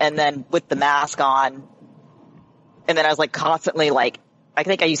refreshments, and then with the mask on, and then I was like constantly like, I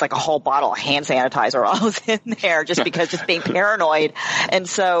think I used like a whole bottle of hand sanitizer while I was in there just because just being paranoid. And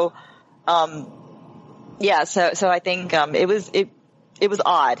so, yeah, so I think, it was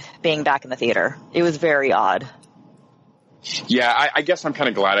odd being back in the theater. It was very odd. Yeah, I guess I'm kind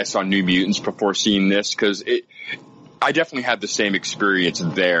of glad I saw New Mutants before seeing this because I definitely had the same experience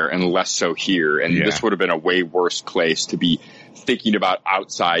there and less so here. And this would have been a way worse place to be thinking about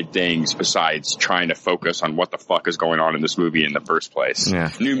outside things besides trying to focus on what the fuck is going on in this movie in the first place.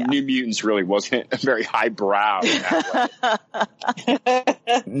 Yeah. New Mutants really wasn't very highbrow in that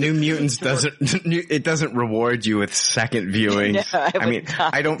way. New Mutants doesn't reward you with second viewing. No, I mean,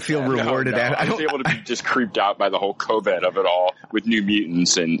 I don't feel rewarded. I was able to be just creeped out by the whole COVID of it all with New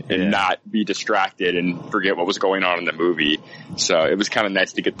Mutants and not be distracted and forget what was going on in the movie. So it was kind of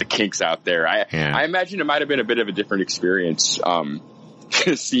nice to get the kinks out there. I imagine it might have been a bit of a different experience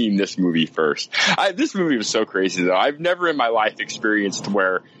seeing this movie first. This movie was so crazy though. I've never in my life experienced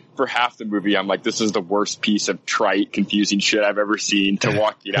where for half the movie I'm like, this is the worst piece of trite, confusing shit I've ever seen, to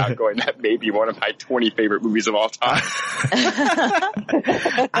walking out going, that may be one of my 20 favorite movies of all time.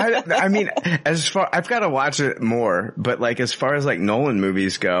 I mean, I've got to watch it more, but like as far as like Nolan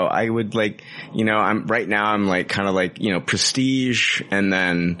movies go, I would like, I'm like kind of like, Prestige and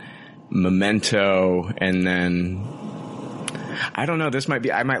then Memento and then I don't know,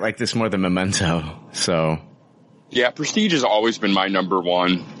 I might like this more than Memento, so. Yeah, Prestige has always been my number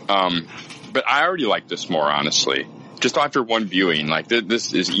one, but I already like this more, honestly. Just after one viewing, like,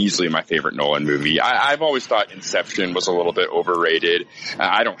 this is easily my favorite Nolan movie. I've always thought Inception was a little bit overrated.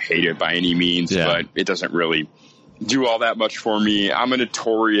 I don't hate it by any means, but it doesn't really do all that much for me. I'm a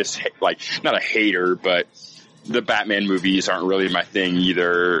notorious, not a hater, but the Batman movies aren't really my thing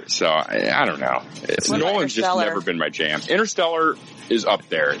either, so I don't know. Nolan's just never been my jam. Interstellar is up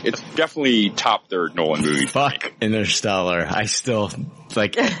there. It's definitely top third Nolan movie. Fuck Interstellar. I still,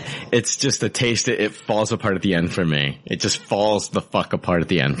 it's just a taste. It falls apart at the end for me. It just falls the fuck apart at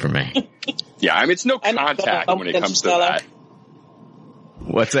the end for me. Yeah, I mean, it's no contact when it comes to that.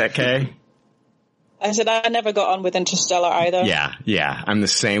 What's that, Kay? I said I never got on with Interstellar either. Yeah. I'm the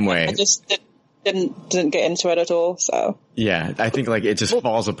same way. I just didn't get into it at all, so. Yeah, I think it just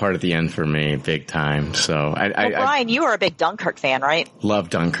falls apart at the end for me, big time. So Brian, you were a big Dunkirk fan, right? Love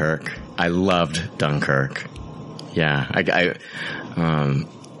Dunkirk. I loved Dunkirk. Yeah,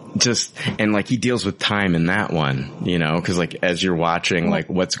 and he deals with time in that one, because as you're watching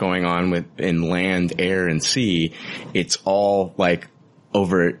what's going on in land, air, and sea, it's all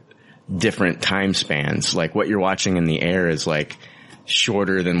over different time spans. Like what you're watching in the air is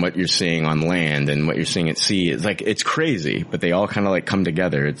shorter than what you're seeing on land, and what you're seeing at sea is it's crazy, but they all kind of come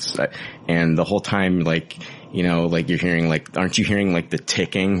together. It's and the whole time you're hearing aren't you hearing the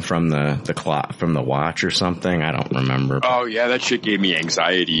ticking from the clock from the watch or something? I don't remember. Oh yeah, that shit gave me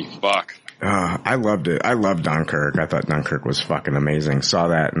anxiety. Fuck. I loved it. I loved Dunkirk. I thought Dunkirk was fucking amazing. Saw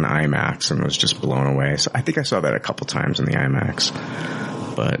that in IMAX and was just blown away. So I think I saw that a couple times in the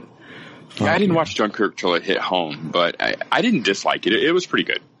IMAX, but. Yeah, I didn't watch Dunkirk till it hit home, but I didn't dislike it. It was pretty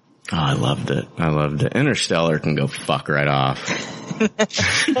good. Oh, I loved it. Interstellar can go fuck right off.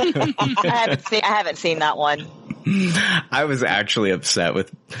 I haven't seen that one. I was actually upset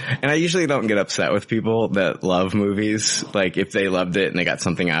with, and I usually don't get upset with people that love movies. Like if they loved it and they got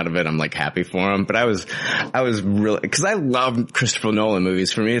something out of it, I'm like happy for them. But I was really, cause I love Christopher Nolan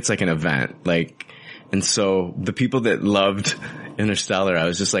movies. For me, it's like an event. Like, and so the people that loved Interstellar, I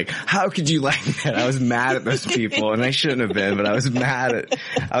was just like, how could you like that? I was mad at those people, and I shouldn't have been, but I was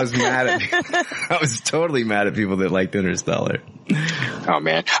totally mad at people that liked Interstellar. Oh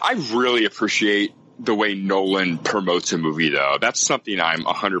man, I really appreciate the way Nolan promotes a movie though. That's something I'm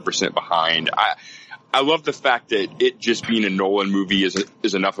 100% behind. I love the fact that it just being a Nolan movie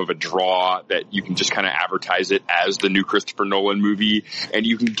is enough of a draw that you can just kind of advertise it as the new Christopher Nolan movie, and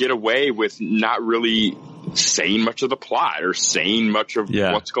you can get away with not really saying much of the plot or saying much of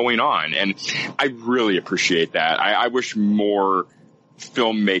what's going on. And I really appreciate that. I wish more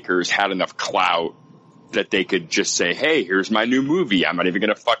filmmakers had enough clout that they could just say, hey, here's my new movie. I'm not even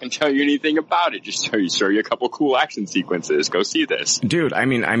going to fucking tell you anything about it. Just show you a couple cool action sequences. Go see this. Dude, I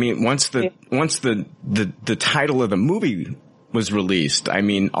mean, once the title of the movie was released, I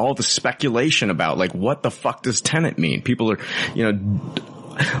mean, all the speculation about like, what the fuck does Tenet mean? People are,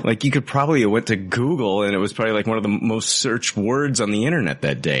 like you could probably have went to Google and it was probably like one of the most searched words on the internet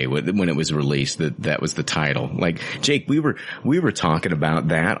that day when it was released. That was the title. Like Jake, we were talking about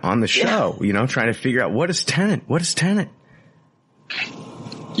that on the show, trying to figure out what is Tenet? What is Tenet?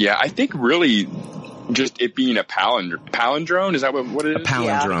 Yeah, I think really just it being a palindrome. Is that what it is? A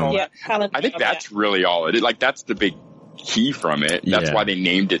palindrome. Yeah, palindrome. I think that's really all it is. Like that's the big key from it. That's why they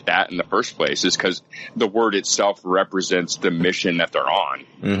named it that in the first place, is because the word itself represents the mission that they're on.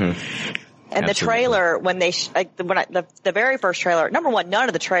 Mm-hmm. And the trailer, when they the very first trailer, number one, none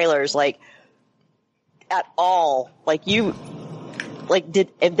of the trailers at all there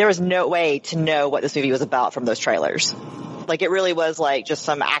was no way to know what this movie was about from those trailers. Like it really was like just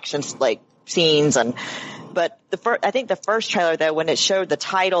some action scenes but I think the first trailer though, when it showed the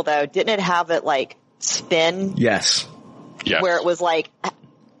title though, didn't it have it like spin? Yes. Yes. Where it was like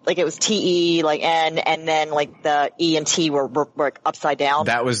it was TE N, and then like the E and T were upside down.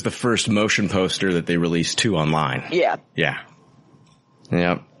 That was the first motion poster that they released too online. Yeah. Yeah.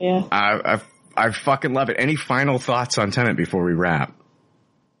 Yep. Yeah. I fucking love it. Any final thoughts on Tenet before we wrap?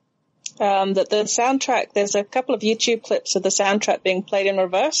 That the soundtrack, there's a couple of YouTube clips of the soundtrack being played in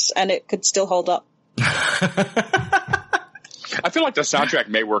reverse, and it could still hold up. I feel like the soundtrack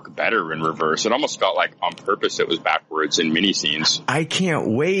may work better in reverse. It almost felt like on purpose it was backwards in mini scenes. I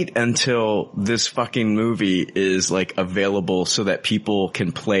can't wait until this fucking movie is like available so that people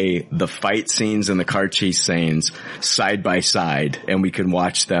can play the fight scenes and the car chase scenes side by side, and we can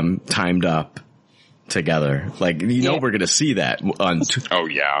watch them timed up together. Like, we're going to see that on. Oh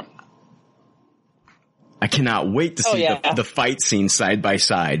yeah. I cannot wait to see the fight scenes side by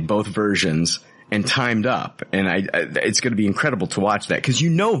side, both versions, and timed up. And it's going to be incredible to watch that, because you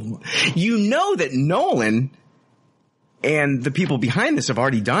know that Nolan and the people behind this have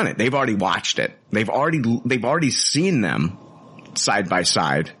already done it. They've already watched it. They've already seen them side by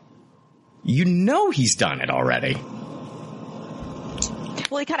side. He's done it already.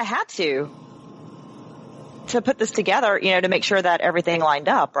 Well, he kind of had to put this together, to make sure that everything lined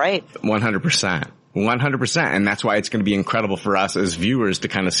up, right? 100%. 100%. And that's why it's going to be incredible for us as viewers to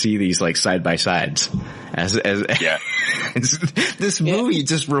kind of see these like side by sides. This movie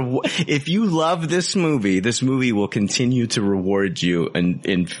if you love this movie will continue to reward you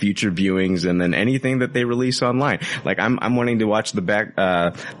in future viewings, and then anything that they release online. Like I'm wanting to watch the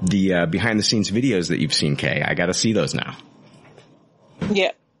behind the scenes videos that you've seen, Kay. I got to see those now.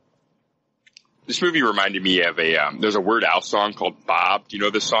 Yeah. This movie reminded me of there's a Weird Al song called Bob. Do you know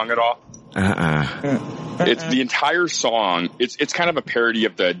this song at all? It's the entire song. It's kind of a parody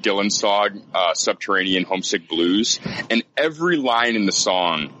of the Dylan song, Subterranean Homesick Blues. And every line in the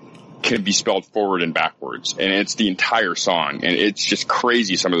song can be spelled forward and backwards. And it's the entire song. And it's just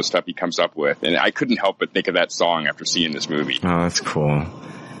crazy, some of the stuff he comes up with. And I couldn't help but think of that song after seeing this movie. Oh, that's cool.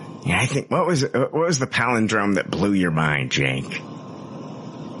 Yeah, I think, what was the palindrome that blew your mind, Jake?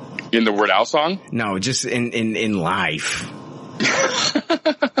 In the Weird Al song? No, just in life.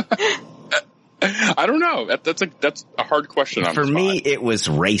 I don't know. That's a hard question. For me, it was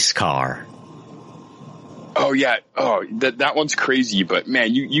race car. Oh yeah. Oh, that one's crazy. But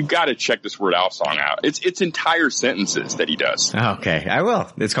man, you got to check this Weird Al song out. It's entire sentences that he does. Okay, I will.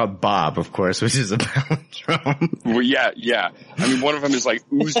 It's called Bob, of course, which is a palindrome. Well, yeah. I mean, one of them is like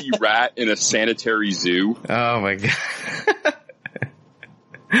Uzi rat in a sanitary zoo. Oh my god.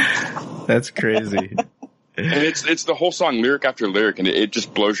 That's crazy. And it's the whole song, lyric after lyric, and it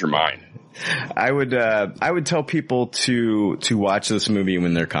just blows your mind. I would tell people to watch this movie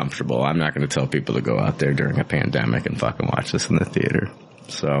when they're comfortable. I'm not going to tell people to go out there during a pandemic and fucking watch this in the theater.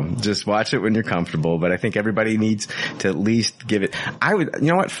 So just watch it when you're comfortable. But I think everybody needs to at least give it. You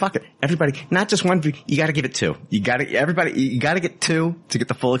know what? Fuck it. Everybody, not just one. You got to give it 2. You got to get 2 to get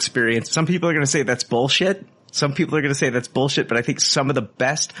the full experience. Some people are going to say that's bullshit. Some people are going to say that's bullshit, but I think some of the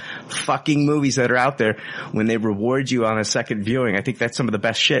best fucking movies that are out there, when they reward you on a second viewing, I think that's some of the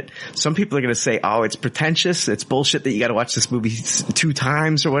best shit. Some people are going to say, oh, it's pretentious. It's bullshit that you got to watch this movie 2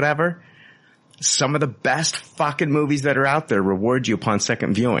 times or whatever. Some of the best fucking movies that are out there reward you upon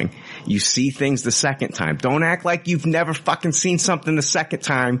second viewing. You see things the second time. Don't act like you've never fucking seen something the second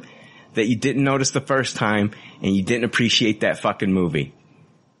time that you didn't notice the first time and you didn't appreciate that fucking movie.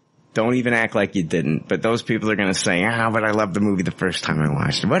 Don't even act like you didn't. But those people are going to say, but I loved the movie the first time I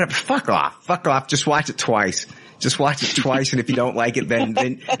watched it. Whatever. Fuck off. Fuck off. Just watch it twice. Just watch it twice. And if you don't like it, then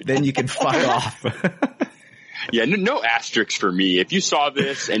you can fuck off. Yeah, no asterisks for me. If you saw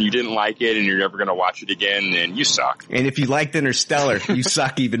this and you didn't like it and you're never going to watch it again, then you suck. And if you liked Interstellar, you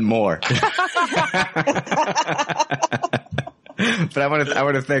suck even more. But I want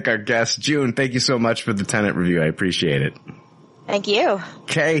to thank our guest, June. Thank you so much for the Tenet review. I appreciate it. Thank you.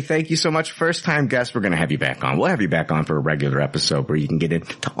 Okay, thank you so much. First time guest, we're going to have you back on. We'll have you back on for a regular episode where you can get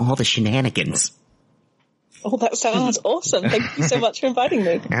into all the shenanigans. Oh, that sounds awesome. Thank you so much for inviting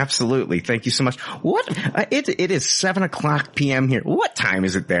me. Absolutely. Thank you so much. What? It is 7:00 p.m. here. What time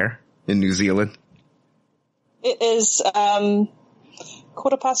is it there in New Zealand? It is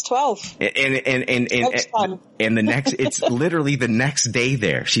 12:15. And the next, it's literally the next day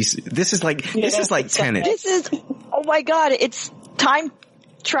there. This is like Tenet. This is, oh my God, it's time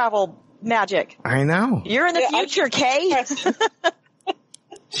travel magic. I know. You're in the future, Kay.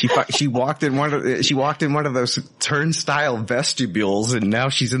 She walked in one of those turnstile vestibules, and now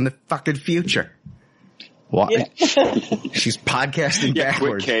she's in the fucking future. Yeah. She's podcasting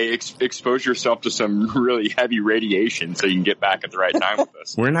backwards. Quick, Kay, expose yourself to some really heavy radiation so you can get back at the right time with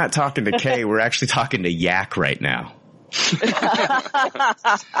us. We're not talking to Kay. We're actually talking to Yak right now.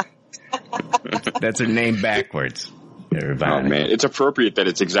 That's her name backwards. Everybody. Oh man, it's appropriate that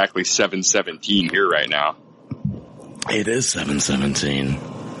it's exactly 7:17 here right now. It is 7:17.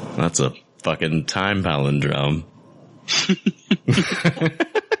 That's a fucking time palindrome.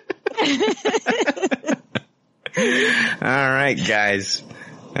 All right, guys.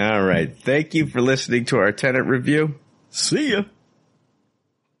 All right. Thank you for listening to our Tenet review. See ya.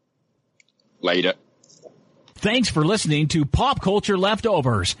 Later. Thanks for listening to Pop Culture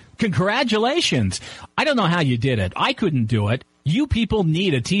Leftovers. Congratulations. I don't know how you did it. I couldn't do it. You people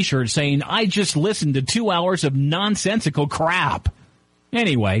need a t-shirt saying, I just listened to 2 hours of nonsensical crap.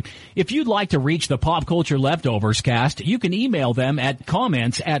 Anyway, if you'd like to reach the Pop Culture Leftovers cast, you can email them at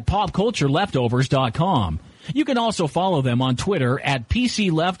comments@popcultureleftovers.com. You can also follow them on Twitter at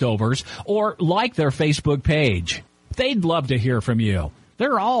PC Leftovers or like their Facebook page. They'd love to hear from you.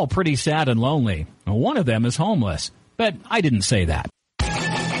 They're all pretty sad and lonely. One of them is homeless, but I didn't say that.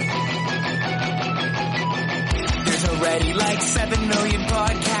 There's already like 7 million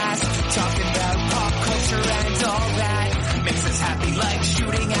podcasts talking about pop culture and all that. Makes us happy like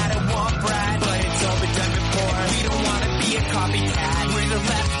shooting at a womp rat, but it's all been done before. We don't want to be a copycat. We're the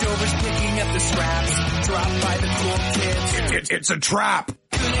leftovers picking up the scraps dropped by the cool kids. It's a trap.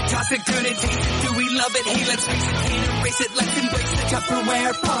 Gonna toss it, gonna taste it, do we love it? Hey, let's face it, can't erase it, let's embrace the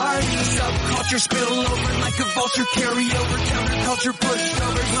Tupperware party. Subculture spill over like a vulture, carry over, counterculture,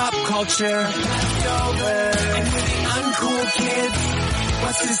 pushover, pop culture, leftover. And we're the uncool kids.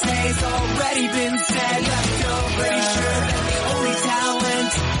 What's to say's already been said, leftover. Pretty sure that the only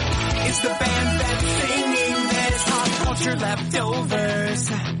talent is the band that's singing this. Pop culture leftovers.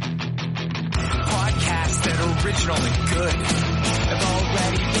 Podcasts that are original and good have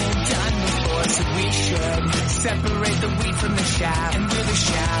already been done before, so we should separate the wheat from the chaff. And we're the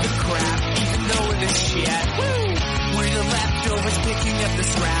chaff, the crap, even though we're the shit. Woo! We're the leftovers picking up the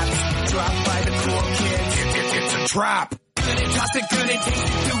scraps dropped by the cool kids. It's a trap. Gonna toss it, gonna taste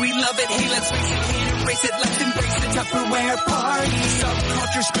it, do we love it? Hey, let's face it, can't erase it, let's embrace the Tupperware party.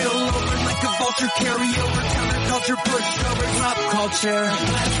 Subculture spill over like a vulture, carry over, counterculture, pushover, pop culture,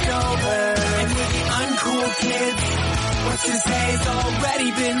 leftover. And we're the uncool kids. What's to say's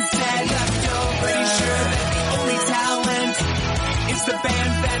already been said, leftover. Pretty sure that the only talent is the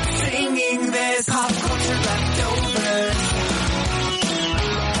band that's singing this. Pop culture leftovers.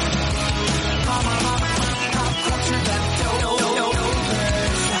 Pop culture leftovers.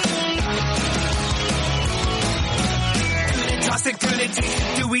 Toss it, gonna taste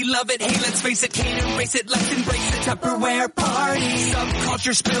it, do we love it? Hey, let's face it, can't erase it. Let's embrace the Tupperware party.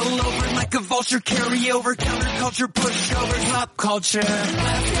 Subculture spill over like a vulture, carry over, counterculture, pushovers, pop culture,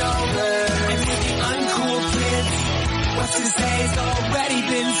 leftovers. And for the uncool kids, what's to say's already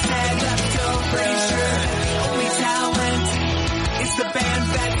been said. Leftovers, sure, the only talent is the band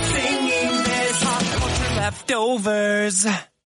that's singing this. Pop culture leftovers.